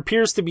there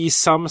appears to be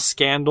some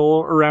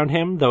scandal around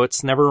him, though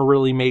it's never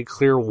really made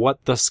clear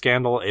what the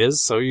scandal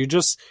is. So you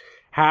just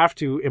have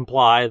to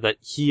imply that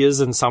he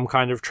is in some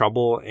kind of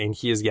trouble and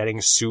he is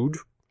getting sued.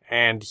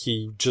 And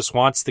he just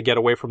wants to get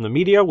away from the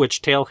media,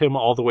 which tail him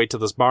all the way to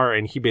this bar.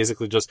 And he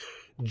basically just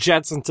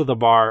jets into the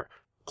bar,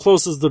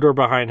 closes the door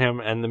behind him,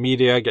 and the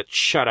media gets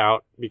shut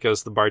out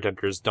because the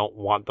bartenders don't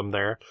want them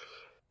there.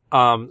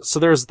 So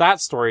there's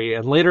that story.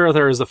 And later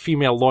there is a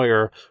female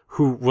lawyer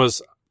who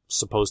was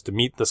supposed to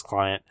meet this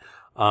client.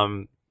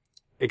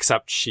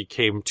 Except she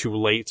came too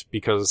late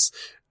because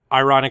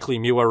ironically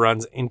Miwa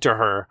runs into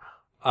her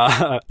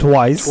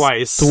twice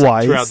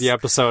throughout the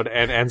episode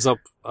and ends up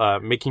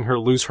making her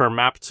lose her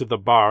map to the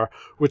bar,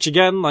 which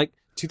again, like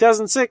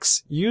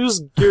 2006,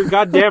 use your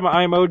goddamn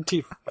IMO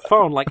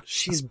phone. Like,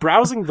 she's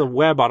browsing the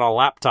web on a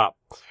laptop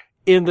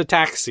in the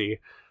taxi.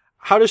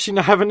 How does she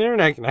not have an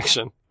internet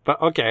connection?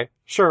 But okay,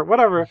 sure,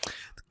 whatever.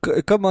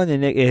 Come on,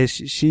 Nick.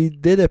 She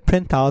did a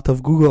printout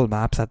of Google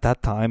Maps at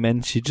that time,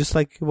 and she just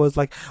was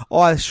like, "Oh,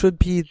 I should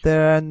be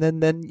there." And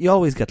then you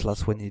always get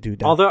lost when you do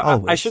that. Although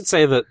always. I should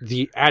say that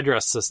the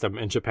address system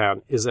in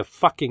Japan is a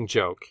fucking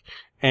joke,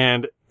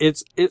 and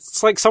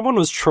it's like someone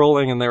was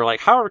trolling, and they're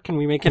like, "How can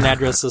we make an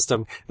address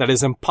system that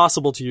is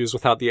impossible to use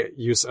without the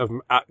use of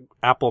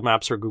Apple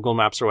Maps or Google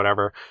Maps or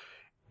whatever?"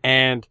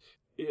 And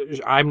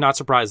I'm not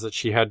surprised that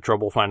she had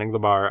trouble finding the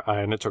bar,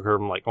 and it took her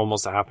like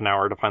almost a half an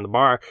hour to find the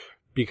bar,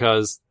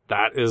 because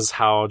that is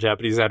how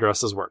Japanese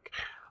addresses work.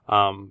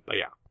 But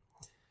yeah.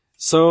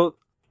 So,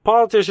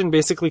 politician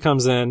basically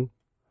comes in.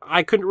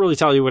 I couldn't really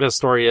tell you what his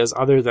story is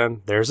other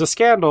than there's a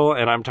scandal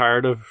and I'm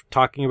tired of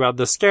talking about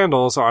this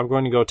scandal, so I'm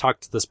going to go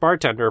talk to this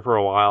bartender for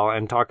a while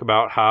and talk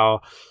about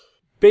how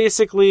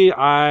basically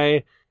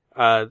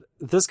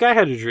this guy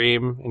had a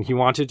dream and he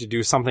wanted to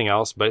do something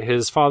else, but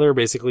his father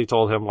basically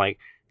told him, like,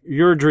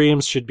 your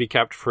dreams should be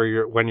kept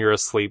for when you're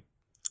asleep.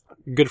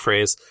 Good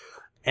phrase.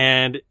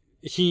 And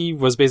he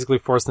was basically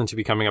forced into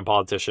becoming a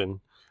politician,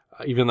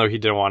 even though he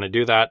didn't want to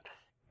do that.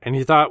 And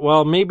he thought,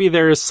 well, maybe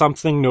there is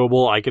something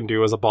noble I can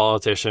do as a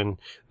politician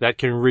that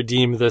can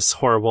redeem this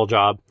horrible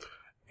job.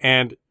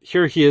 And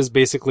here he is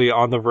basically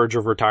on the verge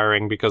of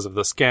retiring because of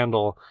the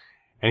scandal.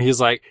 And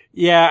he's like,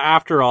 yeah,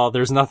 after all,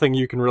 there's nothing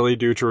you can really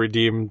do to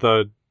redeem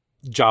the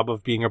job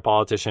of being a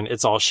politician.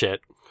 It's all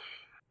shit.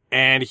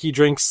 And he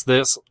drinks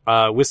this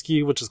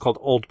whiskey, which is called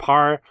Old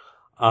Par.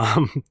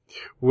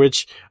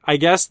 Which I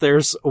guess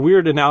there's a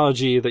weird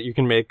analogy that you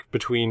can make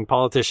between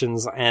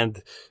politicians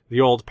and the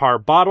Old Par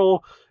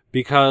bottle,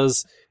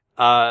 because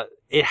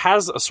it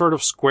has a sort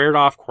of squared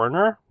off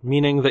corner,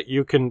 meaning that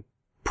you can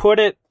put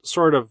it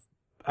sort of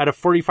at a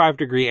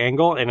 45-degree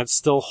angle and it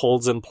still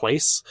holds in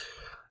place.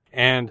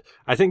 And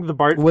I think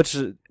which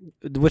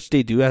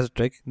they do as a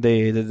trick.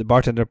 The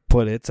bartender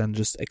put it and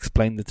just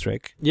explain the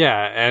trick.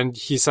 Yeah, and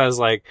he says,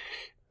 like,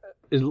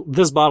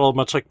 this bottle,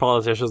 much like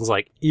politicians,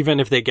 like,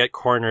 even if they get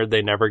cornered,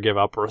 they never give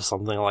up or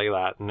something like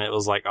that. And it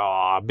was like,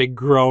 oh, big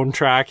groan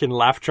track and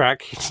laugh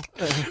track.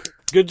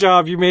 Good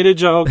job. You made a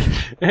joke.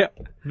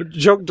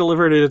 Joke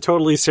delivered in a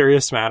totally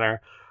serious manner.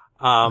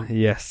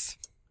 Yes.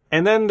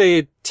 And then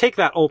they take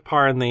that Old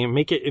Par and they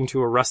make it into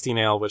a rusty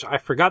nail, which I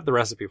forgot the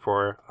recipe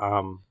for.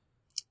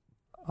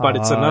 But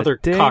it's another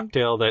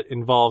cocktail that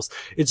involves,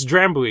 it's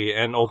Drambuie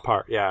and Old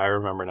Par. Yeah, I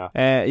remember now.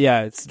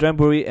 Yeah, it's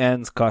Drambuie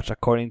and Scotch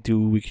according to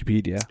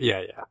Wikipedia.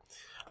 Yeah.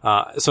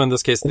 So in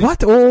this case...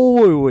 What?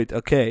 Oh, wait.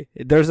 Okay.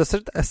 There's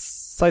a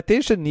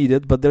citation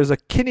needed, but there's a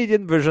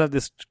Canadian version of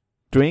this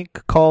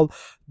drink called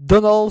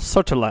Donald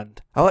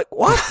Sutherland. I'm like,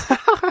 what?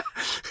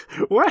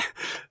 What?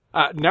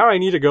 Now I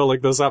need to go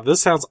look this up.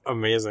 This sounds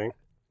amazing.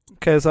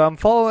 Okay, so I'm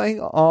following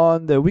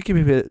on the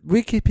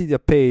Wikipedia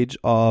page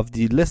of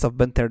the list of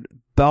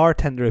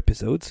bartender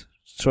episodes.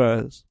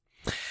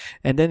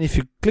 And then if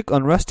you click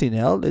on Rusty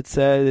Nail, it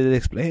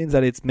explains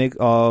that it's made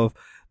of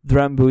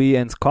Drambuie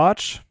and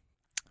Scotch,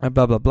 and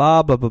blah, blah,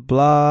 blah, blah, blah,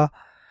 blah.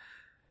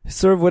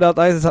 Served without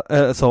ice.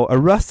 So a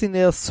rusty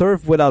nail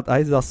served without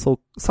ice is also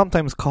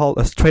sometimes called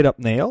a straight up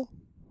nail.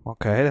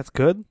 Okay, that's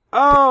good.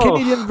 Oh! The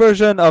Canadian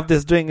version of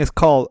this drink is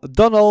called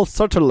Donald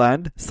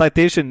Sutherland,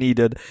 citation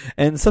needed,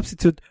 and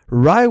substitute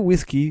rye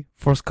whiskey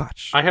for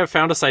scotch. I have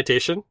found a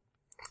citation.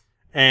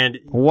 And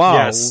Wow.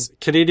 yes,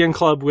 Canadian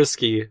Club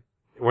whiskey,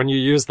 when you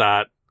use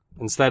that,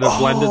 instead of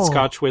blended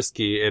Scotch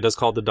whiskey, it is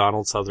called the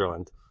Donald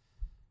Sutherland.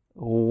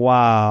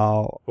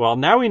 Wow. Well,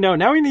 now we know.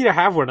 Now we need to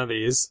have one of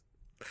these.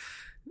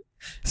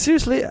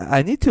 Seriously,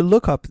 I need to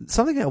look up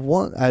something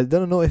I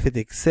don't know if it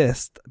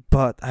exists,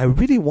 but I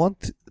really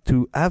want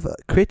to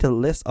create a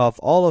list of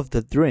all of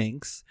the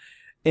drinks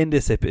in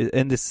this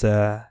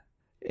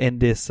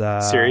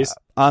Series?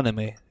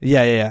 anime.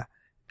 Yeah.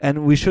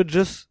 And we should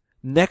just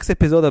next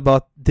episode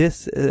about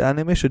this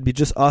anime should be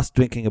just us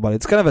drinking about it.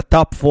 It's kind of a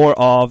top 4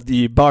 of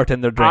the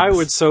bartender drinks. I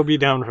would so be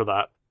down for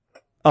that.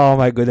 Oh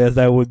my goodness,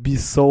 that would be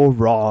so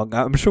wrong.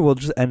 I'm sure we'll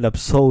just end up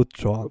so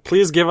drunk.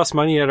 Please give us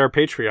money at our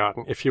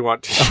Patreon if you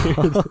want to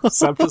hear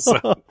this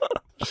episode.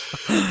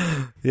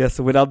 Yes,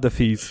 without the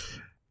fees.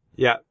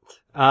 Yeah.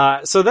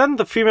 So then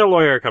the female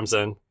lawyer comes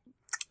in,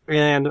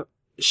 and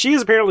she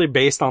is apparently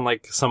based on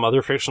like some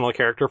other fictional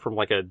character from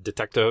like a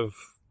detective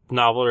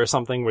novel or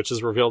something, which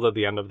is revealed at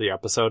the end of the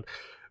episode.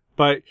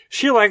 But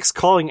she likes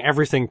calling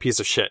everything piece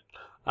of shit,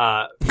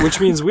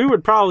 which means we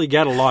would probably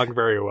get along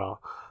very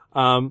well.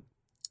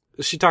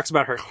 She talks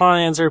about her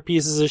clients are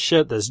pieces of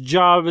shit. This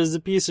job is a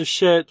piece of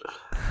shit.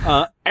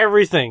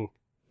 Everything.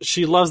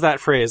 She loves that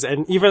phrase.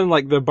 And even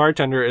like the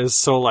bartender is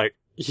so like,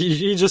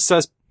 he just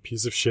says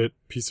piece of shit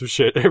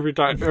every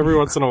time, every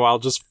once in a while,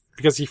 just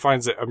because he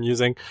finds it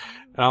amusing.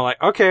 And I'm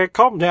like, okay,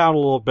 calm down a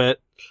little bit.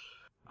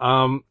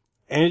 And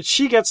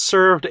she gets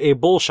served a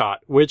bull shot,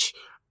 which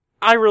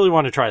I really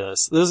want to try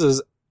this.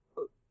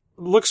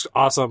 Looks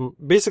awesome.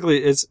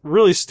 Basically, it's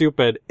really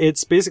stupid.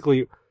 It's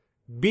basically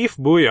beef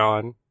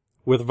bouillon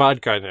with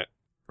vodka in it.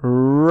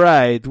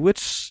 Right,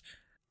 which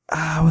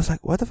I was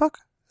like, what the fuck?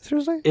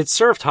 Seriously? It's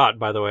served hot,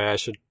 by the way, I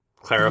should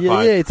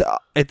clarify. Yeah,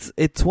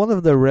 it's one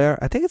of the rare,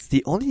 I think it's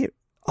the only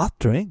hot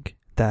drink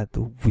that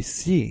we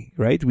see,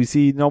 right? We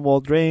see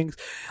normal drinks,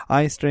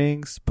 ice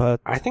drinks,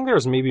 but I think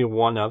there's maybe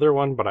one other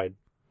one, but I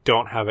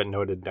don't have it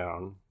noted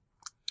down.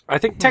 I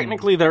think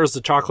technically there's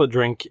the chocolate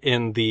drink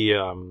in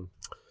the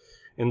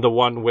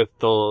one with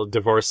the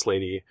divorce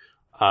lady.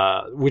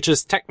 Which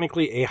is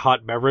technically a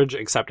hot beverage,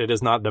 except it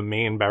is not the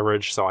main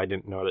beverage, so I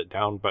didn't note it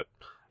down, but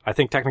I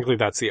think technically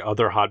that's the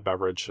other hot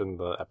beverage in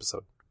the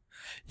episode.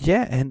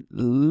 yeah, and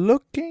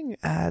looking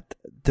at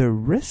the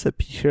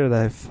recipe here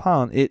that I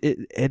found,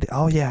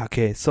 oh yeah,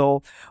 okay,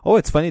 so,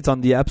 it's funny, it's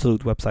on the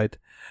Absolute website,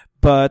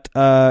 but,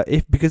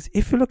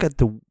 if you look at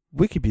the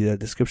Wikipedia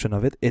description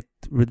of it, it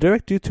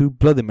redirects you to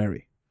Bloody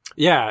Mary.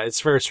 Yeah,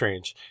 it's very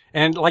strange.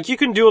 And, like, you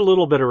can do a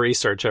little bit of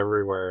research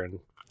everywhere and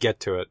get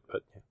to it,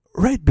 but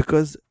Right,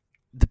 because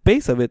the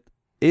base of it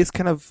is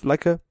kind of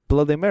like a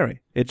Bloody Mary.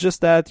 It's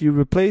just that you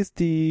replace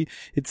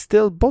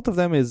both of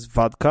them is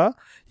vodka.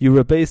 You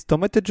replace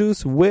tomato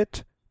juice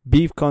with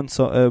beef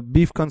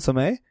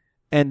consomme,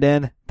 and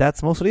then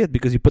that's mostly it,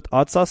 because you put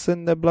hot sauce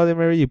in the Bloody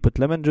Mary, you put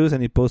lemon juice,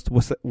 and you put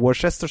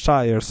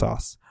Worcestershire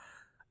sauce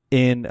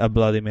in a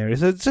Bloody Mary.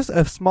 So it's just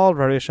a small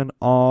variation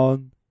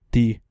on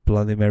the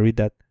Bloody Mary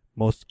that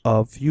most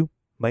of you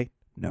might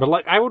know. But,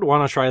 like, I would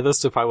want to try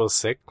this if I was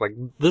sick. Like,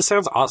 this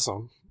sounds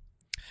awesome.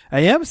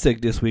 I am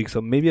sick this week,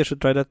 so maybe I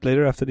should try that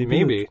later after the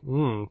Maybe.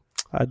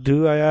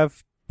 I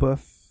have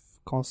buff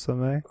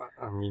consomme?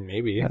 I mean,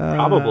 maybe.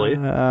 Probably.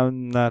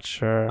 I'm not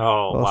sure.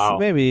 Oh, wow.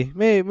 Maybe.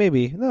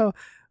 No.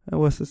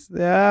 What's this?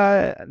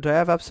 Yeah. Do I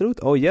have Absolute?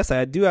 Oh, yes,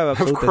 I do have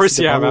Absolute. Of course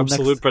you have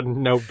Absolute, but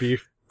no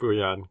beef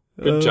bouillon.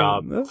 Good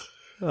job.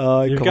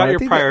 You've got your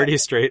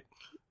priorities straight.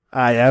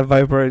 I have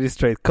my priorities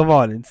straight. Come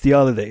on, it's the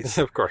holidays.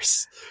 Of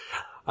course.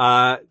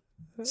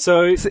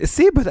 So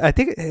see, but I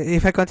think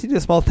if I continue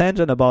a small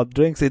tangent about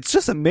drinks, it's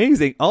just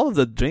amazing. All of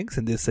the drinks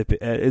in this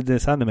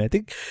anime. I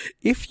think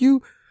if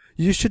you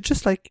should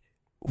just like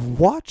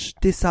watch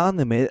this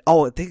anime.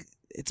 Oh, I think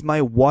it's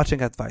my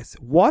watching advice.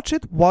 Watch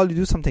it while you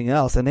do something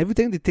else, and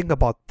everything they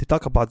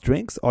talk about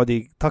drinks or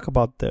they talk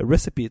about the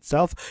recipe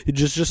itself. You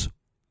just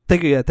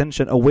take your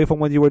attention away from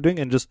what you were doing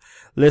and just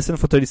listen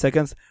for 30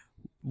 seconds.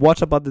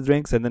 Watch about the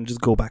drinks and then just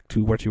go back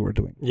to what you were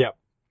doing. Yeah.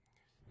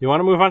 You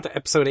want to move on to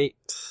episode 8?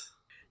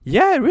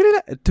 Yeah,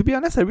 to be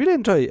honest, I really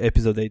enjoyed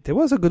episode 8. It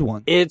was a good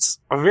one. It's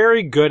a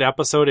very good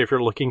episode if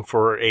you're looking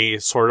for a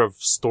sort of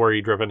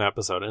story-driven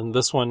episode, and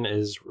this one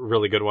is a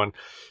really good one.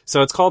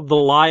 So it's called The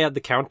Lie at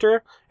the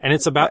Counter, and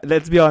it's about...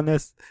 Let's be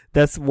honest,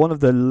 that's one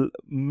of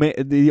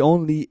the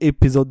only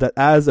episode that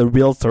has a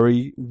real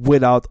story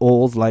without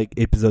holes like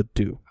episode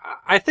 2.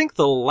 I think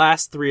the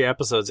last 3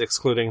 episodes,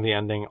 excluding the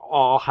ending,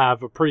 all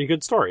have a pretty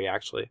good story,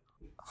 actually.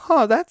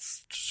 Huh,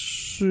 that's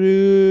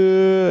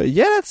true.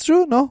 Yeah, that's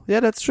true. No, yeah,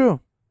 that's true.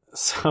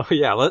 So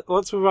yeah,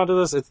 let's move on to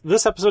this.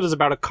 This episode is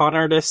about a con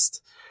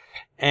artist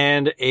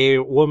and a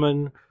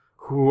woman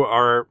who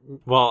are,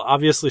 well,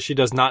 obviously she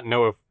does not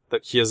know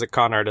that he is a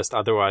con artist,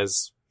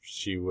 otherwise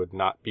she would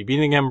not be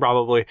beating him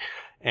probably.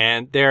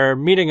 and they're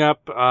meeting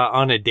up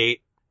on a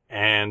date,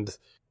 and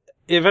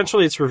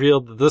eventually it's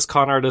revealed that this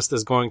con artist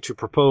is going to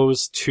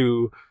propose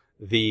to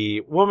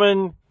the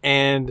woman,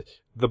 and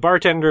the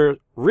bartender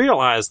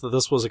realized that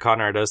this was a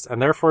con artist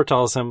and therefore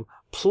tells him,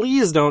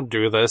 please don't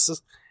do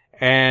this,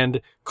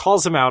 and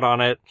calls him out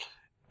on it.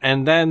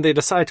 And then they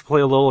decide to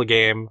play a little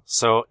game.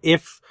 So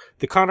if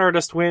the con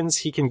artist wins,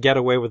 he can get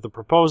away with the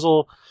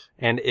proposal.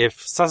 And if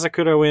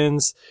Sasakura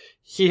wins,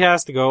 he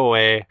has to go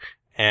away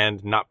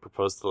and not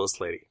propose to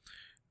this lady.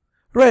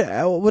 Right.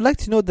 I would like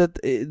to know that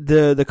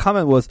the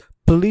comment was,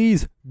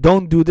 please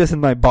don't do this in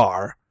my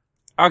bar.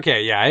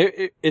 Okay, yeah,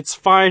 it's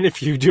fine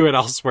if you do it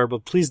elsewhere,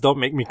 but please don't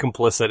make me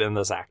complicit in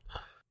this act.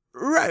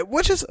 Right,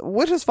 which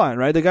is fine,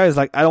 right? The guy is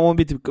like, I don't want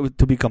me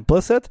to be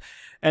complicit,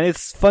 and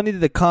it's funny that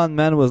the con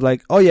man was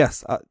like, oh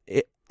yes,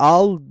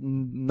 I'll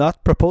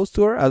not propose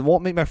to her. I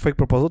won't make my fake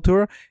proposal to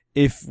her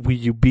if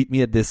you beat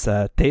me at this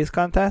taste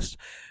contest,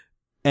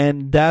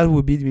 and that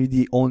would be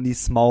the only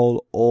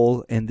small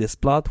hole in this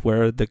plot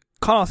where the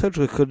con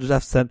could just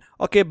have said,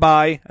 okay,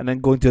 bye, and then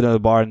go into another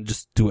bar and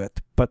just do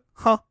it. But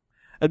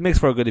it makes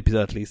for a good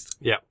episode at least.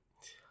 Yeah.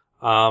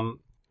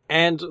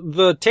 And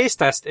the taste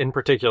test in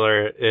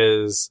particular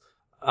is,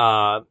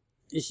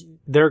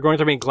 they're going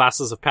to make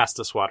glasses of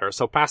pastis water.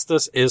 So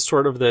pastis is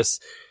sort of this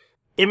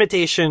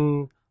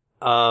imitation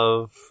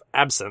of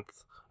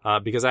absinthe,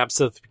 because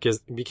absinthe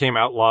became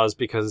outlaws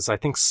because I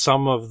think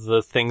some of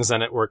the things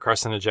in it were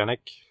carcinogenic.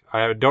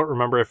 I don't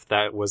remember if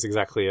that was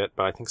exactly it,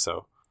 but I think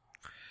so.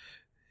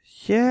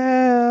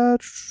 Yeah.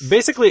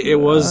 Basically, it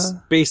was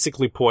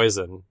basically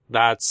poison.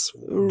 That's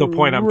the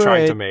point I'm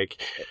trying to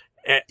make.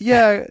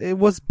 Yeah, it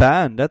was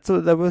banned. That's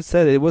what that was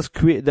said. It was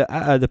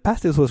the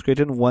pastis was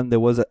created when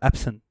there was an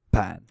absinthe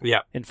ban.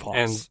 Yeah, in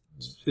France.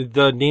 And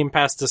the name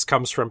pastis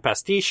comes from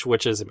pastiche,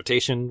 which is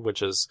imitation,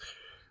 which is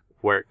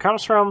where it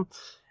comes from.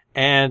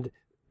 And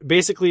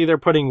basically, they're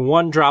putting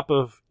 1 drop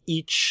of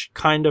each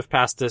kind of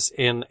pastis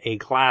in a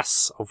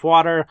glass of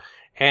water.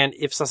 And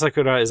if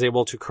Sasakura is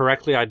able to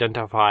correctly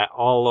identify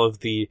all of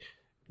the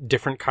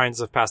different kinds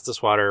of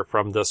pastis water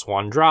from this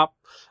 1 drop,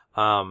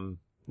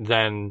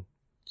 then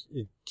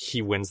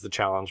he wins the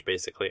challenge,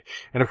 basically.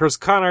 And of course,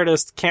 con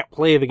artist can't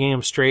play the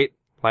game straight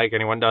like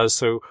anyone does.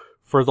 So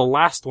for the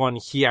last one,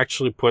 he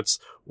actually puts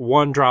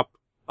 1 drop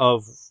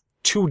of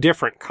 2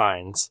 different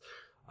kinds.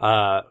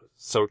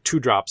 So 2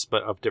 drops,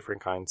 but of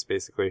different kinds,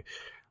 basically.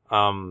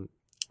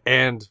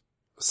 And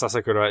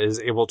Sasakura is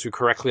able to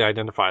correctly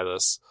identify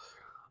this.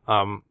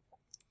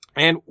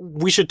 And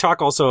we should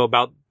talk also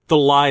about the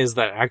lies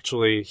that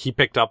actually he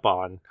picked up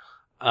on,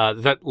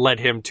 that led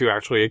him to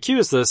actually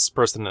accuse this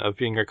person of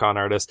being a con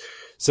artist.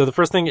 So the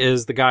first thing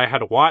is the guy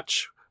had a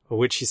watch,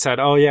 which he said,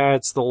 oh yeah,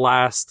 it's the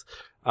last,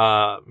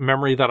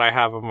 memory that I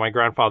have of my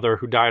grandfather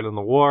who died in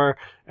the war.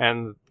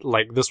 And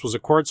like, this was a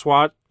quartz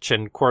watch,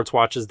 and quartz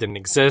watches didn't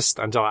exist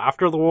until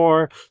after the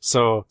war.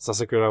 So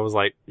Sasakura was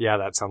like, yeah,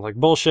 that sounds like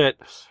bullshit.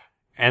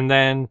 And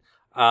then,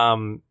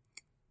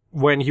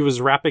 when he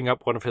was wrapping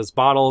up one of his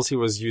bottles, he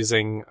was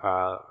using,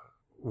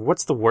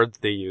 what's the word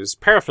that they use?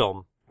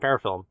 Parafilm.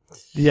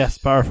 Yes,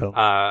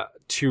 parafilm.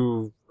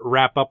 To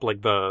wrap up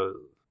like the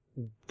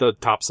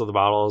tops of the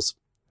bottles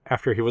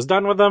after he was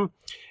done with them.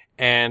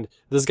 And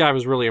this guy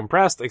was really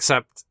impressed,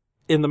 except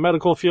in the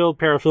medical field,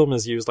 parafilm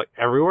is used like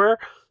everywhere.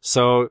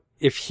 So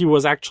if he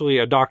was actually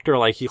a doctor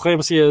like he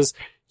claims he is,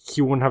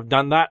 he wouldn't have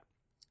done that.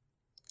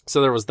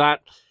 So there was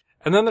that.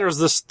 And then there's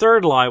this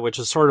third lie, which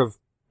is sort of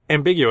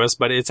ambiguous,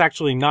 but it's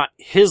actually not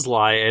his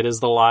lie. It is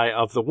the lie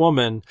of the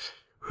woman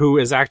who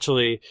is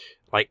actually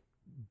like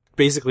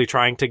basically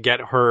trying to get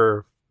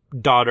her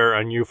daughter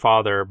a new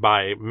father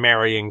by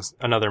marrying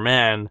another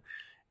man.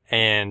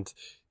 And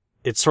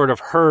it's sort of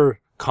her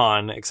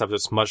con, except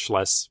it's much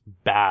less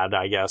bad,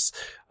 I guess,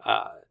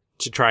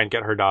 to try and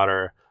get her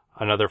daughter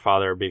another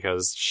father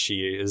because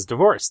she is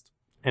divorced.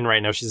 And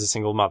right now she's a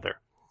single mother.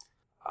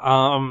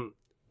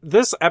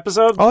 This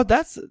episode... Oh,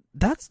 that's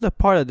the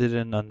part I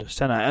didn't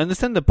understand. I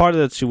understand the part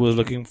that she was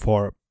looking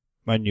for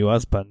my new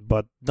husband,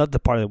 but not the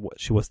part that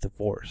she was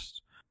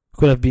divorced.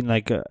 Could have been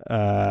like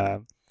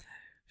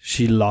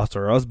she lost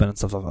her husband and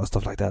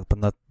stuff like that, but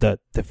not the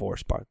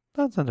divorce part.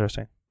 That's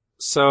interesting.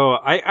 So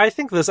I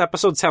think this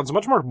episode sounds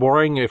much more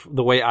boring if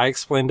the way I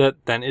explained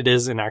it than it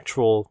is in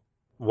actual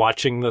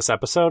watching this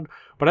episode.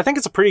 But I think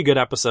it's a pretty good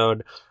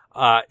episode.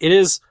 It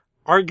is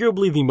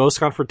arguably the most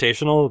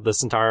confrontational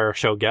this entire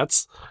show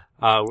gets.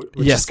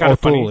 Which is kind of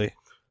funny. Totally.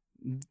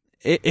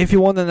 If you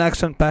want an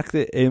action-packed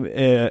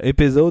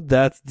episode,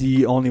 that's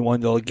the only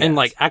one you'll get. And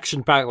like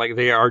action-packed, like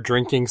they are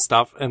drinking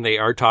stuff and they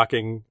are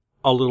talking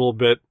a little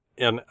bit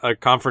in a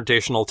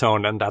confrontational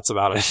tone, and that's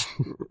about it.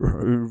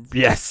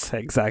 Yes,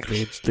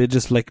 exactly. They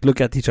just like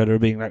look at each other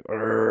being like,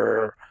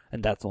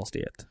 and that's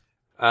mostly it.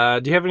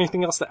 Do you have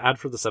anything else to add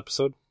for this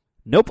episode?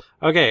 Nope.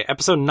 Okay,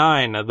 episode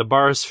 9, The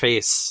Bar's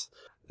Face.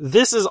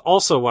 This is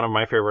also one of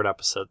my favorite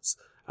episodes.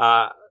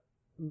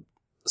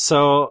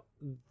 So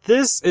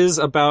this is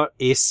about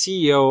a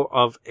CEO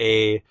of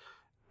I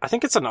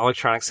think it's an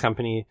electronics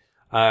company,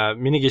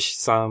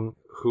 Minegishi-san,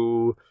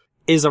 who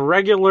is a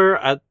regular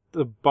at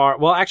the bar.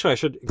 Well, actually, I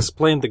should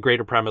explain the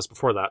greater premise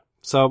before that.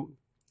 So,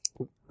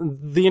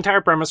 the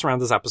entire premise around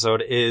this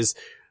episode is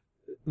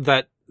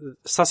that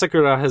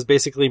Sasakura has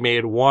basically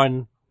made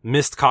one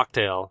missed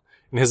cocktail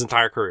in his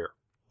entire career.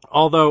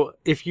 Although,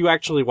 if you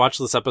actually watch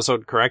this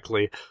episode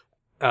correctly,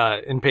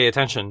 and pay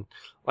attention,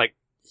 like,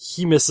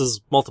 he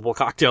misses multiple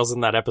cocktails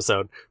in that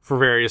episode for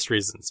various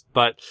reasons.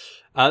 But,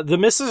 the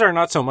misses are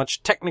not so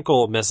much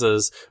technical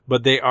misses,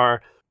 but they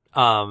are,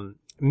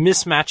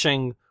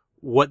 mismatching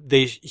what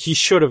he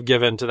should have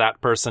given to that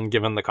person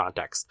given the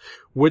context,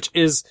 which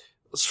is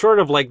sort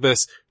of like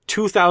this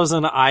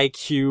 2000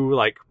 IQ,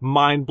 like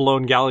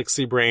mind-blown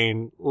galaxy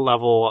brain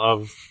level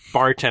of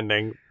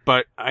bartending.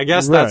 But I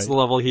guess that's the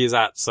level he's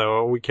at,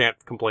 so we can't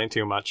complain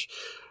too much.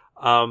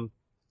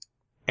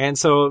 And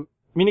so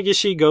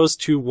Minagishi goes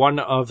to one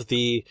of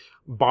the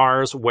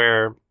bars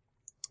where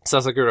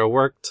Sasakura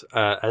worked,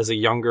 as a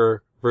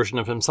younger version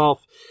of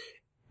himself.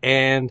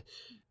 And,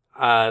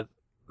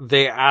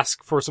 they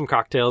ask for some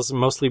cocktails,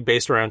 mostly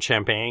based around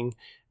champagne,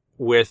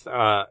 with,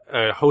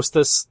 a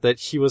hostess that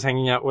he was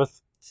hanging out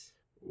with,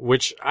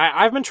 which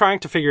I've been trying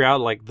to figure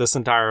out, like, this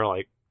entire,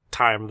 like,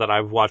 time that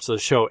I've watched the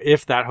show,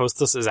 if that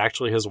hostess is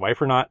actually his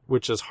wife or not,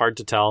 which is hard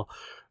to tell.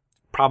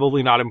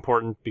 Probably not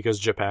important because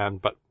Japan,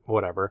 but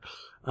whatever.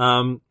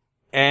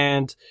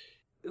 And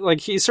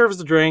like he serves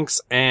the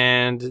drinks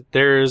and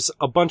there's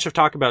a bunch of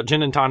talk about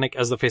gin and tonic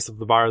as the face of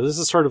the bar. This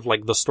is sort of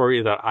like the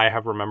story that I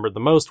have remembered the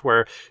most,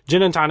 where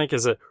gin and tonic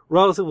is a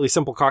relatively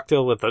simple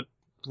cocktail with a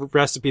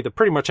recipe that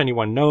pretty much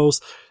anyone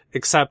knows,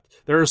 except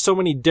there are so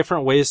many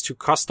different ways to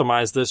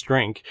customize this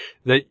drink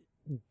that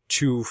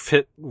to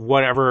fit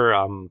whatever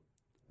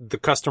the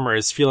customer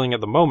is feeling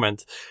at the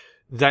moment,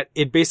 that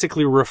it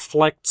basically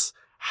reflects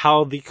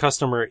how the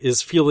customer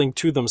is feeling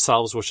to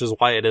themselves, which is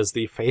why it is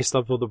the face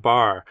of the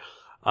bar,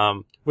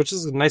 which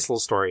is a nice little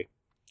story.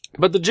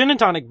 But the gin and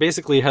tonic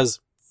basically has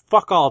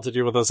fuck all to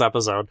do with this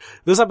episode.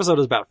 This episode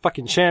is about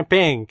fucking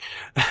champagne,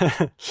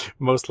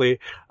 mostly.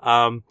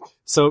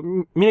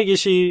 So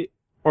Minagishi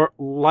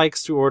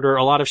likes to order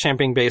a lot of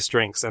champagne-based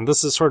drinks, and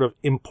this is sort of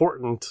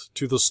important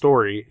to the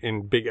story,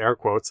 in big air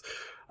quotes,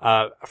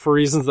 for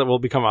reasons that will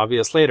become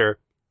obvious later.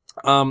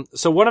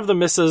 So one of the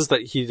misses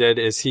that he did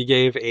is he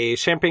gave a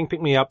champagne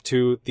pick-me-up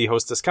to the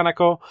hostess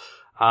Kanako,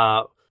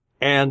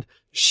 and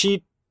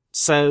she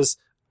says,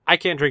 I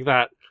can't drink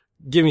that,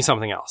 give me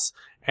something else.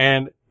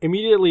 And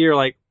immediately you're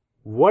like,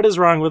 what is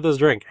wrong with this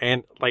drink?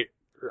 And like,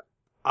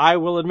 I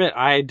will admit,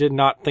 I did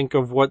not think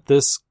of what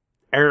this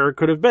error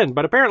could have been,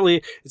 but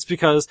apparently it's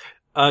because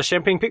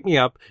champagne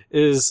pick-me-up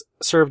is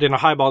served in a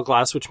highball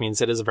glass, which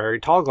means it is a very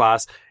tall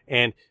glass,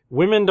 and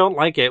women don't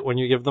like it when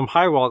you give them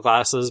highball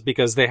glasses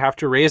because they have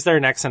to raise their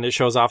necks and it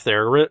shows off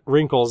their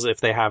wrinkles if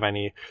they have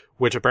any,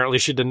 which apparently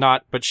she did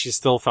not, but she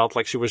still felt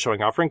like she was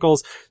showing off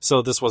wrinkles,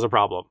 so this was a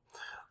problem.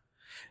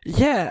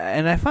 Yeah,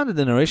 and I found that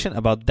the narration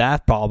about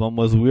that problem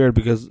was weird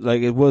because,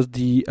 like, it was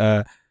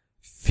the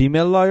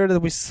female lawyer that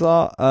we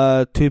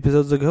saw 2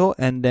 episodes ago,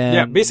 and then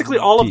yeah, basically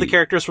all of the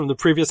characters from the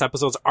previous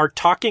episodes are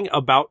talking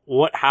about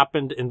what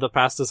happened in the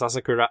past to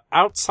Sasakura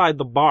outside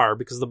the bar,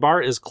 because the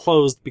bar is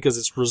closed because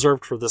it's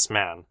reserved for this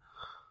man.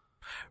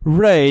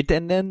 Right,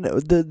 and then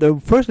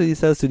the first lady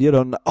says to the other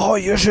one, oh,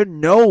 you should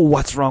know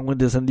what's wrong with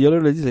this, and the other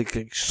lady's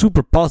like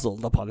super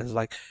puzzled upon it. It's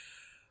like,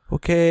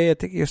 okay, I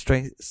think you're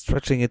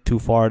stretching it too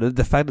far.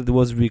 The fact that it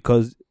was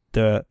because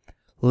the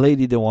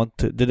lady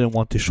didn't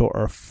want to show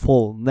her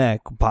full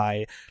neck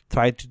by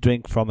trying to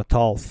drink from a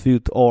tall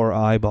flute or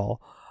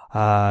eyeball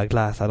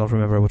glass. I don't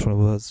remember which one it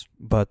was,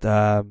 but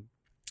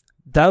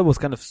that was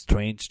kind of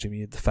strange to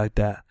me. The fact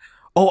that,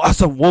 oh,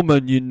 as a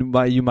woman,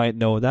 you might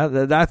know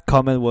that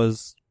comment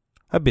was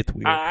a bit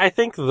weird. I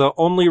think the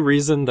only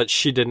reason that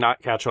she did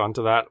not catch on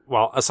to that,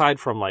 well, aside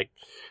from like,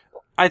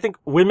 I think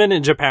women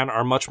in Japan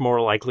are much more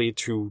likely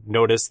to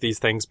notice these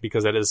things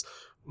because it is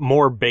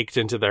more baked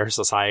into their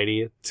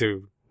society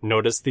to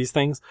notice these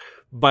things.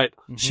 But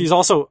she's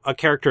also a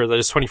character that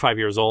is 25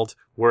 years old,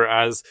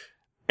 whereas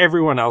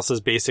everyone else is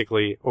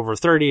basically over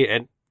 30.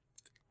 And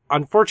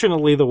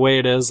unfortunately, the way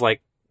it is,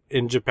 like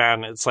in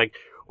Japan, it's like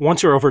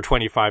once you're over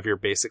 25, you're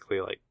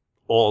basically like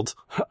old,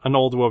 an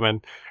old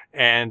woman,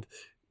 and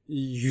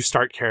you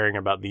start caring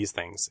about these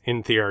things,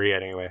 in theory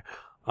anyway.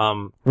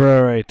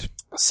 Right.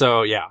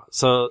 So yeah.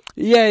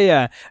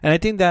 Yeah. And I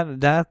think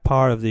that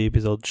part of the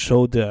episode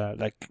showed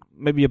like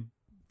maybe a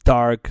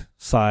dark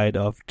side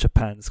of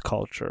Japan's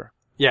culture.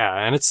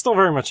 Yeah, and it's still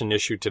very much an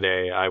issue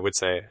today, I would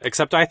say.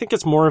 Except I think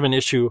it's more of an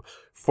issue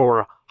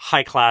for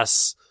high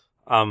class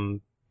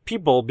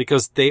people,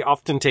 because they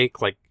often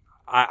take like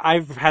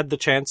I've had the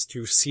chance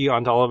to see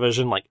on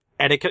television like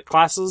etiquette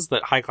classes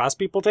that high class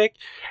people take,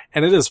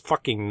 and it is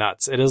fucking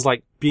nuts. It is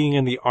like being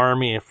in the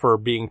army for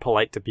being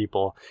polite to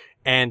people.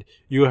 And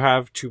you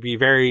have to be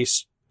very,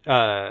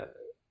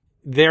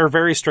 they're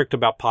very strict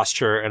about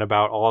posture and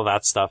about all of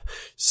that stuff.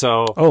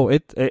 So. Oh,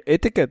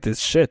 etiquette is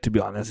shit, to be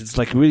honest. It's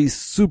like really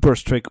super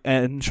strict,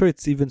 and I'm sure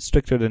it's even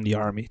stricter than the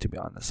army, to be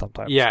honest,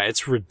 sometimes. Yeah,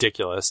 it's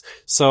ridiculous.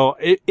 So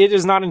it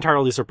is not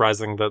entirely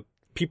surprising that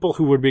people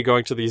who would be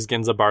going to these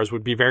Ginza bars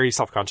would be very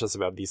self-conscious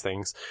about these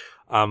things.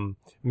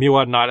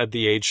 Miwa not at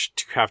the age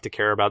to have to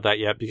care about that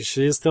yet because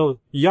she is still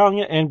young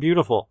and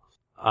beautiful.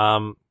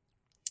 So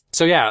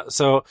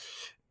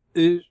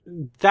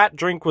that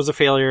drink was a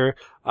failure.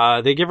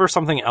 They give her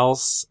something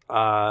else.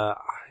 I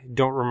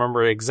don't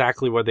remember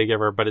exactly what they give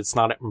her, but it's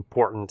not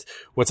important.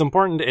 What's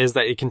important is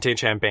that it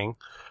contains champagne.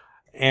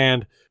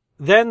 And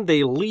then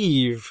they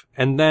leave,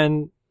 and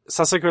then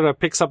Sasakura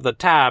picks up the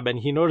tab, and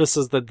he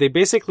notices that they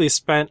basically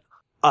spent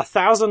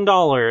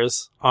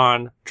 $1,000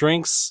 on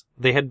drinks.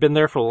 They had been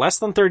there for less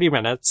than 30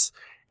 minutes,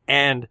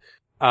 and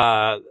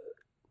Mr.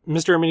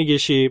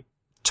 Minigishi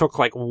took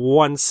like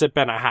 1 sip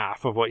and a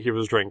half of what he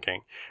was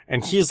drinking.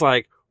 And he's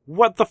like,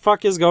 what the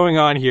fuck is going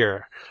on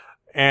here?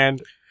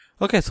 And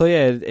okay, so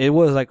yeah, it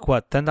was like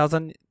what,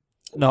 10,000?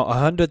 No,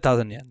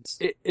 100,000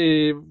 yens.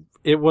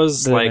 It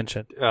was Did I like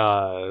mention?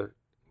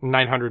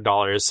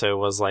 $900, so it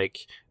was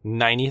like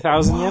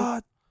 90,000 yen.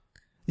 What?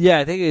 Yeah,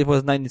 I think it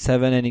was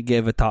 97, and he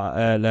gave it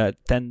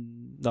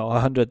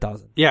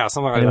 100,000. Yeah,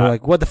 something like And they that. were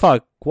like, what the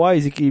fuck? Why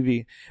is he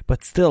giving?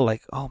 But still,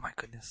 like, oh my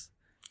goodness.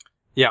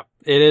 Yeah,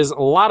 it is a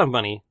lot of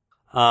money.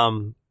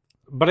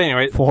 But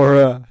anyway,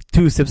 For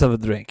 2 sips of a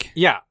drink.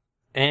 yeah.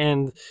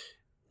 And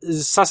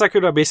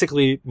Sasakura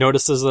basically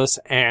notices this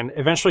and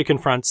eventually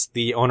confronts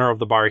the owner of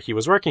the bar he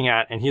was working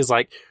at, and he's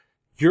like,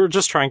 you're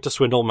just trying to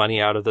swindle money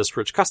out of this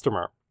rich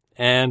customer.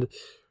 And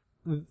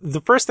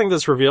the first thing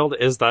that's revealed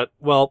is that,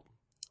 well,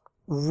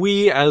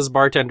 we as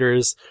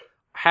bartenders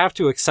have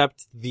to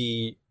accept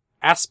the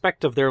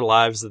aspect of their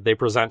lives that they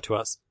present to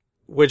us,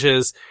 which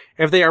is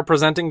if they are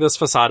presenting this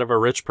facade of a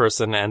rich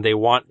person and they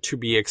want to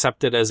be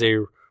accepted as a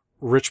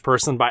rich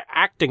person by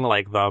acting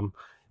like them,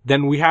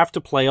 then we have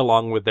to play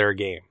along with their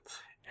game.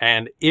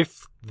 And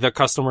if the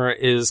customer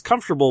is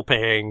comfortable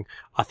paying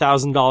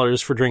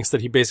 $1,000 for drinks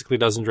that he basically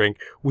doesn't drink,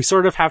 we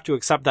sort of have to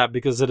accept that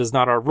because it is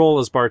not our role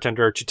as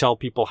bartender to tell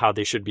people how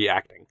they should be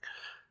acting.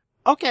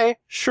 Okay,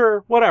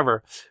 sure,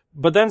 whatever.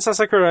 But then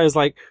Sasakura is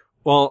like,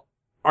 well,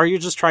 are you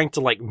just trying to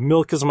like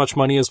milk as much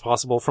money as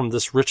possible from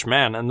this rich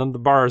man? And then the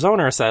bar's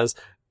owner says,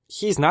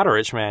 he's not a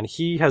rich man.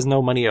 He has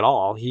no money at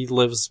all. He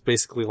lives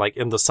basically like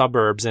in the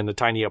suburbs in a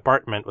tiny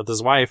apartment with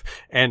his wife,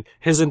 and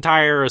his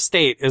entire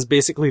estate is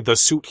basically the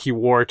suit he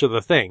wore to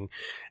the thing.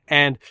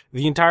 And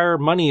the entire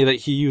money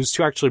that he used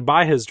to actually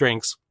buy his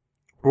drinks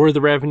were the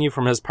revenue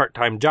from his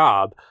part-time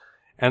job.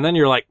 And then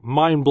you're like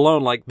mind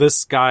blown, like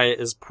this guy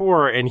is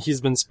poor and he's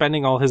been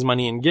spending all his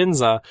money in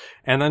Ginza.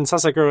 And then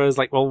Sasakura is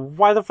like, well,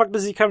 why the fuck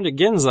does he come to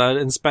Ginza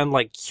and spend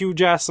like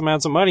huge ass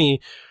amounts of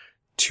money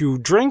to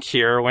drink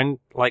here when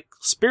like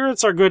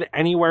spirits are good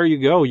anywhere you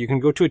go? You can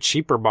go to a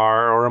cheaper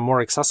bar or a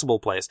more accessible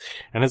place.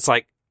 And it's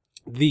like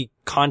the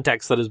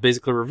context that is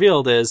basically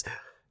revealed is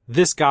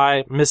this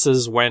guy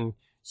misses when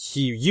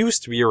he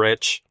used to be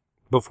rich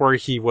before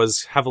he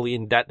was heavily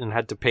in debt and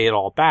had to pay it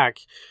all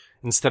back,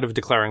 instead of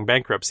declaring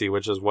bankruptcy,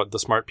 which is what the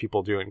smart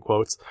people do in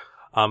quotes.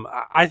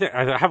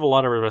 I have a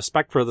lot of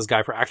respect for this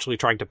guy for actually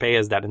trying to pay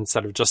his debt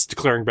instead of just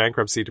declaring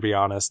bankruptcy, to be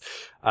honest.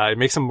 It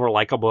makes him more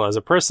likable as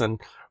a person.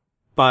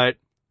 But,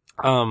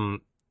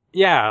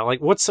 yeah, like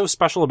what's so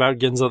special about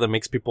Ginza that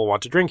makes people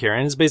want to drink here?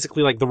 And it's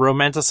basically like the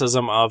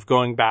romanticism of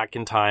going back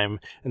in time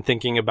and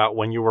thinking about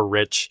when you were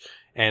rich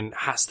and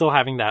still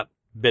having that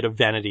bit of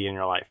vanity in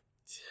your life.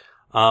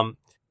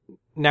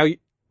 Now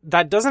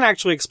that doesn't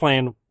actually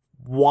explain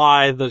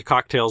why the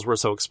cocktails were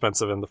so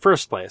expensive in the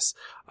first place.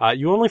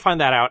 You only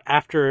find that out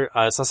after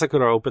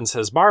Sasakura opens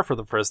his bar for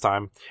the first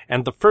time,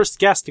 and the first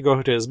guest to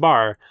go to his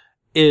bar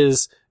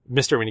is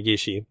Mr.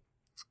 Minigishi.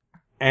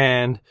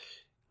 And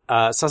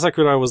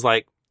Sasakura was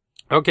like,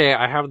 okay,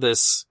 I have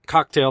this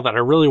cocktail that I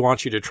really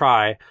want you to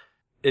try.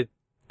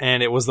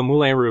 And it was the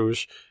Moulin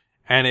Rouge,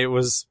 and it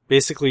was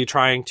basically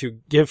trying to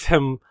give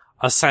him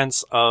a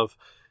sense of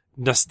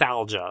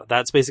nostalgia.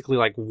 That's basically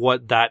like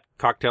what that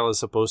cocktail is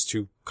supposed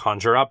to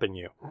conjure up in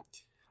you.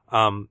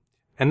 And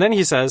then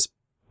he says,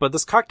 but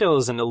this cocktail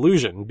is an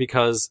illusion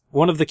because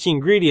one of the key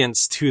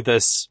ingredients to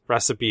this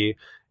recipe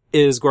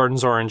is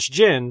Gordon's Orange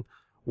Gin,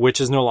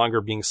 which is no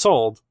longer being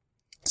sold.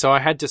 So I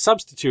had to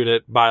substitute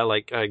it by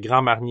like a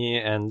Grand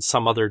Marnier and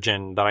some other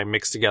gin that I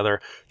mixed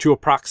together to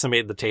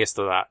approximate the taste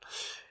of that.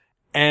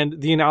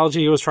 And the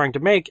analogy he was trying to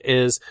make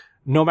is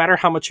no matter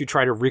how much you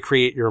try to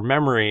recreate your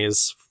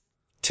memories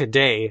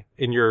today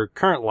in your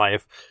current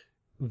life,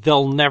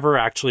 they'll never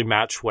actually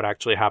match what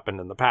actually happened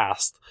in the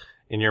past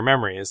in your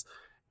memories.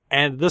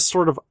 And this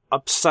sort of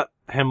upset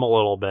him a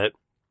little bit.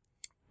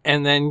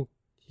 And then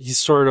he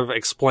sort of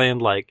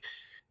explained like,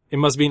 it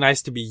must be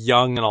nice to be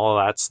young and all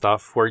of that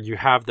stuff where you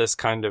have this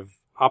kind of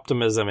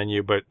optimism in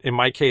you. But in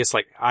my case,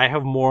 like I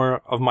have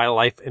more of my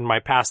life in my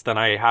past than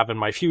I have in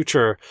my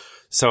future.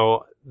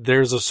 So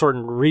there's a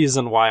certain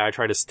reason why I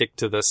try to stick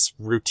to this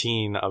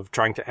routine of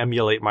trying to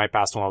emulate my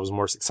past when I was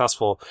more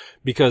successful,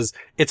 because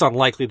it's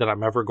unlikely that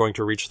I'm ever going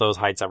to reach those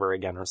heights ever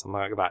again or something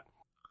like that.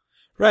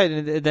 Right,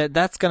 and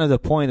that's kind of the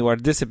point where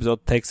this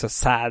episode takes a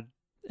sad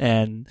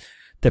and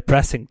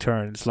depressing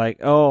turn. It's like,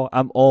 oh,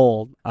 I'm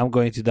old, I'm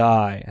going to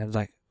die. And it's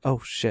like,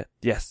 oh shit,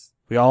 yes,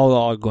 we all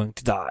are going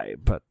to die,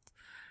 but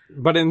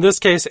But in this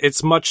case,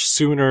 it's much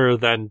sooner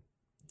than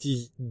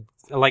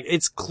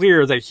it's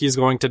clear that he's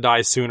going to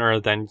die sooner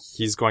than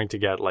he's going to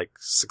get, like,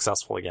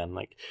 successful again.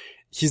 Like,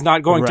 he's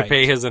not going to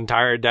pay his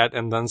entire debt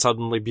and then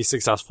suddenly be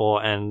successful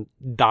and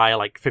die,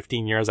 like,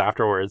 15 years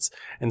afterwards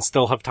and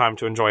still have time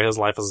to enjoy his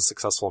life as a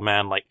successful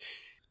man. Like,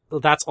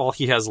 that's all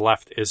he has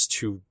left is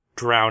to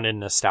drown in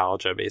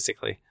nostalgia,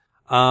 basically.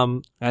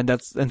 And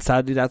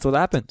sadly, that's what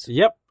happens.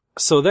 Yep.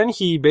 So then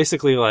he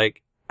basically,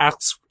 like,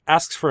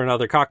 asks for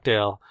another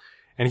cocktail.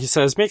 And he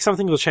says, make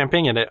something with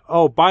champagne in it.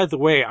 Oh, by the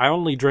way, I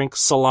only drink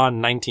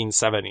Salon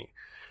 1970.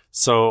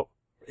 So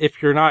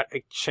if you're not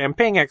a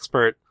champagne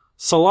expert,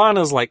 Salon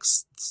is like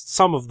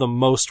some of the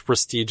most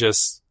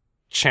prestigious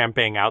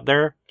champagne out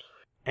there.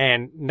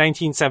 And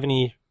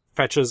 1970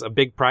 fetches a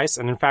big price.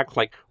 And in fact,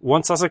 like,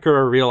 once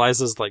Asakura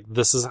realizes, like,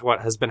 this is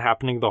what has been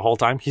happening the whole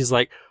time, he's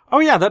like, oh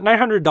yeah, that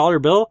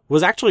 $900 bill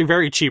was actually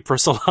very cheap for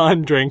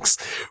Salon drinks,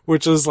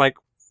 which is, like,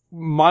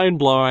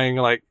 mind-blowing.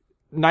 Like,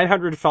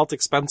 900 felt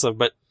expensive,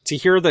 but to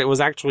hear that it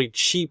was actually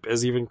cheap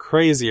is even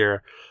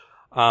crazier.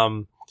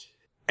 And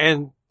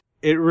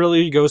it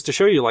really goes to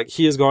show you, like,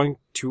 he is going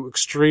to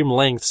extreme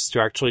lengths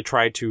to actually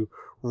try to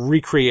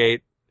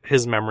recreate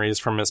his memories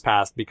from his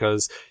past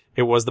because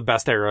it was the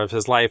best era of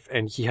his life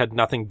and he had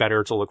nothing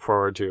better to look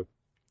forward to.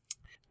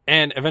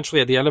 And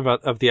eventually at the end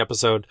of the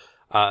episode,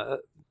 a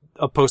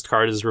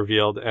postcard is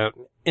revealed.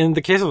 In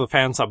the case of the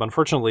fan sub,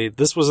 unfortunately,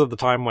 this was at the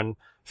time when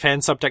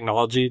fan sub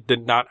technology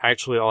did not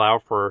actually allow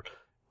for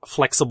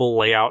flexible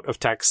layout of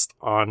text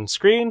on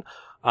screen.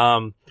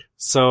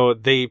 So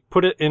they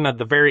put it in at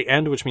the very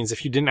end, which means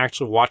if you didn't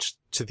actually watch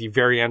to the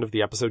very end of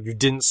the episode, you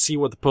didn't see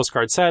what the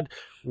postcard said,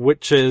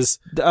 which is...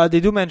 they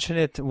do mention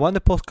it. When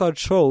the postcard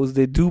shows,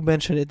 they do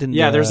mention it in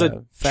there's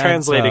a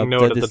translating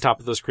note at the top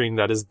of the screen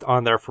that is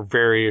on there for a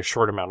very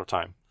short amount of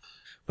time.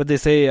 But they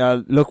say,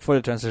 look for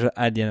the translation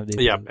at the end of the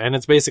episode. Yeah, and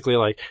it's basically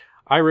like,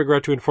 I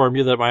regret to inform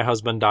you that my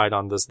husband died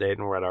on this date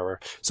and whatever.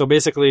 So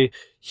basically,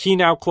 he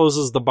now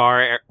closes the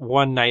bar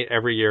one night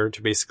every year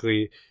to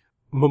basically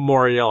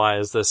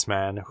memorialize this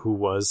man who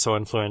was so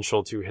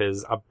influential to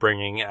his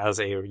upbringing as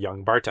a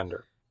young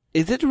bartender.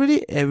 Is it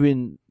really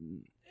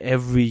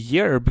every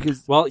year?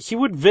 Because well, he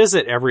would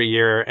visit every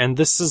year, and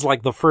this is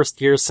like the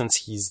first year since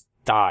he's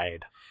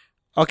died.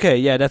 Okay,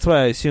 yeah, that's what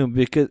I assume.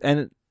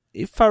 And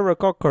if I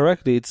recall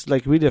correctly, it's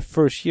like really the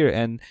first year,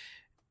 and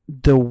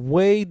the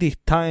way they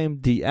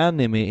timed the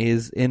anime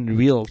is in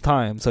real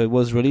time. So it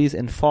was released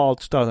in fall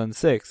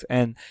 2006,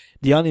 and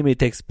the anime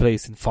takes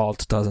place in fall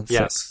 2006.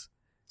 Yes.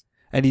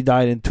 And he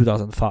died in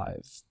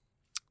 2005.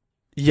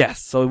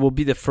 Yes, so it will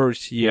be the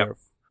first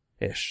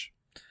year-ish.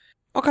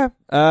 Okay.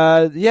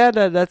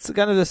 That's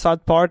kind of the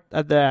sad part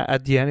at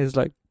the end is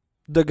like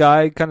the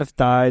guy kind of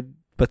died,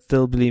 but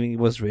still believing he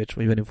was rich,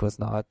 even if he was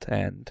not,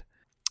 and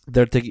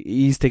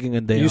he's taking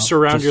a day off. You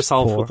surround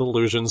yourself with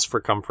illusions for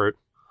comfort.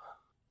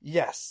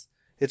 Yes.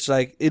 It's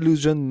like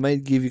illusion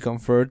might give you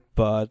comfort,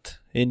 but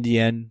in the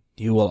end,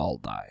 you will all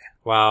die.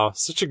 Wow,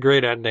 such a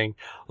great ending.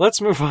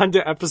 Let's move on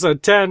to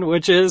episode 10,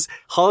 which is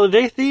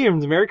holiday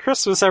themed. Merry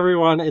Christmas,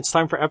 everyone. It's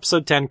time for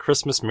episode 10,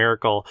 Christmas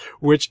Miracle,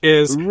 which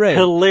is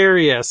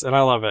hilarious, and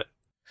I love it.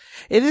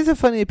 It is a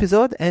funny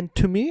episode, and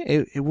to me,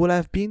 it would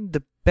have been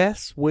the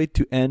best way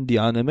to end the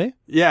anime.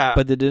 Yeah.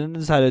 But they didn't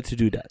decide to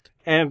do that.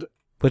 And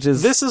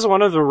this is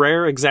one of the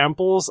rare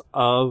examples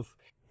of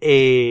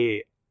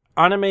a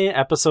anime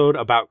episode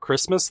about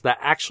Christmas that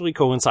actually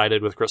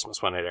coincided with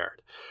Christmas when it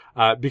aired.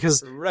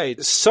 Because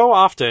so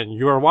often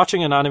you are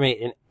watching an anime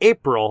in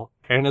April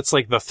and it's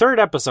like the third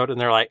episode and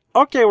they're like,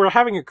 okay, we're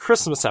having a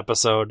Christmas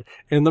episode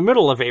in the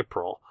middle of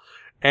April.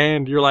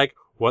 And you're like,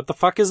 what the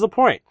fuck is the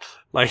point?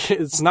 Like,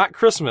 it's not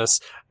Christmas.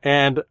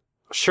 And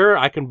sure,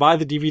 I can buy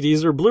the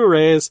DVDs or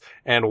Blu-rays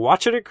and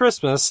watch it at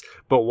Christmas,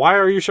 but why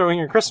are you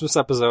showing a Christmas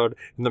episode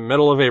in the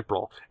middle of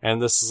April?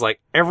 And this is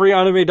like, every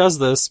anime does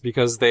this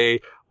because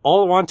they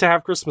all want to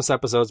have Christmas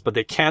episodes, but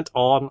they can't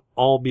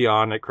all be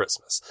on at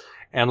Christmas.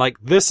 And like,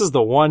 this is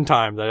the one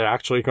time that it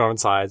actually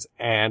coincides,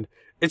 and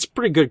it's a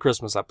pretty good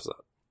Christmas episode.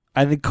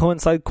 And it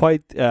coincided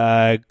quite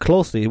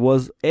closely. It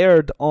was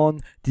aired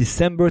on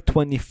December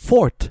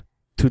 24th,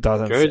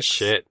 2006. Good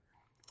shit.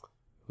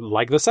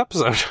 Like this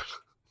episode.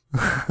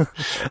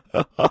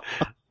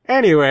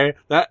 Anyway,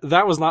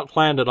 that was not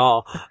planned at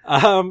all.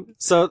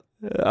 So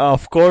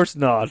of course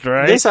not,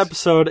 right? This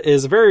episode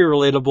is very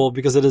relatable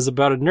because it is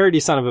about a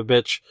nerdy son of a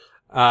bitch.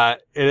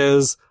 It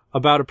is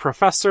about a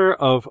professor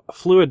of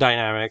fluid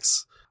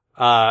dynamics,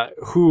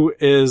 who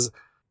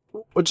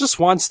just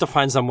wants to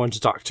find someone to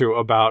talk to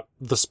about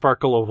the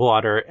sparkle of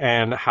water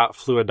and how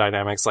fluid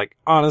dynamics, like,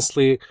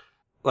 honestly,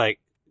 like,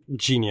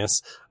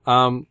 genius.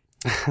 And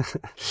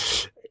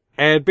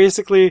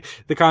basically,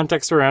 the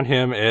context around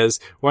him is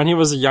when he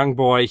was a young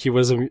boy, he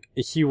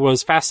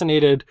was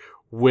fascinated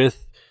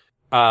with,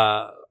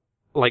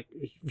 like,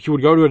 he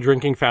would go to a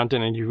drinking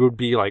fountain and he would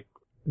be like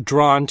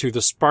drawn to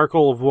the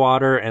sparkle of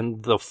water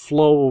and the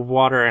flow of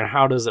water and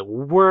how does it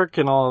work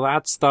and all of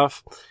that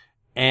stuff.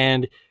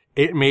 And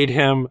it made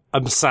him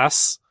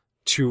obsess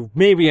to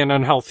maybe an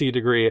unhealthy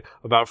degree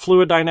about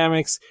fluid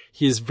dynamics.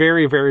 He's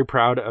very, very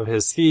proud of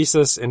his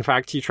thesis. In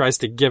fact, he tries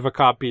to give a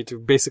copy to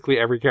basically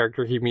every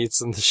character he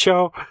meets in the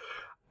show.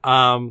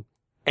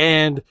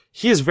 And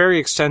he is very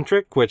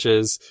eccentric, which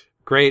is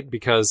great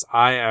because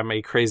I am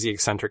a crazy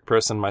eccentric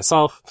person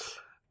myself.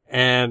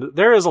 And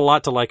there is a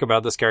lot to like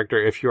about this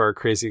character if you are a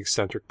crazy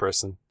eccentric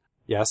person.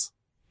 Yes?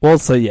 We'll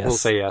say yes. We'll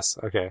say yes.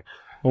 Okay.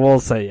 We'll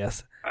say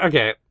yes.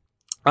 Okay.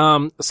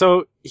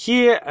 So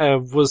he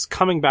was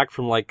coming back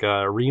from like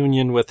a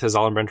reunion with his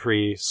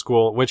elementary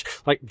school, which,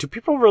 like, do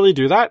people really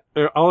do that?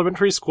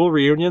 Elementary school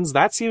reunions?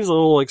 That seems a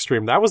little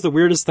extreme. That was the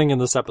weirdest thing in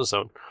this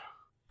episode.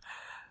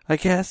 I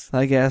guess.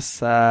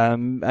 I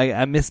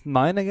missed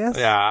mine, I guess.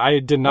 Yeah, I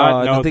did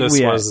not know this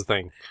was a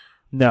thing.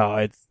 No,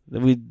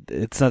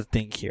 it's not a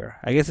thing here.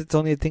 I guess it's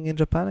only a thing in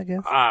Japan, I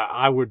guess.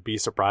 I would be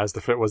surprised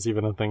if it was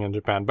even a thing in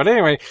Japan. But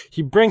anyway,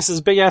 he brings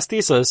his big ass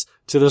thesis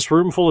to this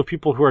room full of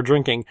people who are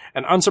drinking,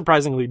 and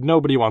unsurprisingly,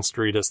 nobody wants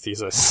to read his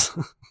thesis.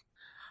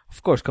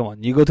 Of course, come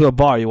on. You go to a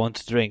bar, you want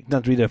to drink,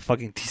 not read a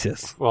fucking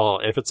thesis.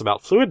 Well, if it's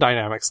about fluid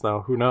dynamics,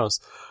 though, who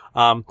knows?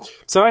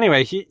 So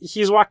anyway,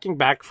 he's walking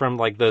back from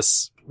like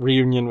this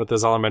reunion with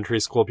his elementary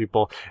school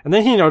people, and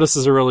then he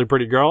notices a really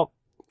pretty girl.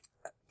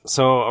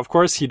 So, of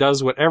course, he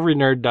does what every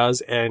nerd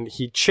does, and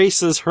he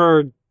chases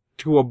her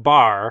to a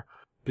bar,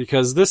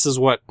 because this is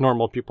what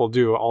normal people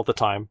do all the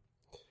time.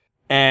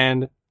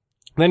 And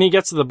then he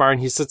gets to the bar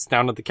and he sits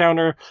down at the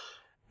counter,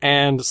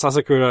 and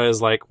Sasakura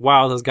is like,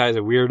 wow, this guy's a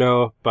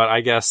weirdo, but I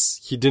guess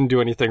he didn't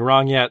do anything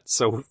wrong yet,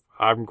 so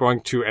I'm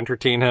going to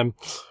entertain him.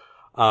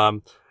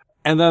 And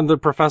then the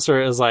professor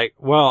is like,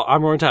 well,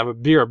 I'm going to have a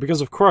beer,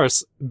 because of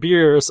course,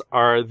 beers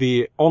are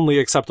the only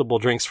acceptable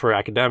drinks for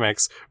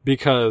academics,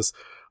 because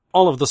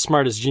all of the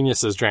smartest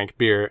geniuses drank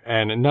beer,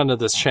 and none of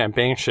this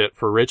champagne shit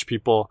for rich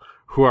people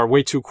who are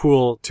way too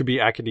cool to be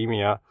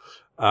academia.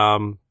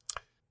 So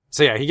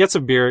yeah, he gets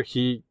a beer,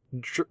 he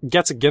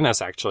gets a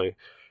Guinness actually,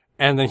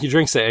 and then he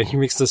drinks it, and he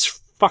makes this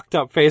fucked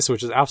up face,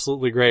 which is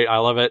absolutely great. I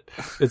love it.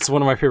 It's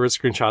one of my favorite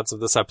screenshots of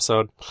this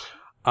episode.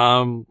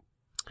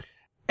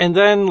 And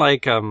then,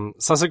 like,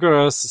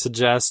 Sasakura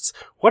suggests,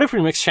 what if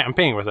we mix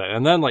champagne with it?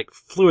 And then, like,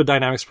 fluid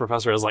dynamics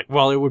professor is like,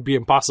 well, it would be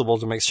impossible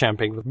to mix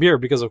champagne with beer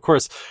because, of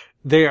course,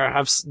 they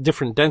have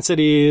different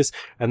densities,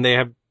 and they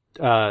have,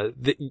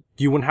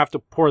 you wouldn't have to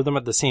pour them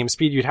at the same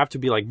speed. You'd have to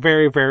be, like,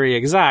 very, very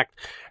exact.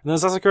 And then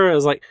Sasakura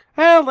is like,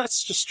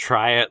 let's just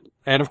try it.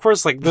 And, of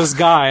course, like, this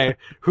guy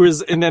who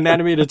is in an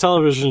animated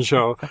television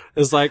show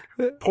is, like,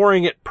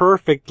 pouring it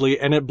perfectly,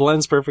 and it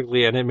blends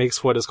perfectly, and it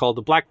makes what is called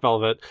the black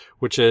velvet,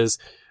 which is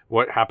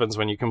what happens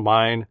when you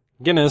combine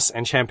Guinness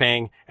and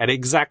champagne at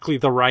exactly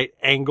the right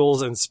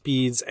angles and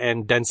speeds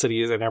and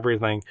densities and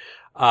everything.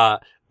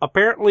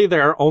 Apparently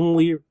there are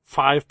only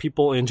 5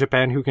 people in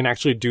Japan who can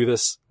actually do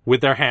this with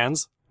their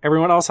hands.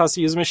 Everyone else has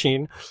to use a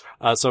machine.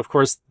 So of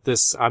course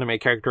this anime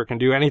character can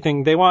do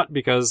anything they want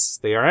because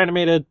they are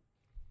animated.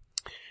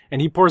 And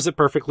he pours it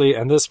perfectly,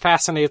 and this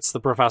fascinates the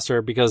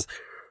professor because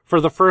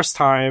for the first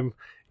time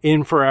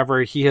in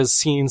forever, he has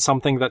seen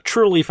something that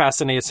truly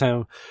fascinates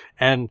him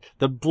and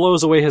that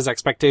blows away his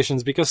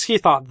expectations because he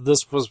thought that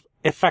this was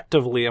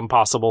effectively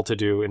impossible to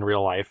do in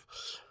real life.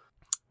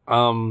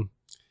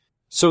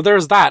 So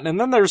there's that. And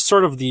then there's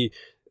sort of the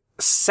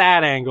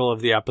sad angle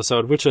of the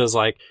episode, which is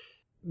like,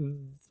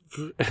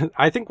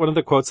 I think one of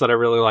the quotes that I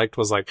really liked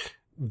was like,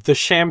 the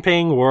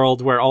champagne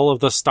world where all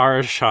of the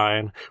stars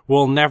shine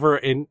will never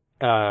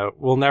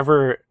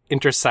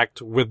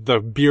intersect with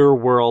the beer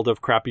world of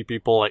crappy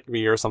people like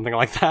me or something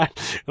like that.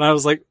 And I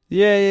was like,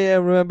 yeah, I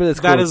remember this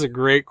that quote. is a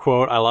great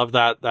quote. I love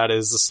that. That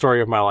is the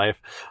story of my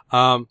life.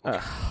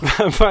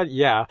 But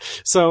yeah,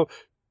 so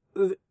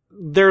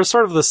there's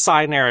sort of the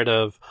side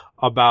narrative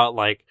about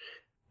like,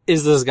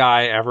 is this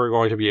guy ever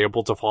going to be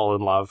able to fall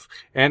in love?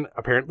 And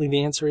apparently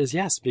the answer is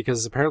yes,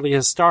 because apparently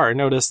his star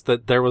noticed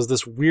that there was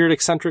this weird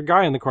eccentric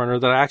guy in the corner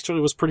that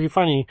actually was pretty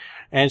funny,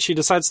 and she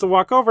decides to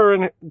walk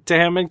over to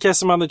him and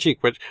kiss him on the cheek,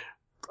 which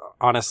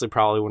honestly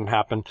probably wouldn't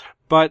happen,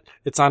 but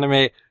it's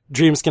anime.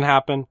 Dreams can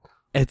happen.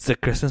 It's a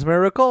Christmas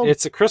miracle.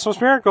 It's a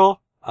Christmas miracle.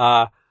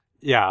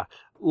 Yeah.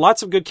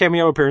 Lots of good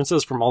cameo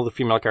appearances from all the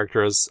female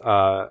characters,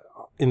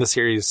 in the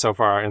series so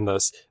far in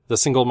this. The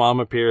single mom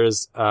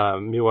appears,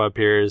 Miwa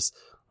appears,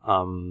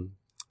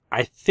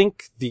 I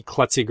think the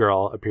klutzy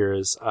girl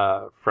appears,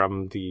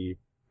 from the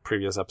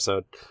previous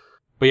episode.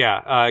 But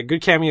yeah,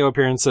 good cameo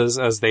appearances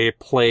as they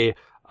play,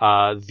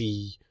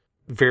 the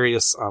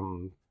various,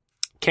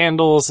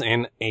 candles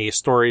in a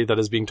story that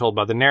is being told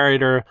by the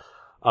narrator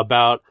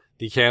about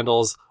the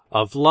candles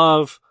of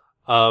love,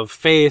 of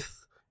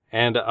faith,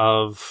 and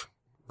of,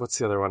 what's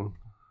the other one?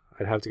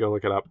 I'd have to go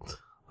look it up.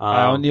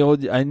 I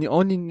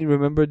only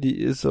remember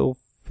the is of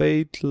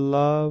faith,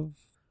 love.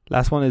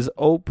 Last one is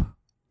hope.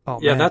 Oh,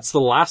 yeah, man. that's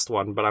the last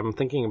one, but I'm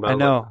thinking about I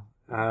know.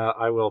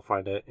 I will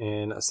find it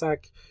in a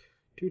sec.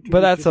 But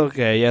that's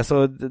okay. Yeah,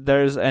 so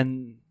there's,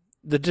 and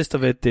the gist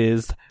of it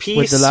is peace,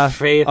 with the last,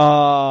 faith,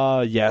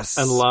 yes,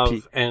 and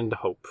love and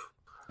hope.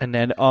 And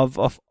then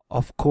of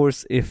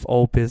course, if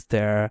hope is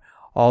there,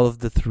 all of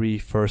the three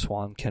first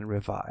one can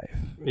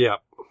revive. Yeah,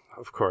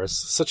 of course.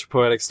 Such a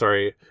poetic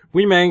story.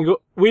 We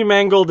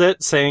mangled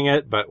it saying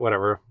it, but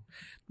whatever.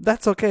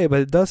 That's okay,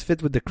 but it does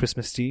fit with the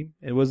Christmas theme.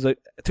 It was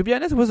to be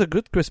honest, it was a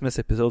good Christmas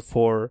episode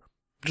for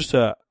just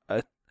a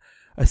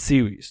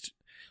series.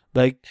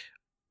 Like,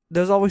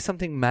 there's always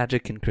something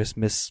magic in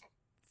Christmas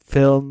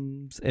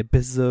films,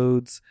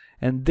 episodes,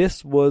 and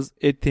this was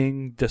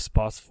hitting the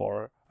spots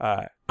for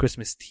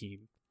Christmas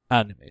theme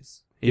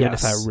animes. Even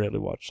if I rarely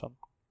watch them.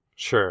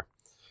 Sure.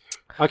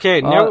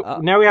 Okay,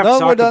 now we have to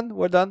talk...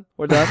 We're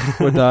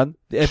done.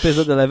 The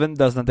episode 11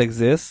 does not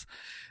exist.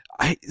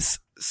 I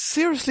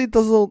seriously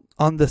don't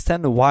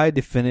understand why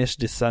they finished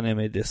this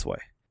anime this way.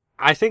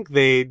 I think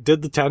they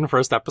did the 10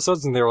 first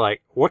episodes and they were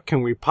like, what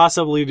can we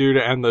possibly do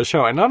to end the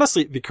show? And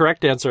honestly, the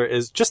correct answer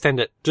is just end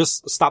it.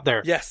 Just stop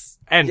there. Yes.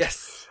 End.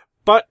 Yes.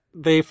 But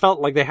they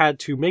felt like they had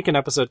to make an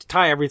episode to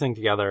tie everything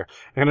together.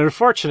 And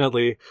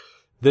unfortunately,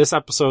 this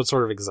episode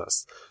sort of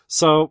exists.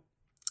 So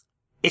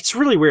it's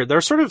really weird. There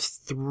are sort of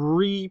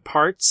 3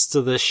 parts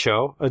to this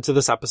show, to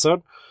this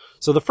episode.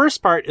 So the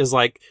first part is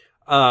like,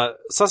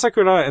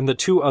 Sasakura and the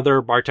 2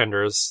 other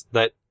bartenders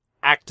that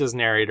act as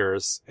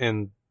narrators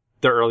in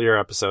the earlier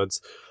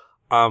episodes,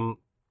 the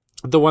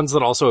ones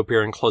that also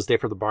appear in Closed Day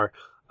for the Bar,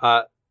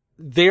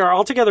 they are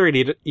all together at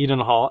Eden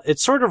Hall.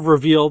 It's sort of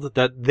revealed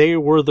that they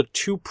were the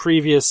 2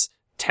 previous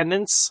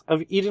tenants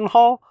of Eden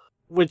Hall,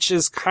 which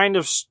is kind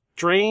of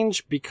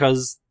strange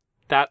because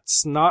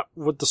that's not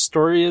what the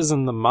story is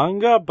in the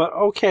manga, but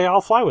okay,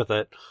 I'll fly with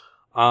it.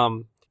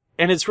 And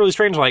it's really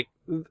strange, like,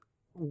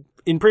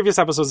 in previous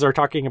episodes they're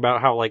talking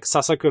about how, like,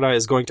 Sasakura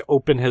is going to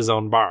open his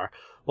own bar.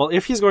 Well,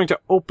 if he's going to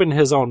open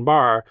his own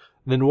bar,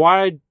 then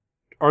why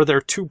are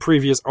there 2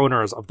 previous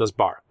owners of this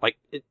bar? Like,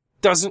 it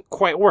doesn't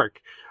quite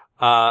work.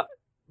 But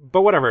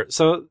whatever.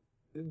 So,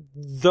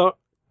 the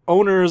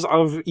owners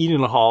of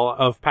Eden Hall,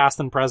 of past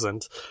and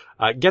present,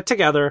 get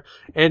together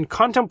and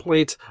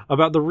contemplate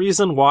about the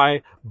reason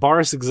why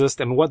bars exist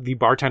and what the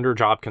bartender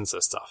job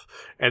consists of.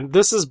 And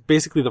this is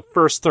basically the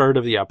first third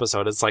of the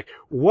episode. It's like,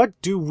 what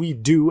do we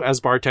do as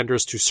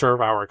bartenders to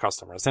serve our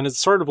customers? And it's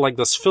sort of like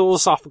this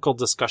philosophical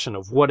discussion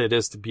of what it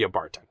is to be a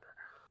bartender.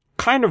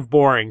 Kind of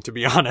boring, to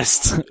be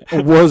honest.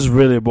 It was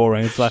really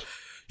boring. It's like,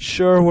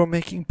 sure, we're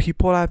making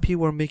people happy.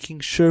 We're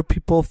making sure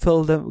people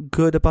feel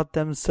good about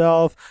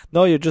themselves.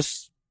 No, you're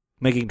just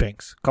making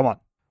drinks. Come on.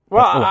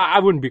 Well, I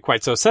wouldn't be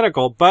quite so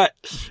cynical, but...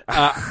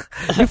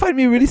 you find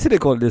me really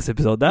cynical in this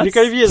episode. That's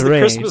because he is the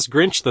Christmas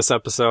Grinch this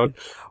episode.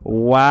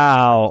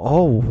 Wow.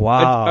 Oh,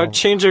 wow. A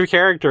change of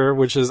character,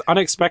 which is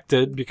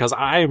unexpected because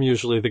I am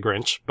usually the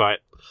Grinch, but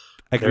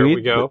Agreed, there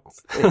we go.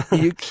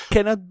 You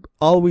cannot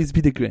always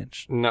be the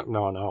Grinch. No,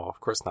 of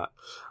course not.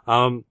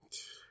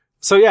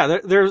 So yeah,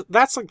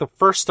 that's like the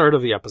first third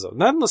of the episode.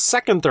 And then the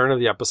second third of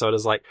the episode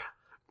is like,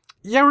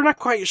 yeah, we're not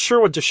quite sure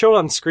what to show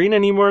on screen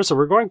anymore, so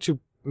we're going to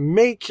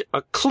make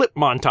a clip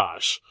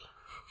montage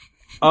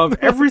of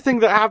everything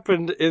that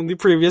happened in the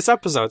previous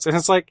episodes. And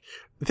it's like,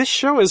 this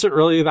show isn't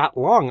really that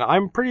long.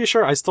 I'm pretty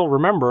sure I still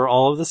remember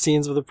all of the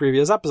scenes of the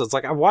previous episodes.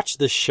 Like, I've watched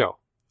this show.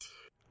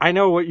 I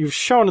know what you've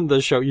shown in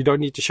the show. You don't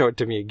need to show it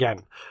to me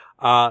again.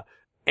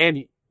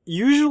 And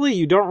usually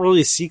you don't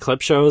really see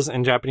clip shows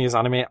in Japanese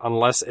anime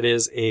unless it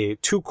is a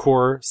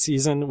 2-core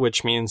season,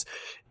 which means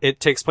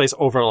it takes place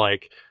over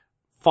like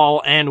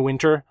fall and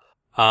winter.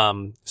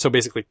 So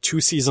basically 2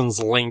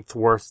 seasons length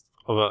worth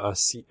of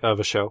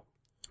a show.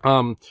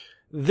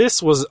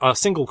 This was a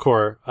single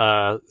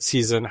core,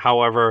 season.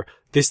 However,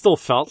 they still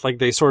felt like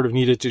they sort of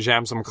needed to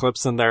jam some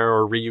clips in there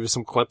or reuse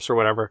some clips or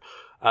whatever.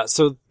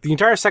 So the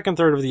entire second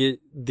third of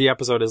the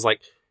episode is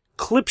like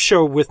clip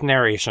show with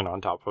narration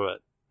on top of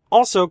it.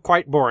 Also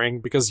quite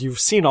boring because you've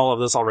seen all of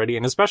this already.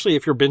 And especially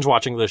if you're binge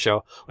watching the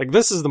show, like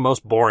this is the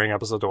most boring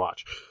episode to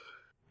watch.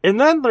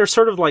 And then there's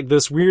sort of like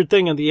this weird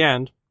thing at the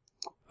end.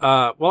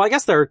 Well, I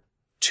guess there are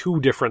 2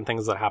 different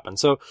things that happen.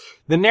 So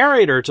the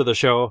narrator to the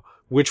show,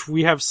 which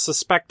we have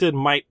suspected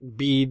might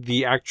be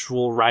the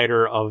actual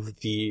writer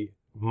of the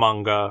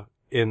manga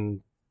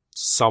in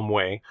some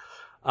way,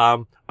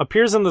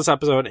 appears in this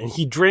episode and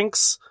he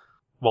drinks,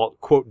 well,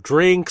 quote,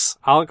 drinks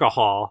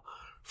alcohol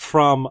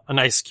from an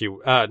ice cube,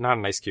 not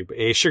an ice cube,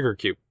 a sugar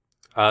cube.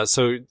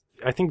 So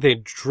I think they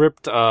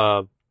dripped,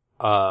 oh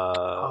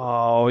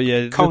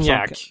yeah,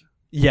 cognac.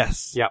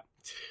 Yes. Yeah.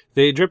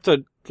 They dripped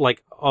a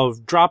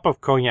drop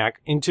of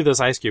cognac into this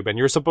ice cube, and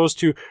you're supposed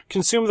to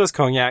consume this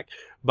cognac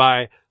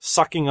by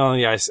sucking on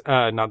the ice,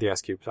 not the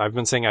ice cube. I've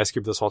been saying ice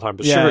cube this whole time,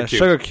 but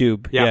sugar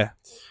cube. Yeah.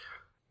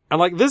 And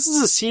like, this is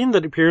a scene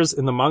that appears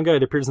in the manga,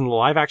 it appears in the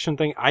live action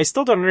thing. I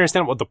still don't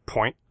understand what the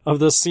point of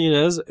this scene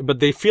is, but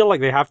they feel like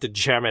they have to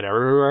jam it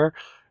everywhere,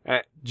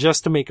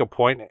 just to make a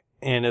point.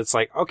 And it's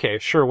like, okay,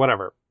 sure,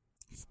 whatever.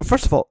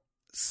 First of all,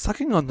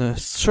 sucking on the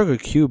sugar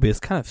cube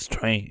is kind of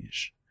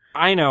strange.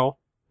 I know,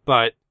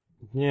 but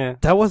yeah.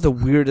 That was the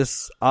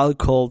weirdest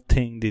alcohol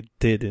thing they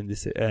did in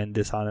this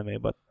anime,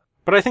 but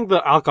I think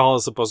the alcohol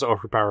is supposed to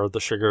overpower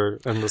the sugar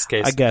in this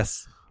case. I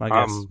guess.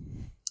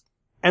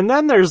 And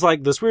then there's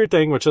like this weird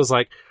thing, which is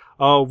like,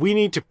 oh, we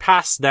need to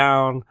pass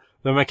down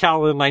the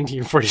Macallan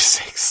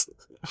 1946,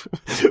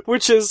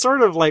 which is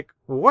sort of like,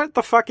 what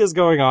the fuck is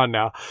going on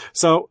now?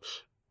 So,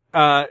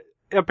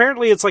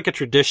 apparently it's like a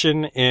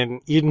tradition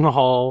in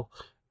Edenhall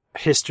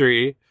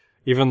history,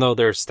 even though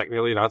there's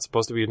technically not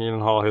supposed to be an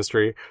Edenhall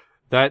history,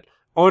 that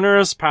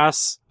owners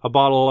pass a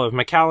bottle of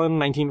Macallan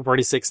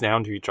 1946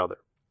 down to each other.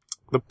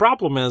 The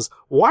problem is,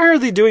 why are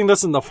they doing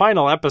this in the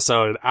final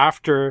episode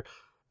after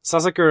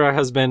Sasakura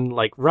has been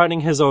like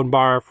running his own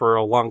bar for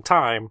a long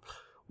time?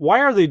 Why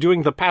are they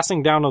doing the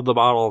passing down of the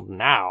bottle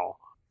now?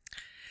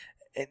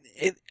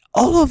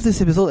 All of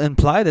this episode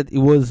implied that it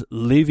was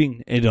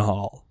leaving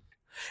Edenhall.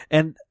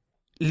 And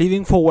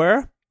leaving for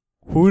where?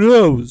 Who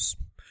knows?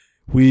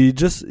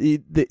 They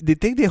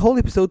take the whole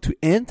episode to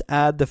end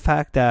at the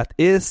fact that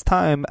his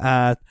time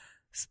at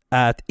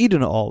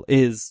Edenhall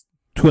is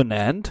to an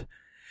end,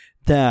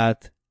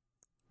 that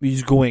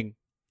he's going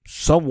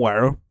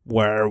somewhere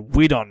where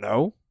we don't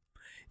know.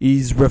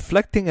 He's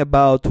reflecting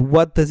about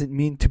what does it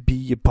mean to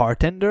be a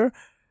bartender,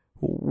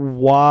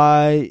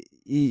 why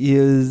he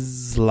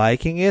is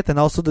liking it, and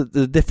also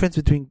the difference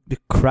between the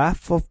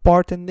craft of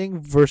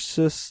bartending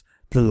versus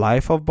the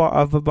life of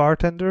a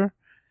bartender.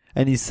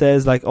 And he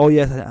says like, oh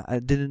yes, I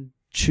didn't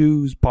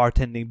choose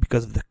bartending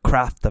because of the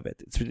craft of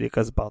it. It's really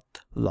because about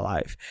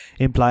life,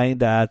 implying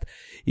that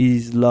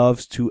he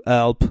loves to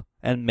help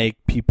and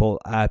make people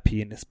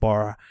happy in his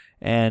bar.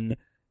 And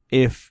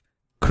if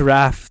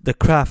the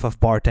craft of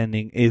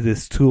bartending is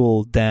his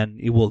tool, then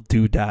he will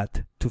do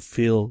that to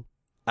feel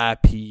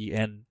happy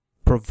and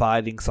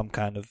providing some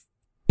kind of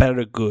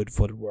better good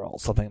for the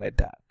world, something like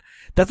that.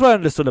 That's what I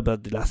understood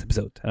about the last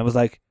episode. And I was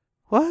like,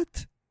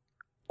 what?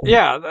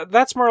 Yeah,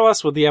 that's more or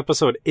less what the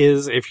episode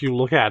is if you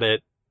look at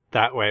it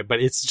that way.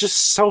 But it's just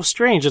so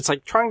strange. It's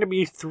like trying to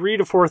be 3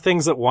 to 4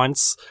 things at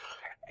once,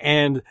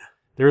 and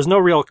there's no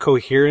real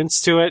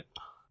coherence to it.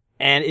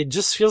 And it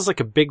just feels like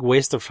a big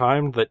waste of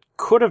time that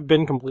could have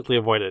been completely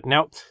avoided.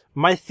 Now,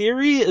 my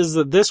theory is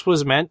that this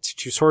was meant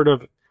to sort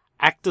of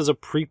act as a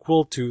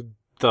prequel to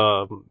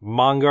the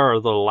manga or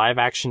the live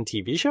action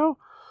TV show,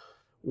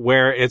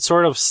 where it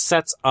sort of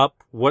sets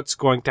up what's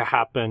going to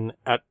happen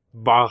at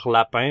Bar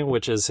Lapin,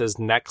 which is his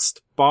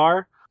next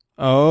bar.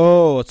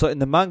 Oh, so in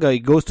the manga, he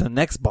goes to the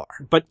next bar.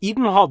 But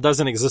Edenhall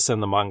doesn't exist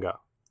in the manga.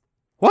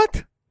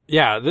 What?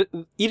 Yeah,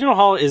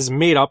 Edenhall is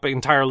made up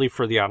entirely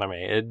for the anime.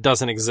 It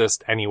doesn't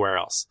exist anywhere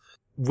else.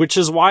 Which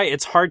is why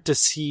it's hard to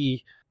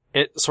see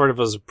it sort of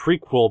as a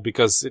prequel,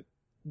 because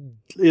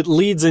it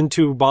leads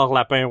into Bar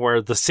Lapin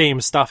where the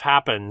same stuff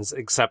happens,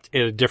 except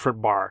in a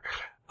different bar.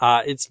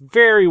 It's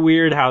very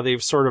weird how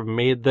they've sort of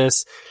made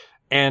this.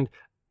 And,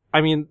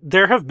 I mean,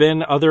 there have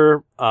been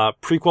other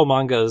prequel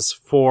mangas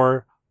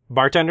for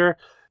Bartender,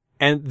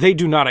 and they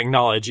do not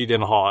acknowledge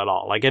Edenhall at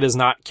all. Like, it is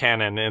not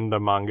canon in the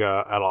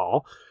manga at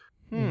all.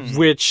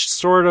 Which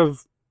sort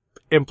of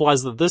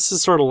implies that this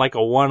is sort of like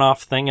a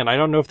one-off thing, and I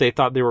don't know if they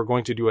thought they were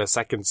going to do a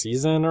second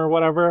season or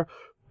whatever,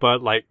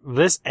 but like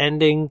this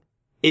ending,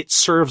 it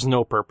serves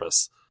no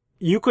purpose.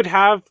 You could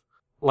have,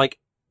 like,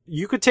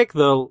 you could take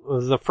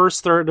the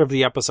first third of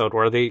the episode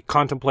where they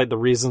contemplate the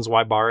reasons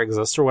why Bar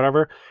exists or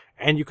whatever,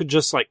 and you could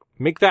just like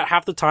make that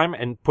half the time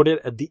and put it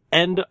at the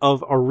end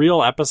of a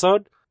real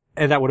episode,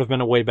 and that would have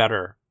been a way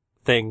better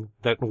thing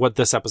than what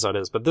this episode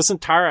is. But this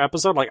entire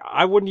episode, like,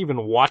 I wouldn't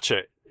even watch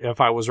it if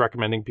I was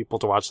recommending people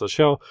to watch the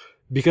show,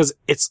 because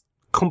it's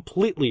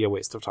completely a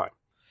waste of time.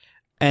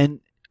 And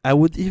I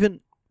would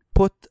even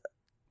put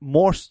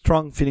more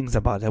strong feelings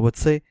about it. I would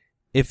say,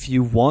 if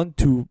you want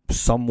to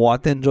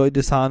somewhat enjoy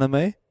this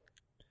anime,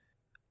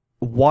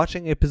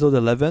 watching episode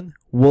 11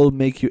 will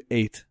make you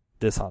hate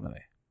this anime.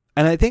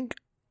 And I think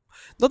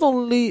not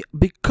only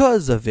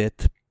because of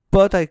it,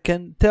 but I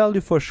can tell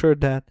you for sure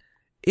that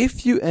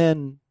if you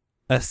end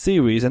a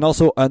series, and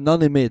also an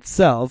anime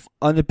itself,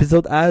 an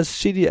episode as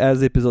shitty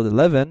as episode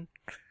 11,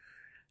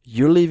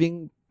 you're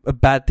leaving a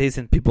bad taste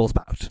in people's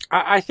mouths.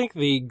 I think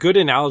the good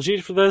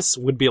analogy for this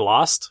would be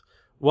Lost.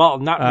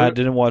 Well, I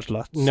didn't watch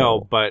Lost.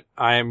 No, but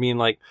I mean,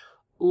 like,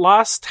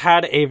 Lost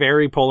had a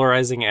very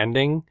polarizing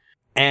ending,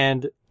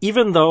 and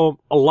even though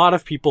a lot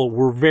of people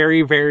were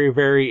very, very,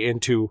 very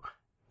into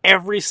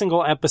every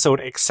single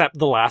episode except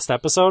the last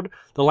episode,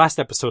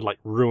 like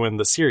ruined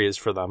the series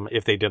for them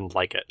if they didn't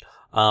like it.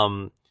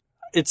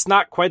 It's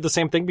not quite the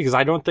same thing, because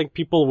I don't think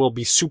people will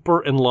be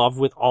super in love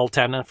with all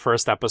 10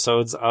 first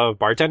episodes of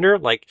Bartender.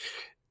 Like,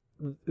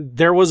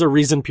 there was a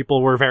reason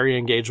people were very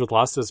engaged with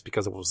Lost, is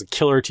because it was a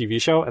killer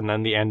TV show, and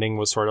then the ending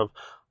was sort of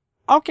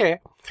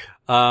okay.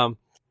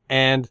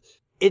 And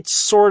it's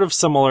sort of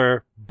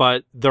similar,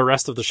 but the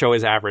rest of the show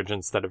is average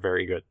instead of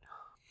very good.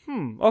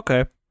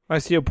 Okay. I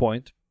see your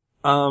point.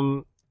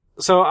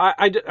 So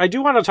I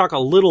do want to talk a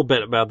little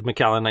bit about the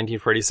Macallan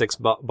 1946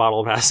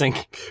 bottle passing,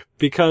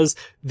 because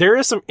there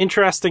is some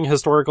interesting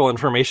historical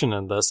information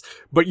in this,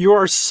 but you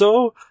are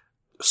so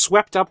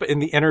swept up in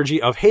the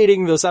energy of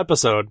hating this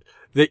episode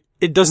that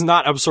it does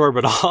not absorb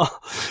at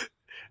all.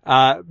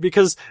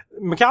 Because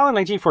Macallan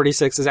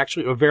 1946 is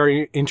actually a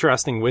very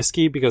interesting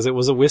whiskey, because it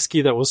was a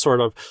whiskey that was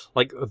sort of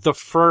like the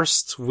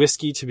first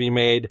whiskey to be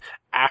made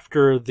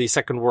after the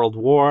Second World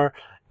War.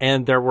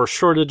 and there were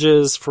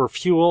shortages for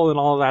fuel and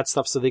all of that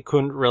stuff, so they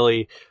couldn't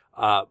really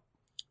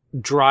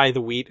dry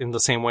the wheat in the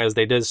same way as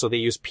they did. So they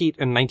used peat,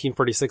 and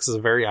 1946 is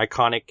a very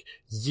iconic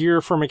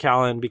year for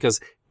Macallan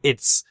because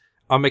it's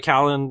a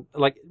Macallan,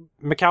 like,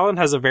 Macallan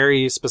has a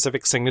very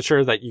specific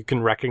signature that you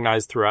can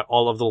recognize throughout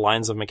all of the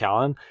lines of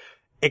Macallan,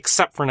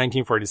 except for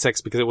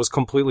 1946 because it was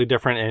completely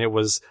different, and it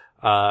was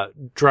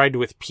dried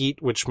with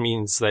peat, which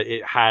means that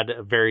it had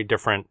a very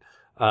different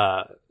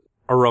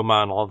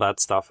aroma and all that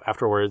stuff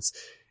afterwards.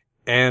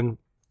 And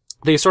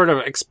they sort of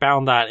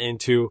expound that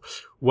into,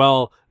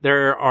 well,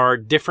 there are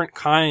different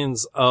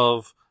kinds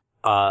of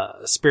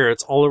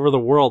spirits all over the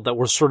world that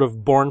were sort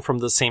of born from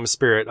the same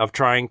spirit of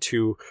trying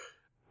to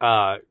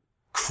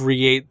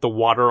create the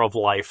water of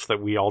life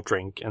that we all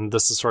drink. And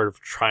this is sort of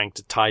trying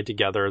to tie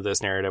together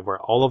this narrative where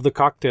all of the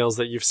cocktails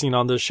that you've seen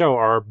on this show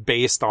are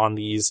based on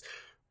these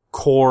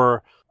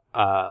core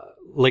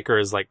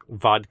liquors like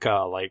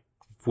vodka, like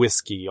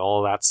whiskey,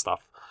 all that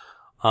stuff.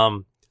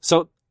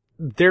 So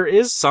there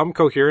is some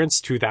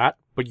coherence to that,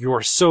 but you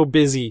are so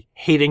busy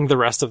hating the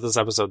rest of this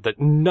episode that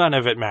none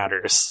of it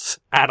matters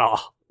at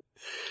all.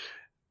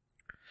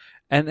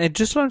 And I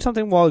just learned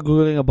something while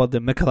Googling about the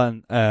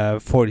Macallan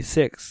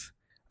 46.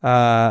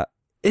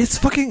 It's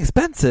fucking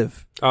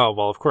expensive. Oh,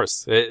 well, of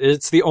course.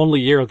 It's the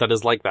only year that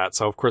is like that,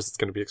 so of course it's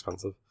going to be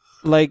expensive.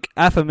 Like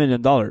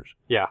 $500,000.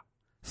 Yeah.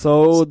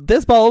 So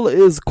this bottle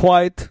is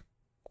quite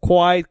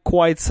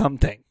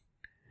something.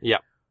 Yeah.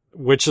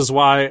 Which is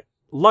why,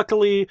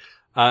 luckily,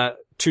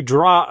 to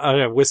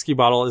draw a whiskey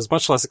bottle is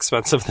much less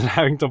expensive than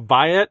having to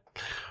buy it.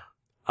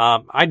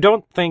 I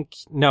don't think,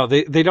 no,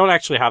 they don't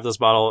actually have this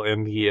bottle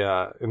in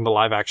the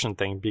live action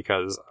thing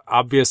because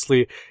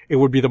obviously it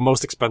would be the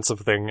most expensive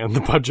thing in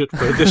the budget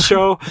for this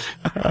show.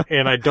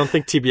 And I don't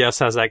think TBS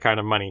has that kind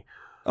of money.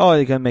 Oh,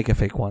 you can make a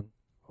fake one.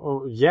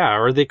 Oh, yeah.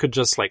 Or they could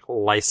just like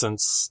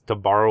license to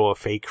borrow a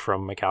fake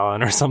from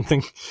Macallan or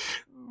something.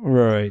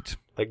 Right.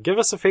 Like, give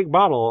us a fake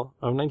bottle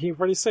of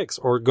 1946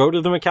 or go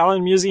to the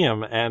Macallan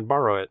Museum and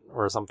borrow it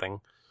or something.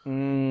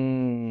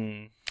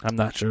 I'm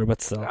not sure,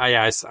 but still.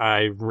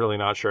 I'm really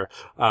not sure.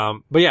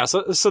 But yeah,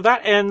 so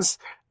that ends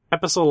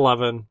episode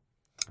 11.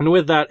 And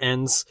with that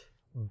ends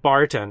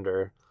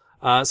Bartender.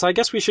 So I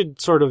guess we should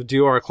sort of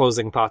do our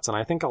closing thoughts, and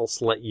I think I'll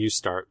let you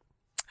start.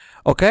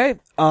 Okay.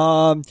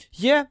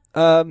 Yeah.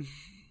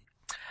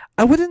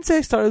 I wouldn't say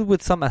I started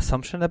with some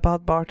assumption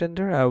about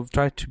Bartender. I've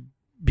tried to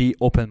be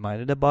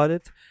open-minded about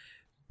it.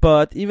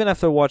 But even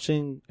after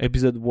watching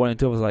episode 1 and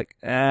 2, I was like,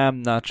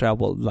 I'm not sure I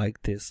will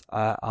like this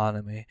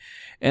anime.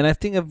 And I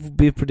think I've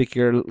been pretty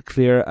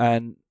clear.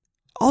 And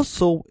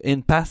also,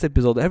 in past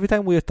episodes, every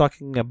time we are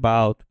talking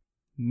about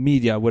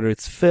media, whether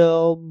it's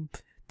film,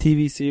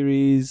 TV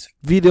series,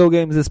 video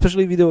games,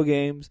 especially video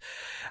games,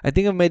 I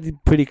think I've made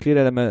it pretty clear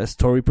that I'm a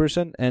story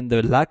person. And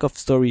the lack of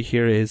story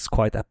here is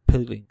quite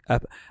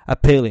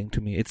appealing to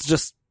me. It's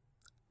just,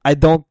 I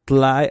don't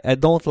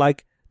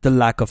like the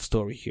lack of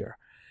story here.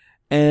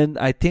 And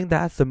I think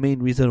that's the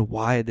main reason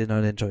why I did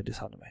not enjoy this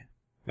anime.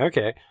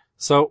 Okay.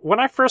 So when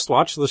I first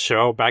watched the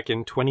show back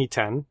in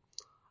 2010,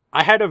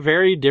 I had a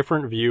very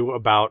different view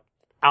about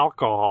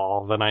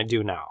alcohol than I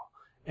do now.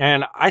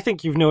 And I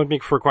think you've known me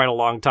for quite a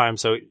long time,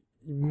 so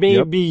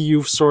maybe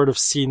you've sort of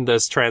seen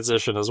this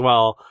transition as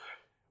well,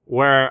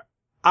 where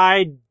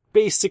I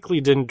basically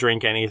didn't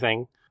drink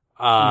anything.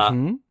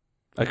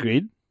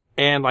 Agreed.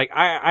 And like,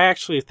 I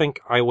actually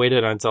think I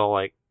waited until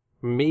like,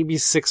 maybe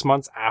 6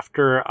 months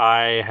after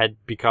I had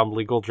become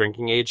legal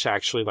drinking age to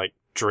actually like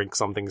drink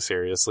something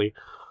seriously.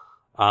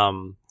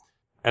 And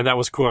that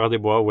was Coureur des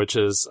Bois, which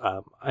is,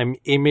 a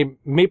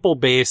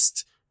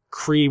maple-based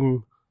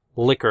cream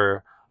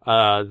liquor,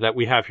 that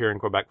we have here in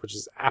Quebec, which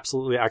is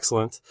absolutely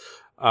excellent.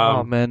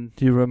 Oh man,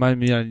 you remind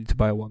me I need to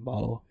buy one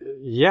bottle.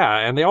 Yeah,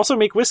 and they also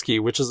make whiskey,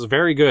 which is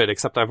very good,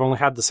 except I've only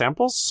had the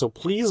samples, so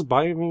please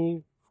buy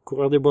me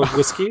Coureur des Bois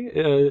whiskey,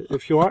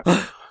 if you want.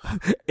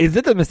 Is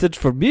it a message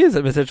for me or is it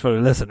a message for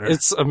the listener?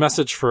 It's a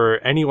message for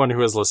anyone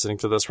who is listening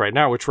to this right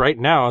now, which right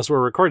now, as we're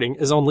recording,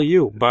 is only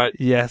you, but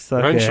yes,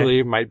 okay.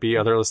 Eventually might be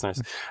other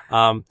listeners.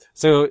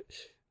 So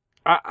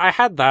I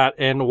had that,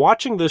 and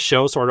watching this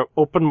show sort of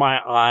opened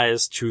my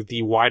eyes to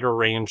the wider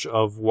range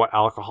of what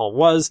alcohol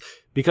was,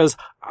 because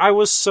I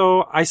was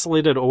so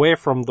isolated away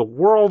from the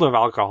world of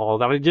alcohol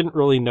that I didn't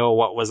really know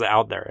what was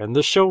out there. And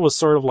this show was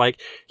sort of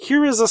like,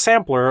 here is a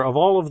sampler of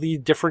all of the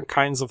different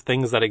kinds of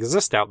things that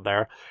exist out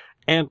there.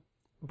 And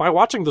by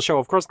watching the show,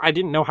 of course, I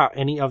didn't know how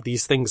any of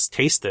these things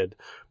tasted,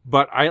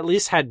 but I at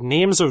least had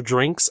names of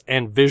drinks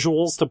and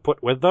visuals to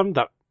put with them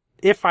that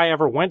if I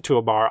ever went to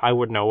a bar, I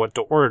would know what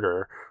to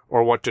order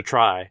or what to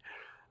try.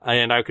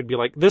 And I could be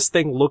like, this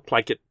thing looked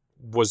like it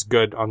was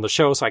good on the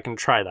show, so I can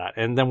try that.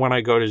 And then when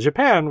I go to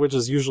Japan, which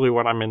is usually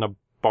when I'm in a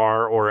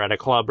bar or at a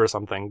club or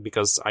something,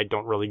 because I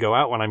don't really go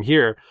out when I'm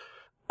here,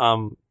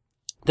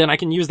 then I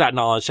can use that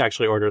knowledge to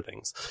actually order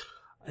things.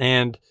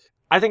 And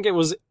I think it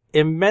was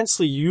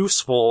immensely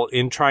useful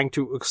in trying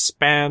to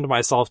expand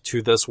myself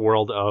to this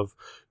world of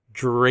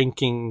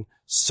drinking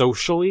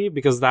socially,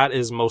 because that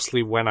is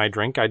mostly when I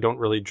drink. I don't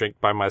really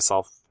drink by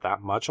myself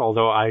that much,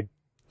 although I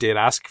did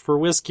ask for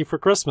whiskey for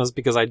Christmas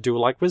because I do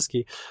like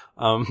whiskey.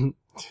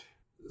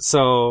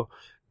 So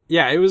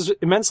yeah, it was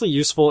immensely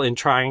useful in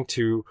trying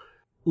to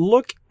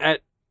look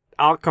at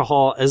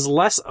alcohol as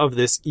less of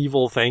this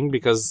evil thing,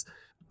 because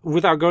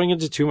without going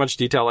into too much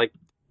detail, like,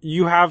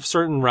 you have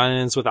certain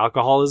run-ins with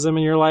alcoholism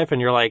in your life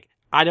and you're like,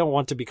 I don't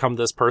want to become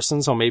this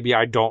person, so maybe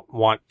I don't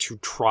want to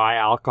try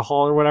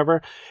alcohol or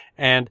whatever.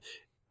 And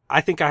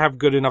I think I have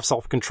good enough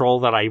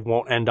self-control that I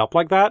won't end up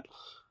like that.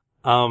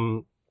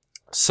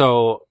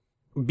 So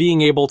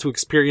being able to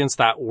experience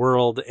that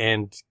world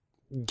and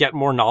get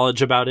more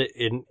knowledge about it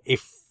in a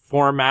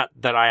format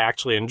that I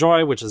actually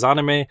enjoy, which is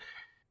anime,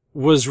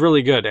 was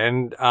really good.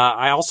 And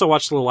I also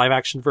watched the live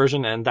action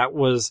version, and that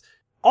was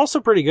also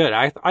pretty good.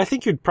 I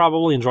think you'd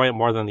probably enjoy it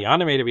more than the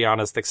anime, to be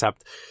honest,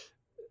 except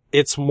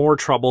it's more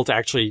trouble to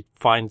actually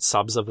find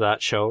subs of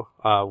that show,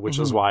 which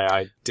is why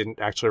I didn't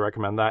actually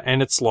recommend that.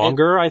 And it's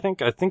longer, I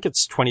think. I think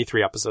it's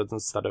 23 episodes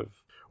instead of,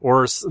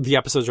 or the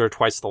episodes are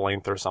twice the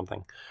length or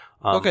something.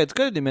 Okay, it's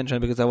good you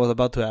mentioned, because I was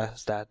about to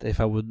ask that if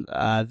I would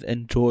have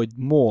enjoyed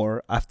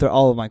more after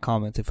all of my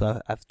comments, if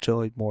I've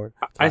enjoyed more.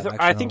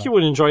 I think you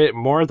would enjoy it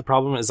more. The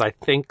problem is I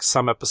think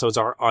some episodes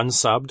are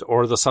unsubbed,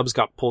 or the subs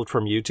got pulled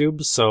from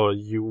YouTube, so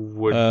you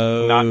would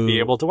not be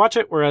able to watch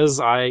it, whereas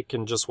I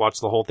can just watch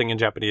the whole thing in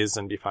Japanese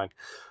and be fine.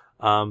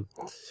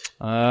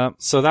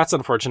 So that's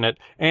unfortunate.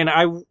 And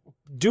I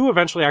do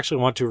eventually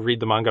actually want to read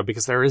the manga,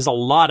 because there is a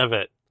lot of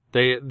it.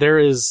 There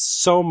is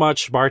so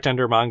much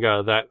bartender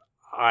manga that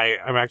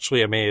I'm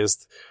actually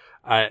amazed,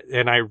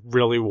 and I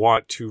really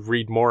want to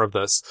read more of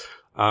this.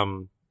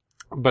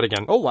 But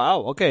again... Oh, wow.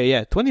 Okay,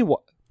 yeah.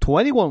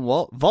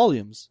 21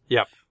 volumes.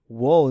 Yep.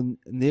 Whoa,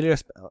 nearly a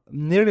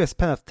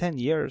span of 10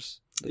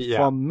 years. Yeah.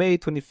 From May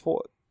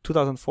 24,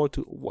 2004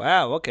 to...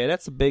 Wow, okay,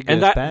 that's a big and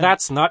span.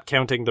 that's not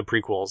counting the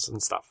prequels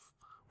and stuff,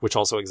 which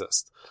also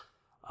exist.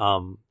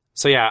 So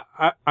yeah,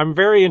 I'm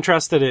very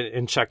interested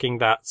in checking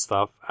that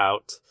stuff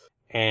out.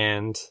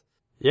 And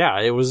yeah,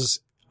 it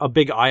was a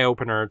big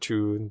eye-opener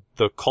to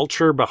the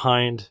culture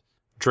behind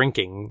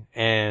drinking,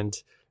 and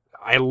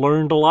I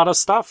learned a lot of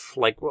stuff.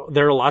 Like,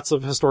 there are lots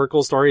of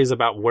historical stories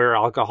about where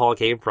alcohol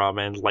came from,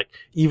 and like,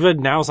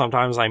 even now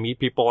sometimes I meet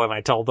people and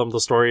I tell them the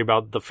story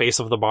about the face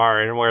of the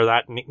bar and where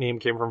that nickname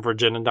came from for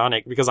gin and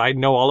tonic, because I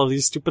know all of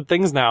these stupid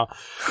things now.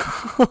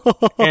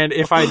 And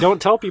if I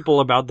don't tell people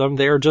about them,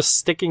 they are just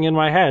sticking in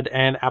my head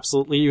and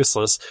absolutely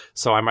useless,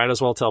 so I might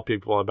as well tell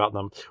people about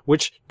them,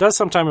 which does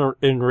sometimes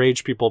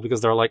enrage people,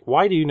 because they're like,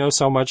 why do you know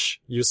so much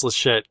useless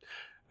shit?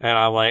 And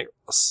I'm like,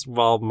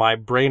 well, my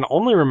brain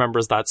only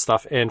remembers that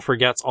stuff and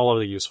forgets all of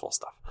the useful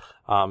stuff.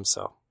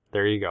 So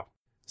there you go.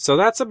 So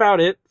that's about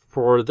it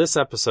for this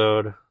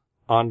episode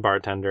on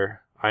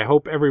Bartender. I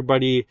hope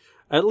everybody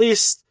at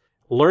least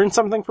learned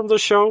something from the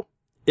show,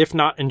 if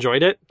not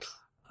enjoyed it.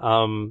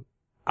 I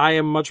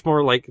am much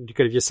more, like you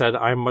could have said,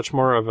 I'm much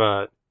more of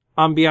a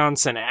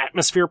ambiance and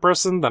atmosphere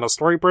person than a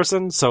story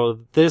person. So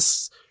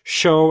this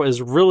show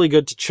is really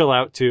good to chill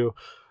out to,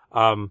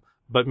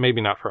 but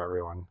maybe not for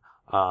everyone.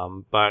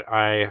 But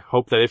I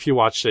hope that if you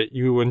watched it,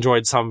 you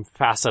enjoyed some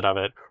facet of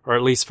it, or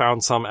at least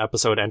found some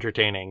episode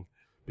entertaining,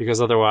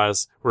 because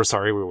otherwise, we're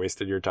sorry we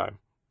wasted your time.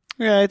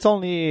 Yeah, it's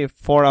only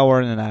 4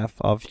 hours and a half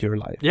of your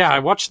life. Yeah, I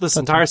watched this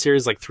entire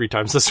series like 3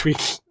 times this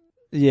week.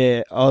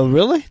 Yeah. Oh,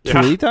 really?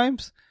 Yeah. 3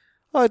 times?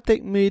 Oh, it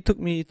took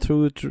me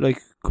through like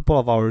a couple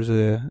of hours.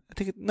 It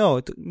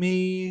took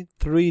me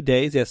 3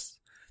 days. Yes.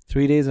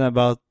 3 days and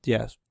about,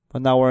 1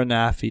 hour and a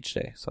half each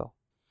day. So,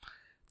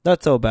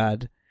 not so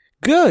bad.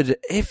 Good.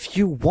 If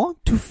you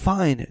want to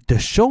find the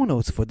show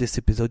notes for this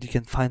episode, you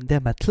can find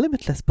them at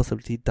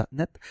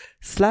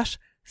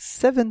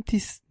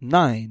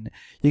limitlesspossibility.net/79.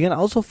 You can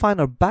also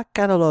find our back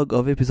catalog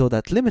of episode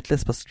at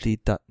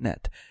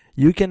limitlesspossibility.net.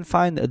 You can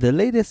find the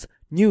latest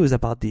news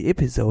about the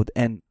episode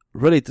and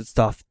related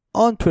stuff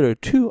on Twitter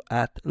too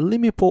at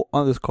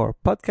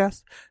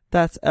limipo_podcast.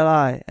 That's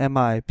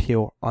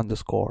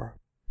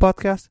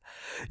LIMIPO_podcast.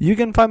 You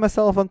can find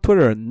myself on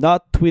Twitter,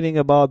 not tweeting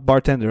about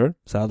Bartender,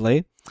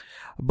 sadly,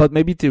 but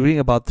maybe tweeting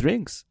about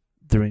drinks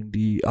during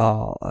the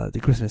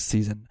Christmas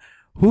season.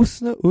 Who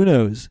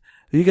knows?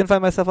 You can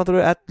find myself on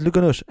Twitter at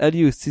Lucanouche,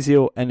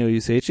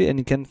 LUCCONOUCHE, and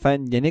you can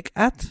find Yannick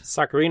at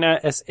Sakurina,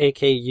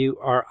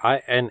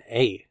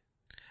 SAKURINA.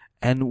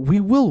 And we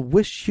will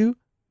wish you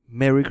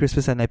Merry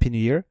Christmas and Happy New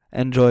Year.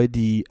 Enjoy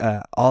the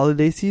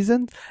holiday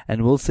season,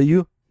 and we'll see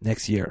you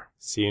next year.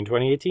 See you in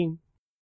 2018.